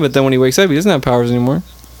long time, but then when he wakes up, he doesn't have powers anymore.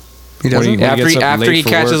 He doesn't. After he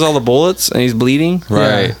catches all the bullets and he's bleeding,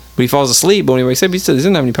 right? But he falls asleep. But when he wakes up, he still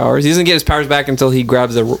doesn't have any powers. He doesn't get his powers back until he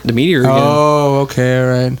grabs the meteor again. Oh, okay, all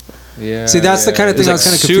right. Yeah. See, that's the kind of thing I was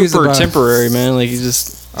kind of confused about. Super temporary, man. Like he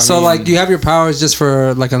just. Like you have your powers just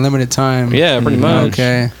for like a limited time. Yeah, pretty much.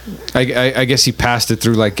 Okay. I guess he passed it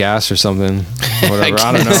through like gas or something. Whatever.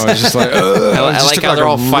 I don't know. It's just like I like how they're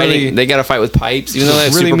all fighting. They got to fight with pipes, even though they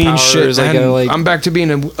have really mean shit. I'm back to being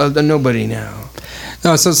a nobody now.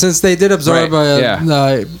 No, so since they did absorb,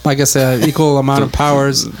 I guess, an equal amount of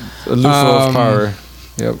powers, a loofah of power.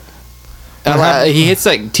 Yep. He hits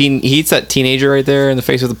that teenager right there in the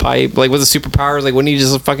face with a pipe. Like with the superpowers, like wouldn't he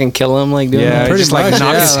just fucking kill him? Like just like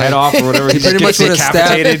knock his head off or whatever. He pretty much would have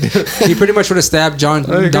stabbed. He pretty much would have stabbed Don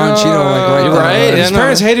Cheadle like right. His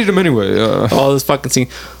parents hated him anyway. All this fucking scene.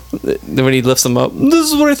 Then when he lifts him up,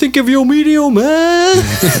 this is what I think of your meteor, man.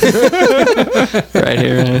 Right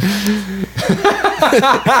here, man.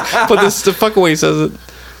 But this is the fucking way he says it.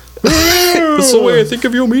 This is the way I think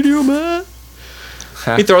of your meteor, man.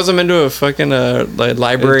 He throws him into a fucking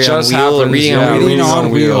library on wheels. Reading on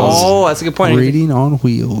wheels. Oh, that's a good point. Reading on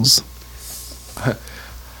wheels.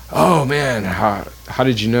 Oh man, how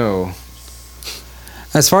did you know?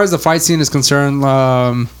 As far as the fight scene is concerned,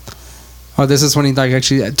 this is when he like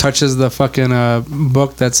actually touches the fucking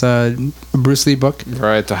book that's a Bruce Lee book.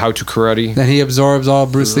 Right, the How to Karate. Then he absorbs all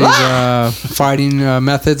Bruce Lee's fighting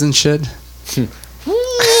methods and shit.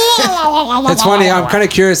 It's funny. I'm kind of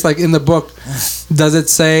curious. Like in the book, does it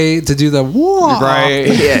say to do the whoa? Right.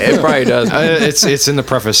 Yeah, it probably does. It's in the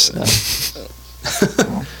preface.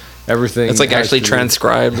 Everything. It's like actually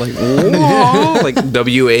transcribed, like whoa, like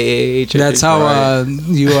WAH. That's how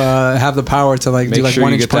you have the power to like do like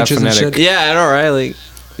 1-inch punches and shit. Yeah, I know, right? Like.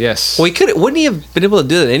 Yes. Well, wouldn't he have been able to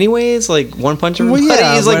do that anyways? Like one punch everybody?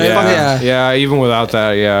 Well, he's like, yeah, even without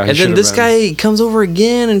that, yeah. And then this guy comes over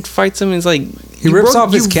again and fights him. And he's like, he rips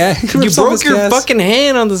off his cast. You broke your fucking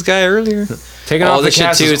hand on this guy earlier. Taking off the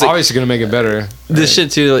cast is obviously going to make it better. This shit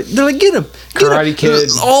too. They're like, get him. Karate Kid.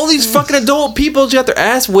 All these fucking adult people just got their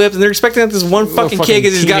ass whipped, and they're expecting that this one fucking kid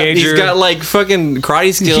because he's got like fucking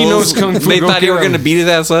karate skills. He knows kung fu. They thought he were going to beat his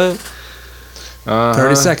ass up.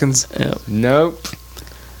 30 seconds. Yeah. Nope.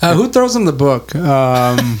 Who throws him the book?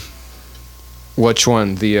 Which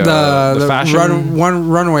one? The fashion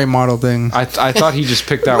runway model thing. I thought he just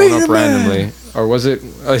picked that one up randomly, or was it?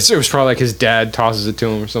 It was probably like his dad tosses it to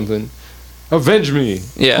him or something. Avenge me.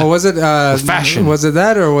 Yeah. Or was it fashion? Was it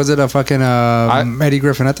that, or was it a fucking Eddie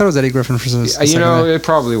Griffin? I thought it was Eddie Griffin for some. It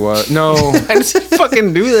probably was. No, I didn't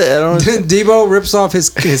fucking do that. Debo rips off his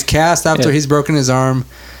cast after he's broken his arm.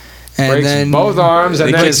 And breaks then both arms,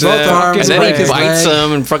 and then both arms, and then he bites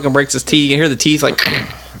him and fucking breaks his teeth. You hear the teeth like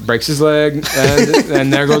breaks his leg,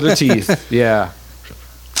 and there go the teeth. Yeah,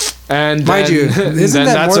 and mind you, isn't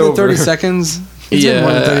that more than 30 seconds? Yeah,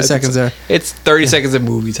 more than 30 seconds there. It's 30 seconds of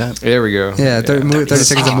movie time. There we go. Yeah, 30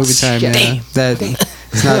 seconds of movie time. Yeah,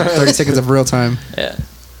 it's not 30 seconds of real time. Yeah.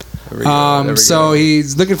 So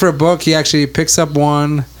he's looking for a book. He actually picks up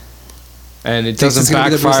one. And it doesn't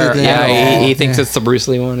backfire. Yeah, he thinks it's the Bruce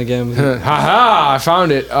Lee one again. Haha, I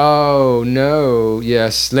found it. Oh, no.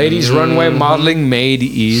 Yes. Ladies runway modeling made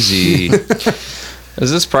easy. Is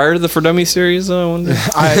this prior to the For Dummies series, though? I wonder?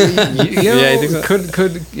 I think so.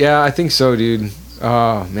 Yeah, I think so, dude.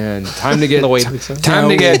 Oh, man. Time to get... time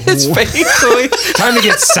to get... His face. Time to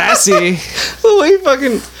get sassy. The way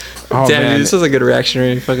fucking... Oh, damn, man. dude, this is a good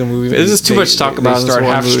reactionary fucking movie. This is too much to talk about. They start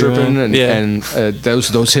half stripping, and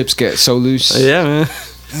those hips get so loose. Yeah, man.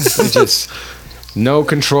 It just No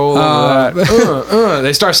control over that.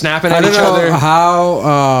 They start snapping at each other.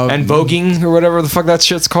 How and voguing or whatever the fuck that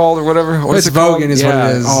shit's called or whatever. What it's voguing is what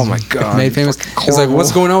it is. Oh my god. Made famous. It's like,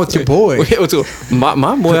 what's going on with your boy? My boy,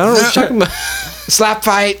 I don't know what you're talking about. Slap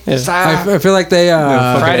fight. Yeah. I feel like they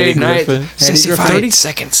Friday night. 30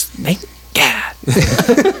 seconds. Thank God.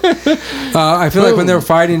 I feel like when they were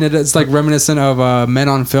fighting, it's like reminiscent of Men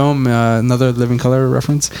on Film, another Living Color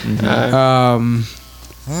reference.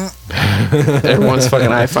 Everyone's fucking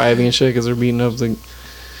high-fiving and shit because they're beating up. Like,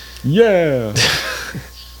 yeah.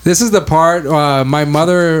 This is the part my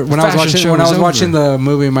mother when I was watching the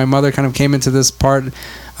movie, my mother kind of came into this part.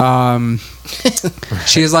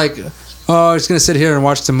 She's like, oh, she's gonna sit here and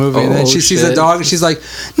watch the movie, and then she sees the dog, and she's like,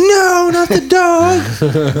 "No, not the dog!"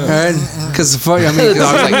 Right? Because I mean, you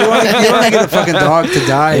want to get a fucking dog to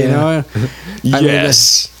die, you know?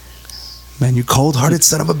 Yes. Man, you cold-hearted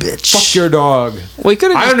son of a bitch. Fuck your dog. Well,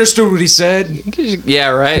 I understood what he said. Yeah,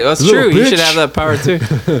 right. That's true. You should have that power too.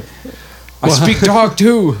 I speak dog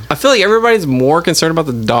too. I feel like everybody's more concerned about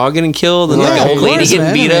the dog getting killed than like the old lady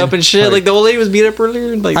getting beat up and shit. Like the old lady was beat up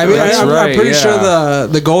earlier. Like I'm pretty sure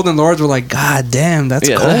the Golden Lords were like, God damn, that's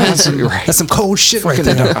cold. That's some cold shit right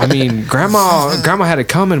there. I mean, grandma had it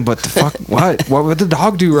coming, but the fuck, what would the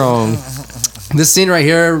dog do wrong? This scene right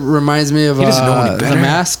here reminds me of The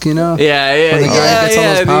Mask, you know? Yeah. When the guy gets all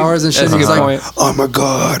those powers and shit. He's like, I'm a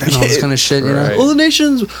god, and all this kind of shit, you know? All the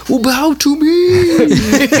nations will bow to me.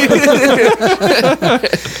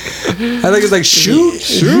 I think it's like, shoot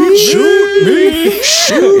me.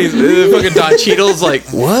 He's fucking Don Cheadle's like,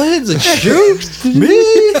 what? It's like, shoot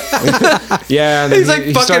me. Yeah, and he's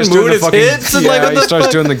like fucking moving his hips and like, what he starts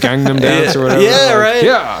doing the Gangnam dance or whatever. Yeah, right.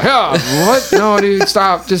 Yeah. What? No, dude,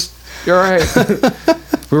 stop. Just. You're right.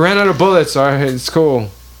 We ran out of bullets. All right, it's cool.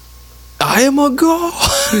 I am a god.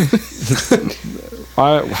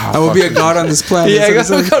 I will be a god on this planet. Yeah,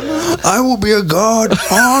 I will be a god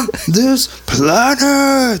on this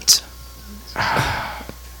planet.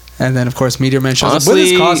 And then, of course, Meteor Man shows up with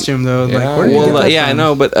his costume, though. Yeah, like, where did you get that I from?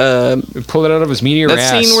 know, but pull it out of his meteor that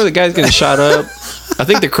ass. scene where the guy's getting shot up. I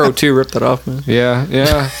think the Crow 2 ripped that off, man.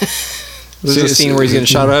 Yeah. There's a scene where he's getting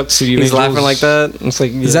shot up. He's laughing like that. It's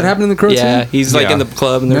like, Does that happen in the Crow? Yeah, he's like in the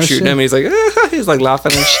club and they're shooting him. And he's like, he's like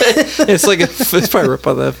laughing and shit. It's like it's probably rip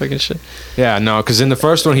off that fucking shit. Yeah, no, because in the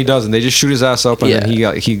first one he doesn't. They just shoot his ass up and then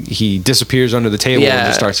he disappears under the table and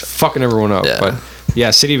just starts fucking everyone up. But yeah,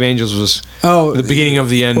 City of Angels was the beginning of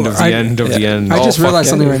the end of the end of the end. I just realized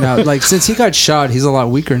something right now. Like since he got shot, he's a lot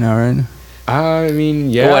weaker now, right? I mean,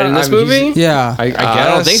 yeah. What, in this movie? Yeah. I guess. I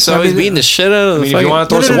don't think so. He's beating the shit out of the if you want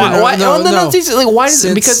to throw some... Why does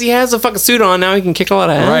it? Because he has a fucking suit on now, he can kick a lot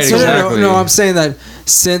of ass. Right, exactly. No, I'm saying that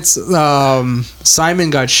since Simon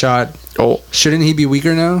got shot, shouldn't he be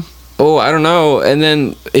weaker now? Oh, I don't know. And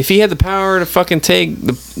then if he had the power to fucking take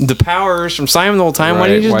the powers from Simon the whole time, why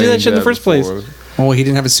didn't he just do that shit in the first place? Well, he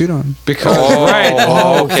didn't have a suit on. Because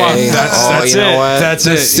okay. That's it. That's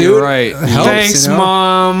it. Suit You're right. helps, Thanks,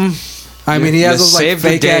 Mom. I mean, he has those like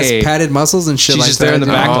fake ass padded muscles and shit. She's like just there in the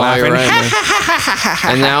back laughing. Right,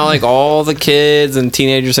 and now, like all the kids and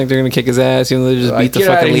teenagers think they're gonna kick his ass, even though they just beat the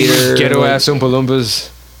fucking leader. Ghetto ass Oompa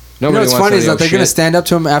Loompas. Nobody what's funny is that they're gonna stand up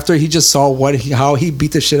to him after he just saw how he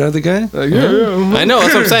beat the shit out of the guy. I know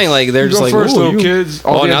that's what I'm saying. Like they're just like first little kids.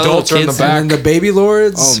 All the adults are in the back. And the baby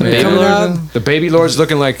lords coming out. The baby lords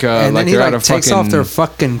looking like and then he they're out of takes fucking off their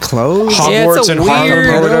fucking clothes. Hogwarts and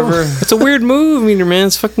Harlem or whatever. It's a weird move, Meteor Man.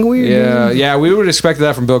 It's fucking weird. Yeah. We would expect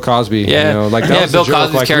that from Bill Cosby. Yeah, you know, like that was Bill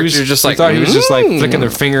Cosby's character just like thought he was just like flicking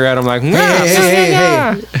their finger at him, like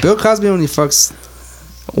hey. Bill Cosby only fucks.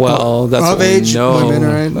 Well, that's of age women,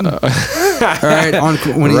 right? All right,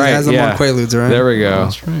 when he has them on Quaaludes, right? There we go.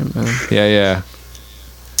 That's right, man. Yeah.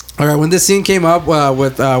 All right, when this scene came up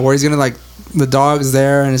with where he's gonna like the dog's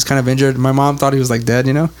there and he's kind of injured, my mom thought he was like dead,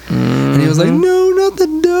 you know, and he was like, "No, not the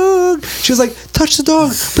dog." She was like, "Touch the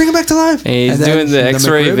dog, bring him back to life." And he's doing the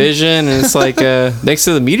X-ray vision, and it's like next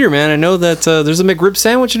to the Meteor Man. I know that there's a McRib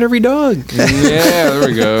sandwich in every dog. Yeah, there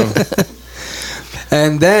we go.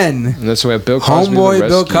 And then that's why Bill Cosby homeboy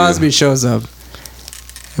Bill Cosby shows up.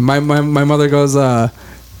 And my mother goes,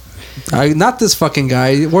 not this fucking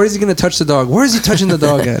guy. Where is he gonna touch the dog? Where is he touching the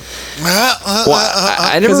dog at?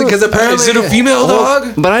 I never because apparently is it a female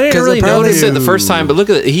dog? But I didn't really notice it the first time. But look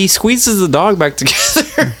at it, he squeezes the dog back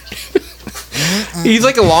together. He's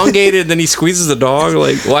like elongated, then he squeezes the dog.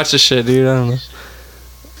 Like watch this shit, dude. I don't know.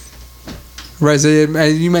 Right, so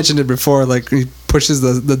you mentioned it before, like he pushes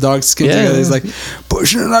the dog's skin together. He's like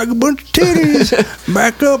pushing it like a bunch of titties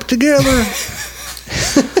back up together.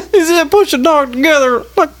 He said, push the dog together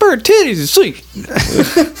like bird titties. See.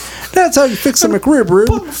 That's how you fix a McRib, rib.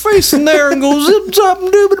 Put my face in there and go zip zop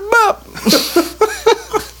and doobity bop.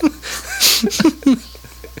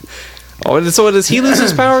 Oh, so does he lose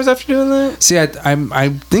his powers after doing that? See, I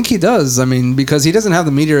think he does. I mean, because he doesn't have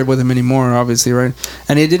the meteor with him anymore, obviously, right?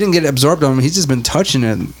 And it didn't get absorbed on him. He's just been touching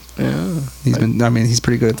it. Yeah. He's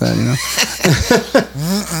pretty good at that, you know?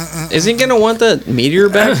 Is he going to want that meteor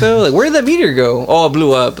back, though? Like, where did that meteor go? Oh, it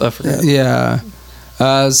blew up. I forgot. Yeah.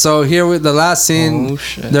 So here with the last scene,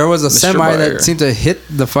 there was a Mr. semi Meyer. that seemed to hit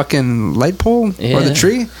the fucking light pole or the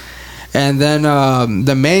tree. And then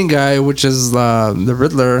the main guy, which is the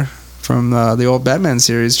Riddler from the old Batman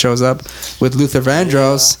series, shows up with Luther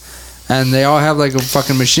Vandross, and they all have like a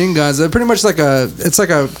fucking machine guns. They're pretty much like it's like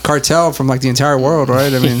a cartel from like the entire world,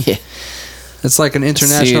 right? I mean, it's like an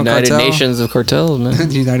international United cartel. Nations of cartels, man.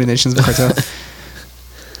 The United Nations of cartel.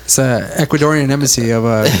 It's an Ecuadorian embassy of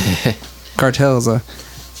cartels.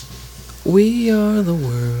 We are the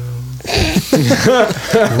world.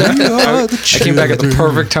 I came back at the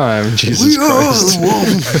perfect time. Jesus Christ.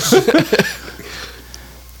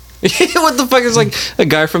 What the fuck is like a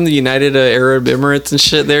guy from the United Arab Emirates and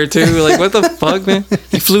shit there too? Like what the fuck, man?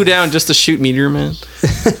 He flew down just to shoot Meteor Man.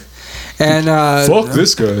 And fuck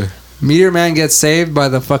this guy. Meteor Man gets saved by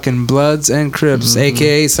the fucking Bloods and Crips,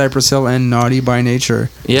 aka Cypress Hill and Naughty by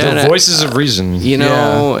Nature. Yeah, the voices of reason. You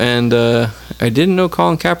know, and I didn't know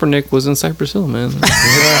Colin Kaepernick was in Cypress Hill, man.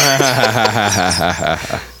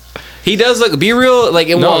 He does look be real, like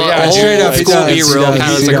straight up, he does. Be real, kind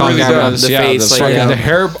of He like Colin really Kaepernick, does. the face, the, like the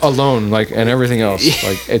hair alone, like, and everything else,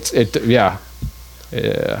 like yeah.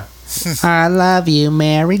 I love you,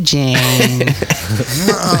 Mary Jane.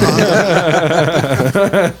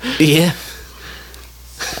 Yeah.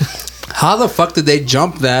 How the fuck did they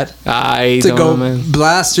jump that I to don't go know, man.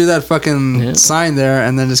 blast through that fucking sign there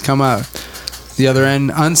and then just come out the other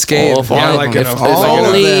end unscathed? If only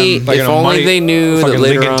they knew that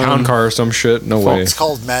later Lincoln on. Town Car or some shit. No way. It's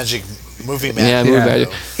called Movie Man. Yeah, movie magic.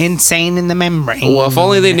 Insane in the membrane. Well, if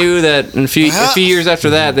only they knew that in a few years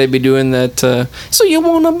after that, they'd be doing that. So you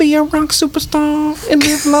want to be a rock superstar and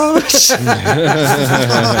live large?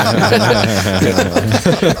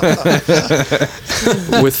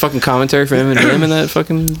 With fucking commentary from Eminem in that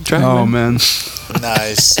fucking track. Oh, man.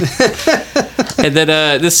 Nice. And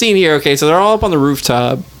then this scene here, okay, so they're all up on the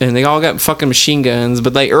rooftop and they all got fucking machine guns.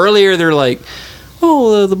 But like earlier, they're like,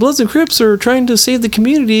 oh, the Bloods and Crips are trying to save the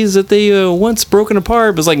communities that they once broken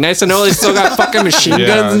apart. But it's like nice to know they still got fucking machine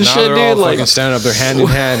guns and now shit, they're dude. all Like fucking standing up there hand in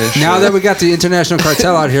hand and shit. Now that we got the international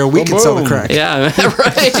cartel out here, we can sell the crack. yeah, right.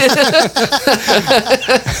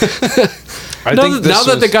 I think now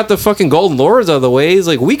that they got the fucking Golden Lords out of the way, it's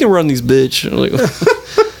like we can run these bitch. Like,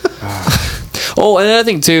 oh, and another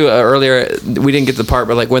thing too. Earlier we didn't get the part,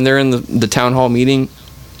 but like when they're in the town hall meeting,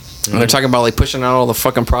 and they're talking about like pushing out all the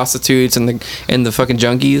fucking prostitutes and the fucking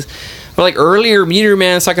junkies. But like earlier, Meteor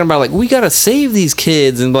Man's talking about like we gotta save these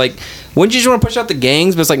kids and like wouldn't you just want to push out the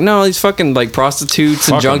gangs? But it's like no, these fucking like prostitutes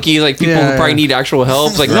and junkies, like people who probably need actual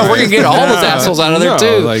help. It's like no, we're gonna get all those assholes out of there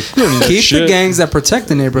too. Like Keep the gangs that protect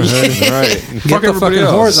the neighborhood. right. Get the fucking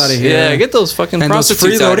whores out of here. Yeah, get those fucking and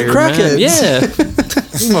prostitutes those out of freeloaded here, man. crackheads. Yeah.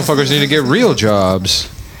 These motherfuckers need to get real jobs.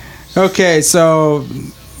 Okay, so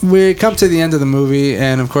we come to the end of the movie,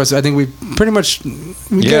 and of course, I think we pretty much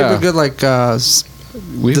gave a good like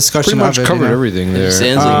we discussion pretty much of it, covered you know? everything there. It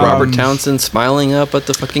ends with Robert Townsend smiling up at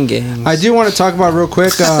the fucking gangs. I do want to talk about real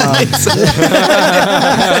quick. Thanks,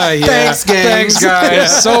 gangs. Thanks,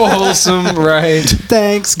 guys. So wholesome, right?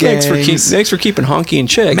 Thanks, gangs. Thanks for keeping Honky in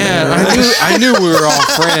check, Man, I knew we were all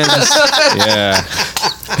friends. Yeah.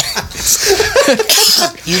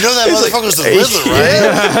 You know that motherfucker's the Riddler, right?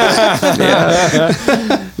 Yeah.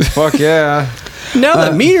 Fuck yeah. Now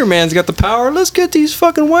that Meteor Man's got the power, let's get these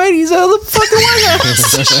fucking whiteys out of the fucking White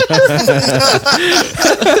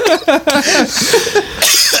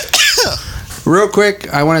House. Real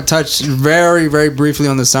quick, I want to touch very, very briefly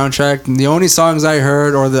on the soundtrack. The only songs I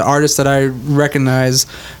heard or the artists that I recognize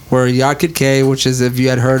were Yacht Kid K, which is, if you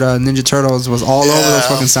had heard Ninja Turtles, was all over those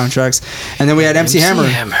fucking soundtracks. And then we had MC Hammer.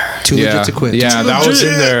 Too legit to quit. Yeah, that was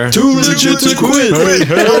in there. Too legit to quit.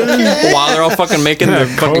 While they're all fucking making their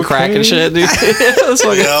fucking crack and shit, dude. That's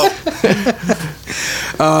fucking...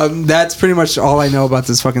 That's pretty much all I know about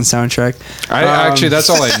this fucking soundtrack. Actually, that's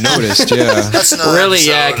all I noticed. Yeah. That's another really,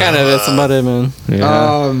 episode. yeah, kind of. That's about it, man.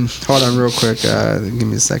 Yeah. Hold on real quick. Give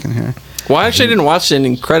me a second here. Well, I actually didn't watch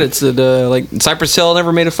any credits that like Cypress Hill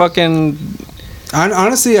never made a fucking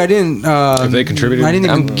Honestly, I didn't. If they contributed, I didn't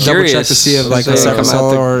even double curious. check to see if like So Cypress I'm Hill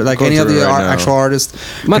about to or like go any of through the it right now. actual artists.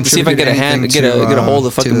 I'm about to see if I can get a hold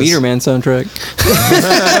of the fucking Meteor Man soundtrack.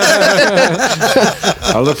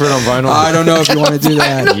 I'll look for it on vinyl. I don't know if you want to do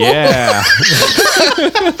that. Yeah.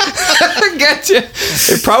 Gotcha.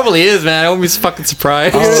 It probably is, man. I won't be fucking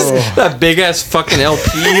surprised. Oh. That big ass fucking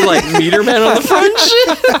LP, like Meteor Man on the front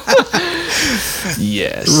shit.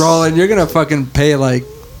 Yes. Roland, you're gonna fucking pay like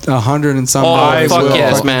 100 and some. Oh, dollars fuck for the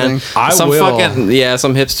yes, fucking man. thing. I some will. fucking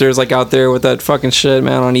some hipsters like out there with that fucking shit,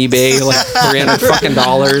 man, on eBay, like $300 fucking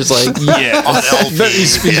dollars, like Yeah. On LP,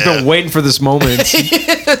 He's been waiting for this moment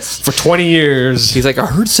for 20 years. he's like, I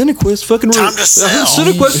heard Cinequist fucking Time to I sell. heard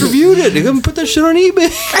Cinequist reviewed it. They're gonna put that shit on eBay.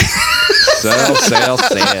 Sell.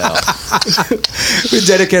 We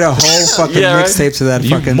dedicate a whole fucking Yeah, right? mixtape to that You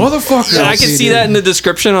fucking motherfucker. And I can see that in the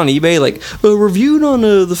description on eBay, like reviewed on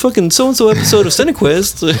the fucking so and so episode of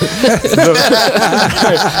Cinequist.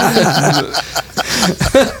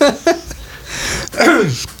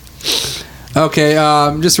 Okay,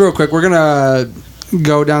 just real quick, we're gonna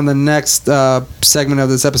go down the next segment of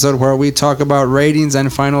this episode where we talk about ratings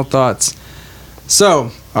and final thoughts.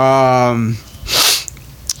 So,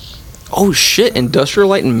 Oh shit! Industrial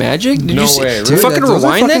Light and Magic? Did No you see? way, Did really? you fucking Those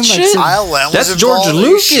are rewind that fucking, like, shit? ILM was That's George involved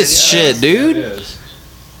in Lucas this shit, dude.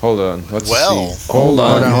 Hold on. Let's Well. see. Hold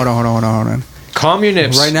on. hold on.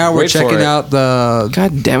 Communists. Right now, we're Wait for checking it. out the.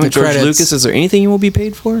 God damn the it, George credits. Lucas! Is there anything you will be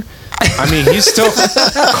paid for? I mean, he's still.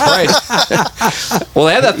 Christ. Well,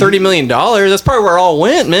 they had that $30 million. That's probably where it all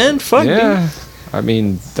went, man. Fuck, Yeah. I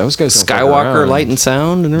mean, those guys. don't fuck Skywalker around. Light and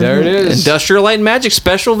Sound. And There it everything. is. Industrial Light and Magic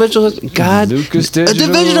Special Visual. God, Lucas a Digital.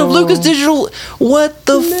 division of Lucas Digital. What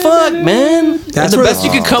the fuck, man? That's the where best the-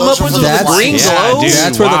 you could come Those up with were was the the ones. green Yeah, glow. dude.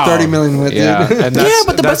 That's where the Wow. 30 million went, dude. Yeah, and Yeah, that's,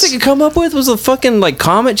 but the best they could come up with was a fucking like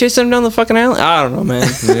comet chasing him down the fucking island. I don't know, man.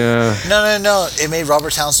 Yeah. No. It made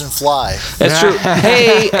Robert Townsend fly. That's true.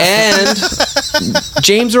 Hey, and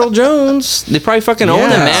James Earl Jones, they probably fucking own Yeah,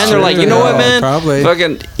 him, man. They're like, you know what, man? Probably.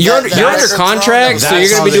 Fucking, you're That- you're under that's contract, the so you're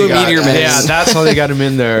gonna be problem. doing That's how they Meteor got Man. it. Yeah, that's how they got him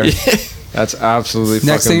in there. That's absolutely fucking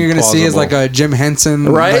Next thing you're gonna see is like a Jim Henson,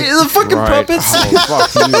 Right? like, The fucking right. puppets. Oh,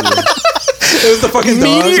 fuck you. it was the fucking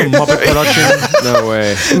Meteor. dogs. Muppet production? No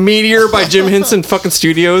way. Meteor by Jim Henson fucking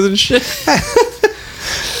Studios and shit.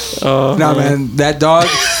 No, man, that dog.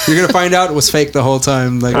 You're gonna find out it was fake the whole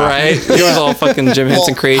time. Like, Right? It was all fucking Jim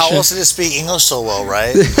Henson Well, creation. how else did it speak English so well,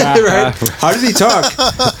 right? right? How did he talk?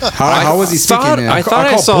 How was he speaking? I thought I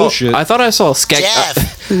call saw. bullshit. I thought I saw Skek.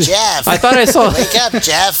 Jeff. I thought I saw. Wake up,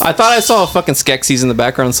 Jeff. I thought I saw a fucking Skeksis in the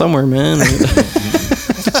background somewhere, man.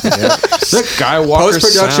 Skywalker Post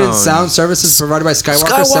production sound services provided by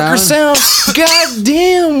Skywalker, Skywalker Sound. Sound. God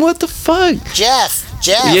damn! What the fuck? Jeff.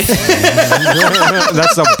 Yeah.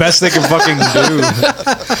 That's the best they can fucking do.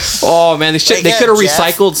 Oh man, they Wake could have up,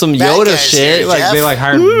 Jeff. recycled some Bad Yoda guys shit. here, Like Jeff. They like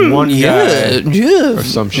hired one guy yeah. or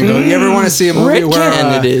some shit. You ever want to see a movie Red where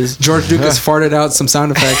can it is. George Lucas farted out some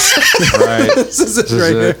sound effects? Right. This is it This is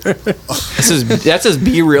right it. here. That's just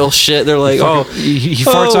be real shit. They're like, oh, He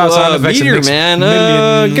farts out sound effects and Meteor makes Man.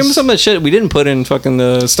 millions. Give him some of the shit we didn't put in fucking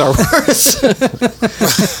the Star Wars.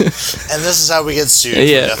 And this is how we get sued.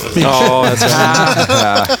 Yeah. For defamation. Oh, that's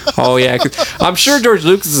right. Oh yeah. 'Cause I'm sure George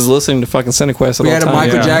Lucas is listening to fucking Cinequest at We all had a time.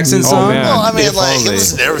 Michael Yeah. Jackson Oh, song. man. Well, I mean, If like, he only.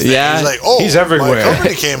 listened to everything. Yeah. He's like, oh, He's everywhere. My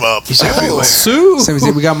company came up. He's everywhere. Sue. So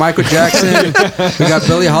we got Michael Jackson. We got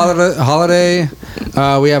Billie Holiday.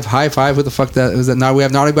 We have High Five. Who the fuck that was that? Now we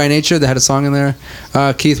have Naughty by Nature. They had a song in there.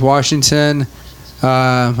 Keith Washington.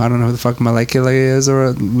 I don't know who the fuck Malekele is,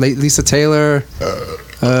 or Lisa Taylor.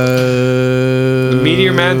 The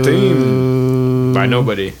Meteor Man theme by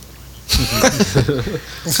nobody. I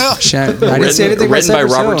didn't see anything by Written by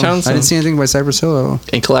Cypress Robert Hill. Townsend. I didn't see anything by Cypress Hill.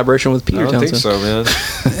 In collaboration with I Peter don't Townsend.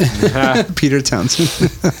 think so, man. Peter Townsend.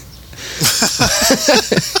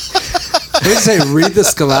 What did you say? Read the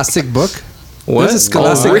Scholastic book. What? There's a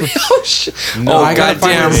Scholastic. Oh, really? Oh, shit. Oh, I gotta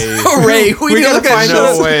goddamn. find Oh, Ray, We gotta find No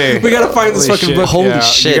this. way. We gotta find this Holy fucking shit. book. Holy Yeah, you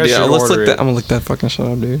shit, guys dude. should Let's order look that. it. I'm gonna look that fucking shit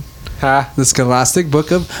up, dude. The Scholastic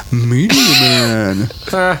Book of Meteor Man.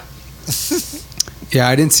 Yeah,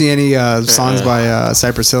 I didn't see any songs by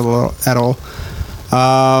Cypress Hill at all.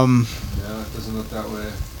 Yeah, it doesn't look that way.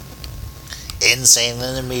 Insane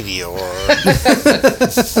in a meteor.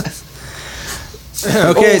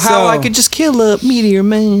 Okay, so how I could just kill a Meteor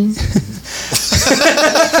Man.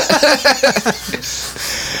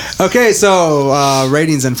 okay, so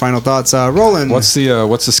ratings and final thoughts. Roland, What's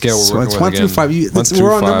the scale we're so working it's with 1 through again? 5. 1 through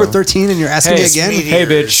We're on 5. number 13, and you're asking Hey, me it's again. Meteors. Hey,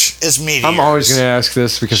 bitch. It's meteors. I'm always gonna ask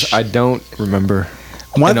this because I don't remember.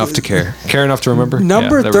 enough to care enough to remember.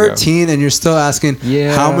 Number 13, and you're still asking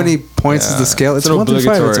how many points is the scale? It's 1 through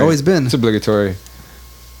 5. It's always been. It's obligatory.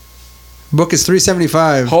 Book is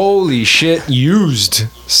 375. Holy shit! Used.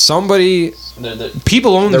 Somebody.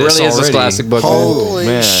 People own there this really is already. this classic book. Holy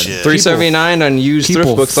man. shit. $3.79 on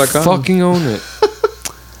usedthriftbooks.com. Fucking own it.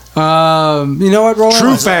 You know what, Roland?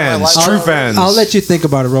 True fans. I'll let you think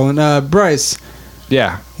about it, Roland. Bryce.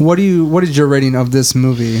 Yeah. What is your rating of this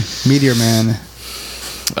movie, Meteor Man?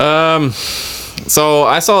 So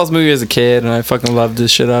I saw this movie as a kid, and I fucking loved this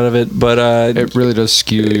shit out of it. But it really does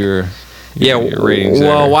skew your ratings.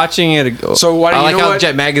 Well, there. watching it. So why do I you like know how what?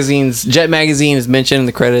 Jet Magazine is mentioned in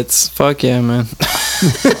the credits. Fuck yeah, man.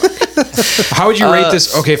 How would you rate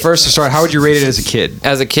this? Okay, first to start, how would you rate it as a kid?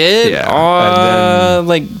 As a kid, Yeah,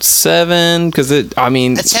 like 7, because A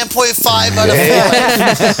 10.5 out of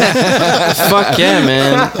 5. fuck yeah,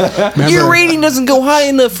 man. Your rating doesn't go high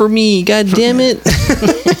enough for me. God damn it.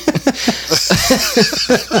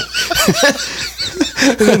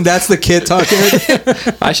 That's the kid talking.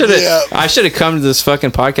 I should have come to this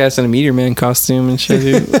fucking podcast in a Meteor Man costume and shit.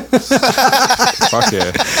 Dude. Fuck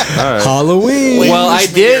yeah! All right. Halloween. Well, I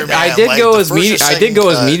did like go the as first or I did go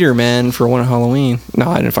as second cut. Meteor Man for one Halloween. No,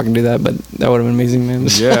 I didn't fucking do that, but that would have been amazing, man.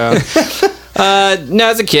 Yeah. No,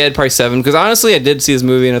 as a kid, probably 7, because honestly, I did see this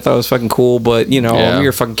movie and I thought it was fucking cool. But you know, Yeah. you're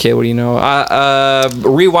a fucking kid. What do you know?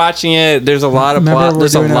 Rewatching it, there's a lot of Remember, plot. we're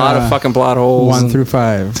There's a doing, lot of fucking plot holes. 1 through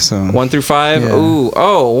 5. So 1 through 5. Yeah. Ooh,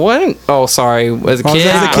 what? Oh, sorry. As a kid,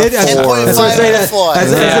 as a kid, as a 4. kid, as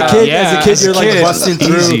a kid, you're like kid.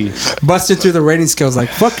 busting through the rating scales. Like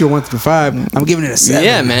fuck your 1 through 5. I'm giving it a 7.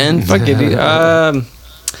 Yeah, man. Fuck it, dude.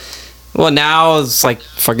 Well, now it's like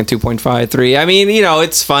fucking 2.5, 3. I mean, you know,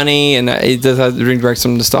 it's funny and it does have to bring back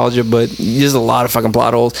some nostalgia, but there's a lot of fucking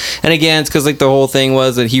plot holes. And again, it's because like the whole thing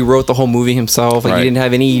was that he wrote the whole movie himself. Like he didn't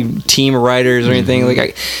have any team of writers or anything.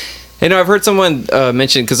 Like I've heard someone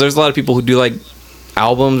mention, because there's a lot of people who do like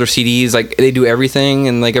albums or CDs, like they do everything,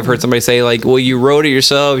 and like I've heard somebody say like, well, you wrote it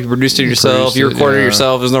yourself, you produced it yourself, you recorded it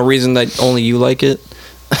yourself. There's no reason that only you like it.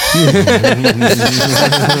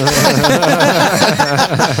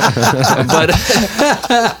 But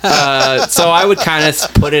so I would kind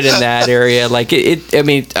of put it in that area. Like I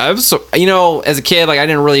mean, I was as a kid, like I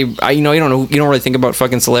didn't really, you don't really think about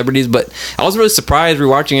fucking celebrities, but I was really surprised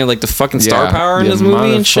rewatching it, like the fucking star power in this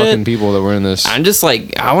movie and shit. Fucking people that were in this. I'm just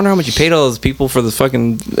like, I wonder how much you paid all those people for the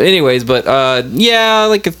fucking. Anyways, but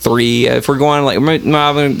like a 3. If we're going like,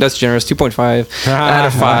 that's generous. 2.5 out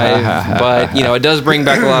of 5. But it does bring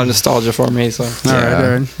back a lot of nostalgia for me. So All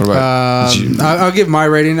right. What about I'll give my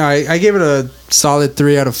rating. I gave it a solid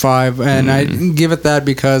 3 out of 5, and I give it that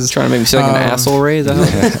because trying to make me sound like an asshole, Ray. Is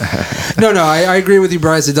that no, I agree with you,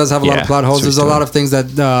 Bryce. It does have a lot of plot holes. There's a true. lot of things that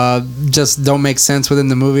just don't make sense within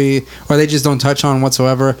the movie, or they just don't touch on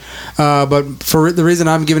whatsoever. But for the reason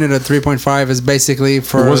I'm giving it a 3.5 is basically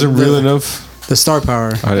for it wasn't real enough. the star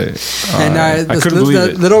power. I couldn't the believe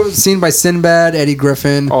it. little scene by Sinbad, Eddie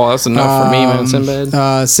Griffin. Oh, that's enough for me, man.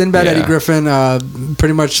 Sinbad. Sinbad, Yeah. Eddie Griffin,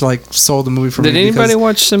 pretty much like sold the movie for me. Did anybody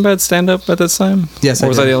watch Sinbad stand up at this time? Yes, or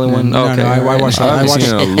was I the only one? No, Okay. I watched. I I haven't watched.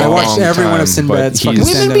 seen it in a I watched long every one time, of Sinbad's but fucking he's-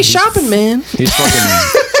 stand-ups. Women be shopping, man. He's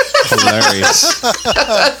fucking hilarious.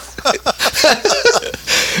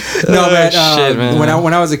 No, man, shit, man. When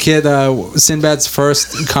I was a kid, Sinbad's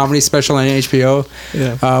first comedy special on HBO.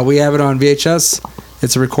 Yeah. We have it on VHS.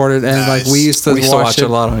 It's recorded, and like we used to watch it a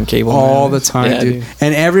lot on cable all man. the time, Yeah, dude.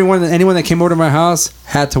 And anyone that came over to my house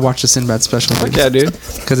had to watch the Sinbad special. Fuck yeah, dude.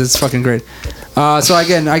 Because it's fucking great. So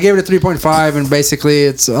again, I gave it a 3.5, and basically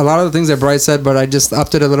it's a lot of the things that Bryce said, but I just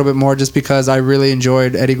upped it a little bit more just because I really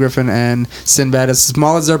enjoyed Eddie Griffin and Sinbad. As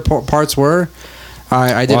small as their parts were,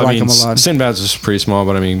 I did like them a lot. Sinbad's was pretty small,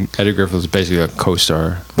 but I mean, Eddie Griffin was basically a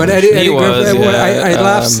co-star. But Eddie was, Griffin, yeah.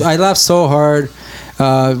 I laughed so hard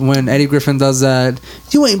when Eddie Griffin does that.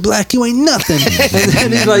 You ain't black, you ain't nothing. And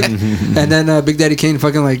then he's like, and then Big Daddy Kane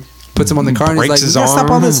fucking like puts him on the car and he's Breaks like, his "Yeah, stop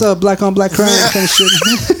all arm." this black on black crime kind of shit."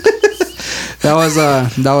 That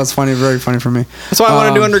was funny, very funny for me. That's why I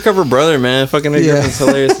want to do Undercover Brother, man. Fucking Eddie yeah. Griffin's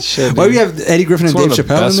hilarious as shit. Why dude. we have Eddie Griffin and It's one Dave of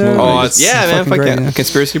the Chappelle in best there? movies. Oh, Like, it's, yeah, man. fucking Fuck great, yeah.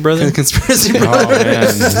 Conspiracy Brother. Conspiracy Brother. Oh man,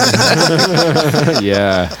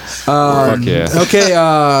 yeah. Fuck yeah. Okay,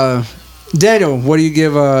 Daniel, what do you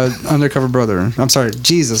give Undercover Brother? I'm sorry,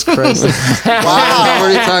 Jesus Christ. I'm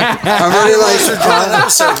already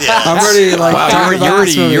like Wow, talking you about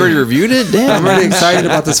this movie. already reviewed it? Damn. I'm already excited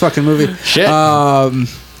about this fucking movie. Shit.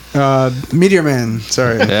 Meteor Man.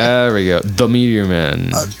 Sorry. There we go. The Meteor Man.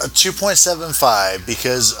 A 2.75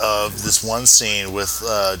 because of this one scene with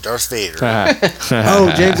Darth Vader.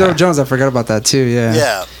 Oh, James Earl Jones. I forgot about that too. Yeah.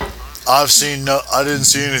 Yeah. I didn't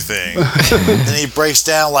see anything. Then he breaks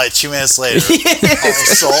down like 2 minutes later. I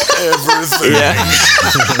saw everything.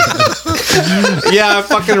 Yeah, I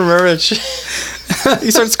fucking remember that shit.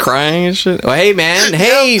 He starts crying and shit. Oh, hey, man.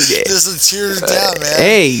 Hey. Just the tears down, man.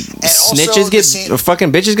 Hey, And also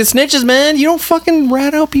fucking bitches get snitches, man. You don't fucking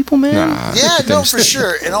rat out people, man. Yeah, no, for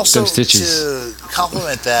sure. And also them stitches. to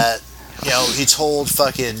compliment that, he told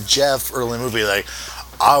fucking Jeff early in the movie, like,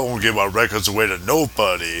 I won't give my records away to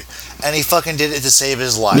nobody. And he fucking did it to save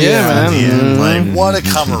his life. Yeah, man. Like, what a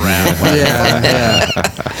come around. Yeah.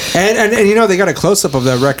 And they got a close up of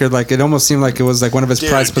that record. Like, it almost seemed like it was like one of his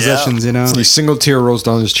prized possessions. A single tear rolls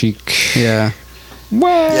down his cheek. Yeah.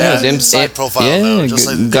 Well, Yeah, it was side profile, though, just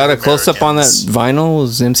like the got a close up on that vinyl. It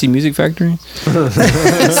was MC Music Factory.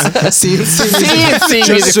 CNC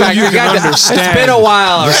Music so you Factory. can understand. It's been a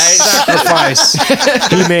while, all right? Sacrifice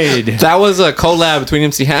he made. That was a collab between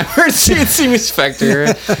MC Hammer and CNC Music Factory.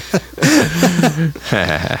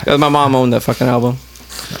 Right? My mom owned that fucking album.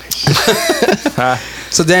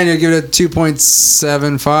 So Daniel, give it a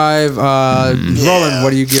 2.75. Roland, what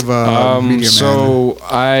do you give Meteor Man? So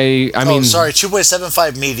I mean, sorry,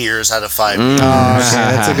 2.75 meteors out of 5. Okay,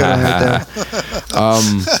 that's a good one right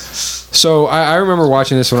there. So I remember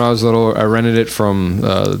watching this when I was little. I rented it from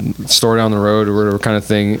the store down the road or whatever kind of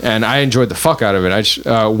thing, and I enjoyed the fuck out of it.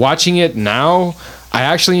 Watching it now, I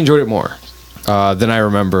actually enjoyed it more than I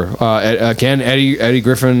remember. Again, Eddie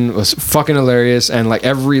Griffin was fucking hilarious, and like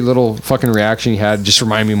every little fucking reaction he had just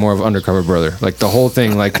reminded me more of Undercover Brother. Like the whole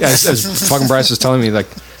thing, like as fucking Bryce was telling me, like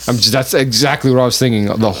that's exactly what I was thinking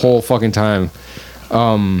the whole fucking time.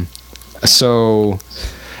 So.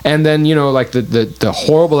 And then, like the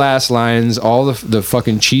horrible ass lines, all the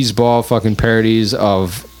fucking cheeseball fucking parodies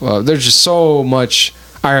of, there's just so much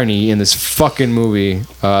irony in this fucking movie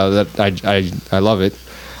that I love it.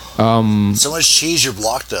 So much cheese, you're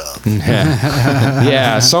blocked up.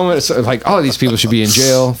 Yeah, so much, like, all of these people should be in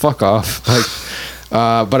jail. Fuck off. Like,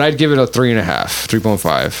 but I'd give it a 3.5,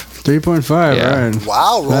 3.5. 3.5, Yeah. right.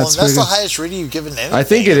 Wow, Roland, that's the pretty good. highest rating you've given anything. I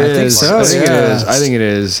think it is. so, I think yeah. it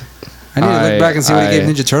is. I need to look back and see what he gave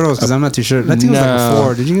Ninja Turtles because I'm not too sure. I think it was like a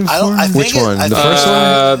 4. Did you give it a 4? Which one? The first one?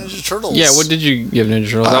 Ninja Turtles. Yeah, what did you give Ninja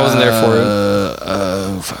Turtles? I wasn't there for it.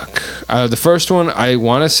 Fuck. The first one, I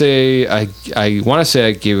want to say I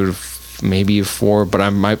gave it maybe a 4, but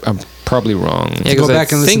I'm probably wrong. Yeah, Go because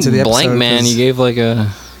back I and listen think to the Blank episode, Man, 'cause- you gave like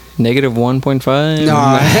a negative 1.5.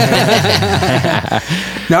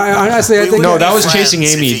 No, honestly, I think No, that was Friends, Chasing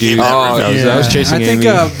if Amy, you dude. gave that That was Chasing I think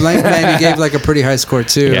Amy. Blank Man, you gave like a pretty high score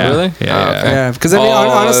too. Yeah. Really? Yeah. Oh, okay. Yeah, because I mean,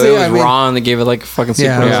 honestly, it was I mean, Ron that gave it like a fucking super.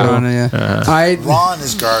 yeah, Yeah. Ron, yeah. Ron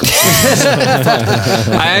is garbage.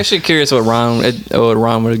 I'm actually curious what Ron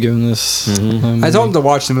would have given this. I told him to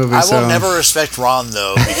watch the movie. I will so. never respect Ron,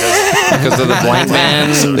 though, because of the Blank Man.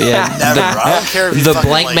 Yeah, never. I don't care if he the fucking,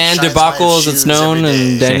 Blank like, Man shines debacle, my as it's shoes known every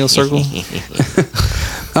day. in Daniel's circle.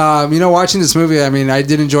 Watching this movie, I mean, I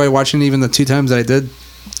did enjoy watching it even the 2 times that I did.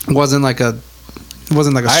 It wasn't like a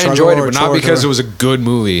struggle. I enjoyed it, or but a not chore because or- it was a good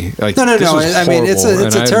movie. Like, No. this was I mean, it's horrible, a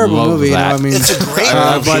and terrible I love movie. that. I mean, It's a great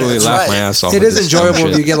I movie. absolutely That's laughed my right. ass off. it at is this dumb enjoyable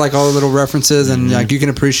if shit. you get like all the little references and like you can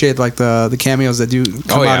appreciate like the cameos that do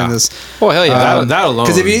come out in this. Oh hell yeah! that alone.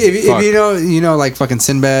 Because if fuck. you know like fucking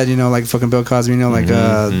Sinbad, like fucking Bill Cosby, like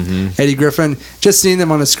Eddie Griffin, just seeing them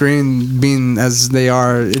on the screen being as they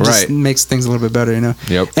are, it just Right. makes things a little bit better.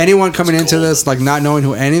 Yep. Anyone coming into this like not knowing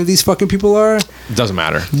who any of these fucking people are Doesn't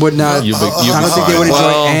matter. would not. You- you- I don't think they would enjoy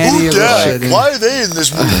Well, any of this shit. Why are they in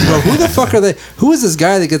this movie? Bro, who the fuck are they? Who is this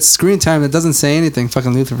guy that gets screen time that doesn't say anything?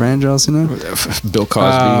 Fucking Luther Vandross, Bill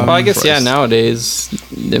Cosby. Well, I guess Christ. nowadays,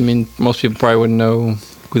 I mean, most people probably wouldn't know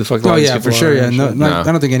who the fuck. Oh these yeah, people for sure. are Yeah, and no, shit. No. I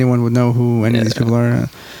don't think anyone would know who any of these people are.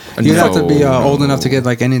 You'd have to be No. old enough to get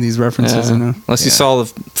like any of these references. Yeah. Unless you saw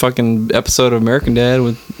the fucking episode of American Dad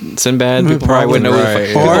with Sinbad, people probably wouldn't know. Right.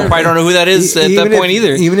 People Or- probably don't know who that is at that point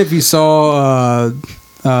either. Even if you saw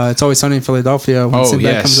It's Always Sunny in Philadelphia when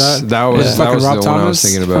Sinbad comes out. That was With fucking the Rob one I was Thomas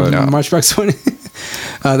thinking about. from Matchbox 20.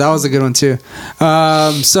 That was a good one too.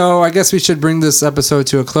 So I guess we should bring this episode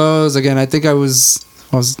to a close. Again, I think I was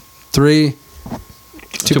 3.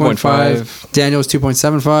 2.5. Daniel was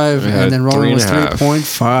 2.75, Yeah, and then Roland was 3.5.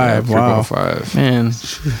 3.5. Wow. 3.5. Man,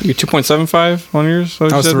 you 2.75 on yours?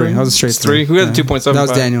 I was 3. I was a straight 3. Who had the Yeah. 2.75? That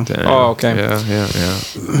was Daniel. Oh, okay. Yeah.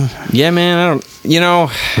 Yeah, man. I don't.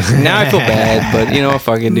 Now I feel bad, but you know what,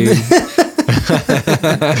 fucking dude.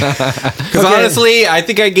 Because honestly, I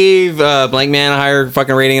think I gave Blank Man a higher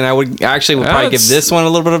fucking rating, and I would probably give this one a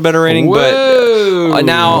little bit of a better rating. Whoa. But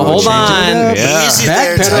now hold on. Easy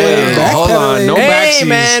there, Backpedaling. Tyler. Hold on. No Backpedaling. Hey backsies.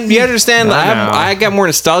 man, you understand? No, I got more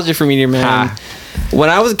nostalgia for Meteor Man. when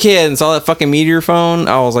I was a kid and saw that fucking Meteor phone,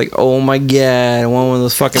 I was like, oh my god, I want one of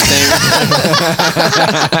those fucking things.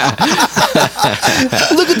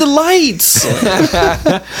 Look at the lights.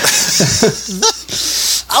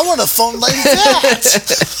 I want a phone like that.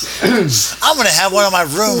 I'm gonna have one in my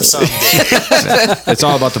room someday. It's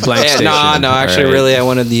all about the blank station. No, actually, really, I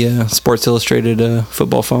wanted the Sports Illustrated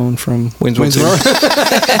football phone from Wayne's World 2.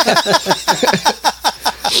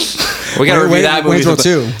 We gotta review that movie. Wayne's World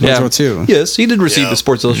 2. Wayne's World 2. Yes, he did receive the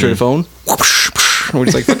Sports Illustrated phone. We're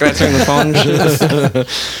just like, fuck that thing on the phone and shit.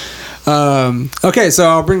 Okay, so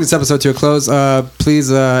I'll bring this episode to a close.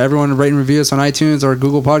 Please, everyone, rate and review us on iTunes or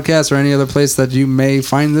Google Podcasts or any other place that you may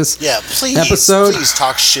find this episode. Please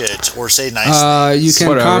talk shit or say nice things. You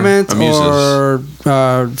can comment or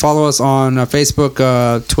follow us on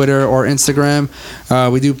Facebook, Twitter, or Instagram.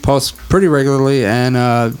 We do post pretty regularly, and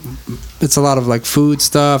it's a lot of like food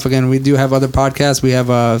stuff. Again, we do have other podcasts. We have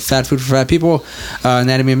Fat Food for Fat People,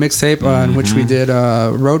 Anatomy and Mixtape, in which we did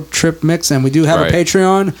a road trip mix, and we do have a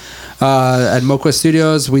Patreon at MoQuest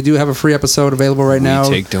Studios. We do have a free episode available right now.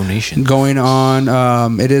 Take donations going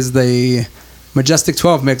on. It is the Majestic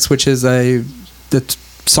 12 mix, which is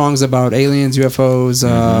songs about aliens, UFOs,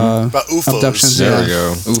 about UFOs. Abductions. There we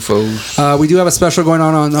go. UFOs. We do have a special going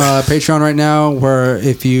on Patreon right now, where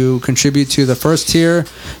if you contribute to the first tier,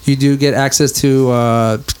 you do get access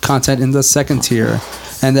to content in the second tier,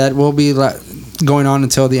 and that will be going on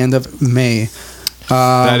until the end of May.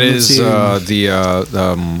 That is what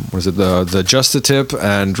is it? The Just a Tip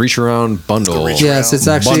and Reach Around bundle. Yes, it's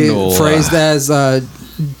actually phrased as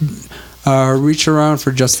reach around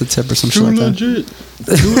for just the tip or something like that.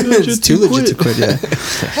 It's too legit to quit. Yeah.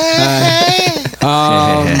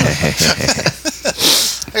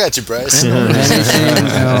 I got you, Bryce. Anything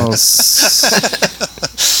else?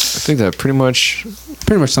 I think that pretty much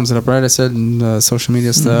sums it up, right? I said social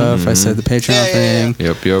media stuff. I said the Patreon thing.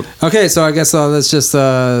 Yep. Okay, so I guess let's just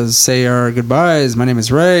say our goodbyes. My name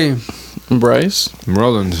is Ray. I'm Bryce. I'm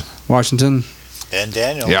Roland. Washington. And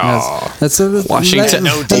Daniel. Yeah. That's Washington.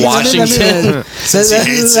 Let's go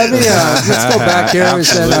back here. We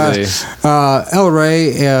said El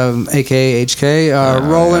Ray, aka HK,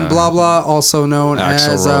 Roland, blah blah, also known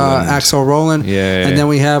as Axel Roland. Yeah. And then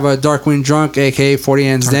we have Darkwing Drunk, aka 40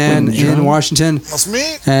 Hands Dan in Washington. That's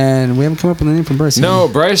me. And we haven't come up with a name from Bryce. No,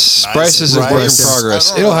 Bryce is a work in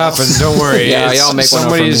progress. It'll happen. Don't worry. Yeah, y'all make one up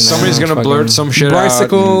for me. Somebody's gonna blurt some shit out.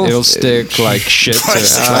 And it'll stick like shit.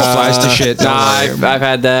 Flies to shit. I've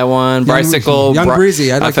had that one. Bicycle. Young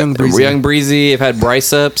Breezy. I like Young Breezy. Young Breezy. I've had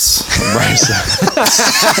Bryceps.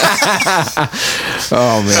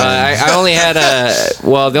 Oh man. I only had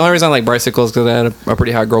the only reason I like bicycles is because I had a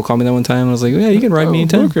pretty hot girl call me that one time. I was like, yeah, you can ride me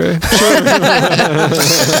anytime. Okay. Sure.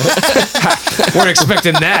 Weren't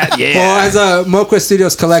expecting that. Yeah. Well, as a MoQuest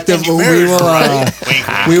Studios collective,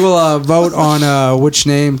 we will vote on which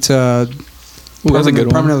name to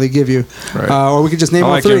permanently give you, or we could just name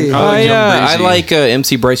all three. I like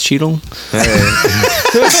MC Bryce Cheadle.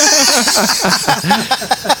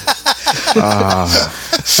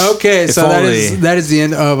 Okay, so that is the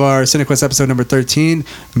end of our CineQuest episode number 13,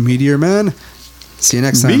 Meteor Man. See you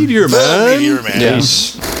next time. Meteor Man.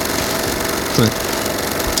 Yes.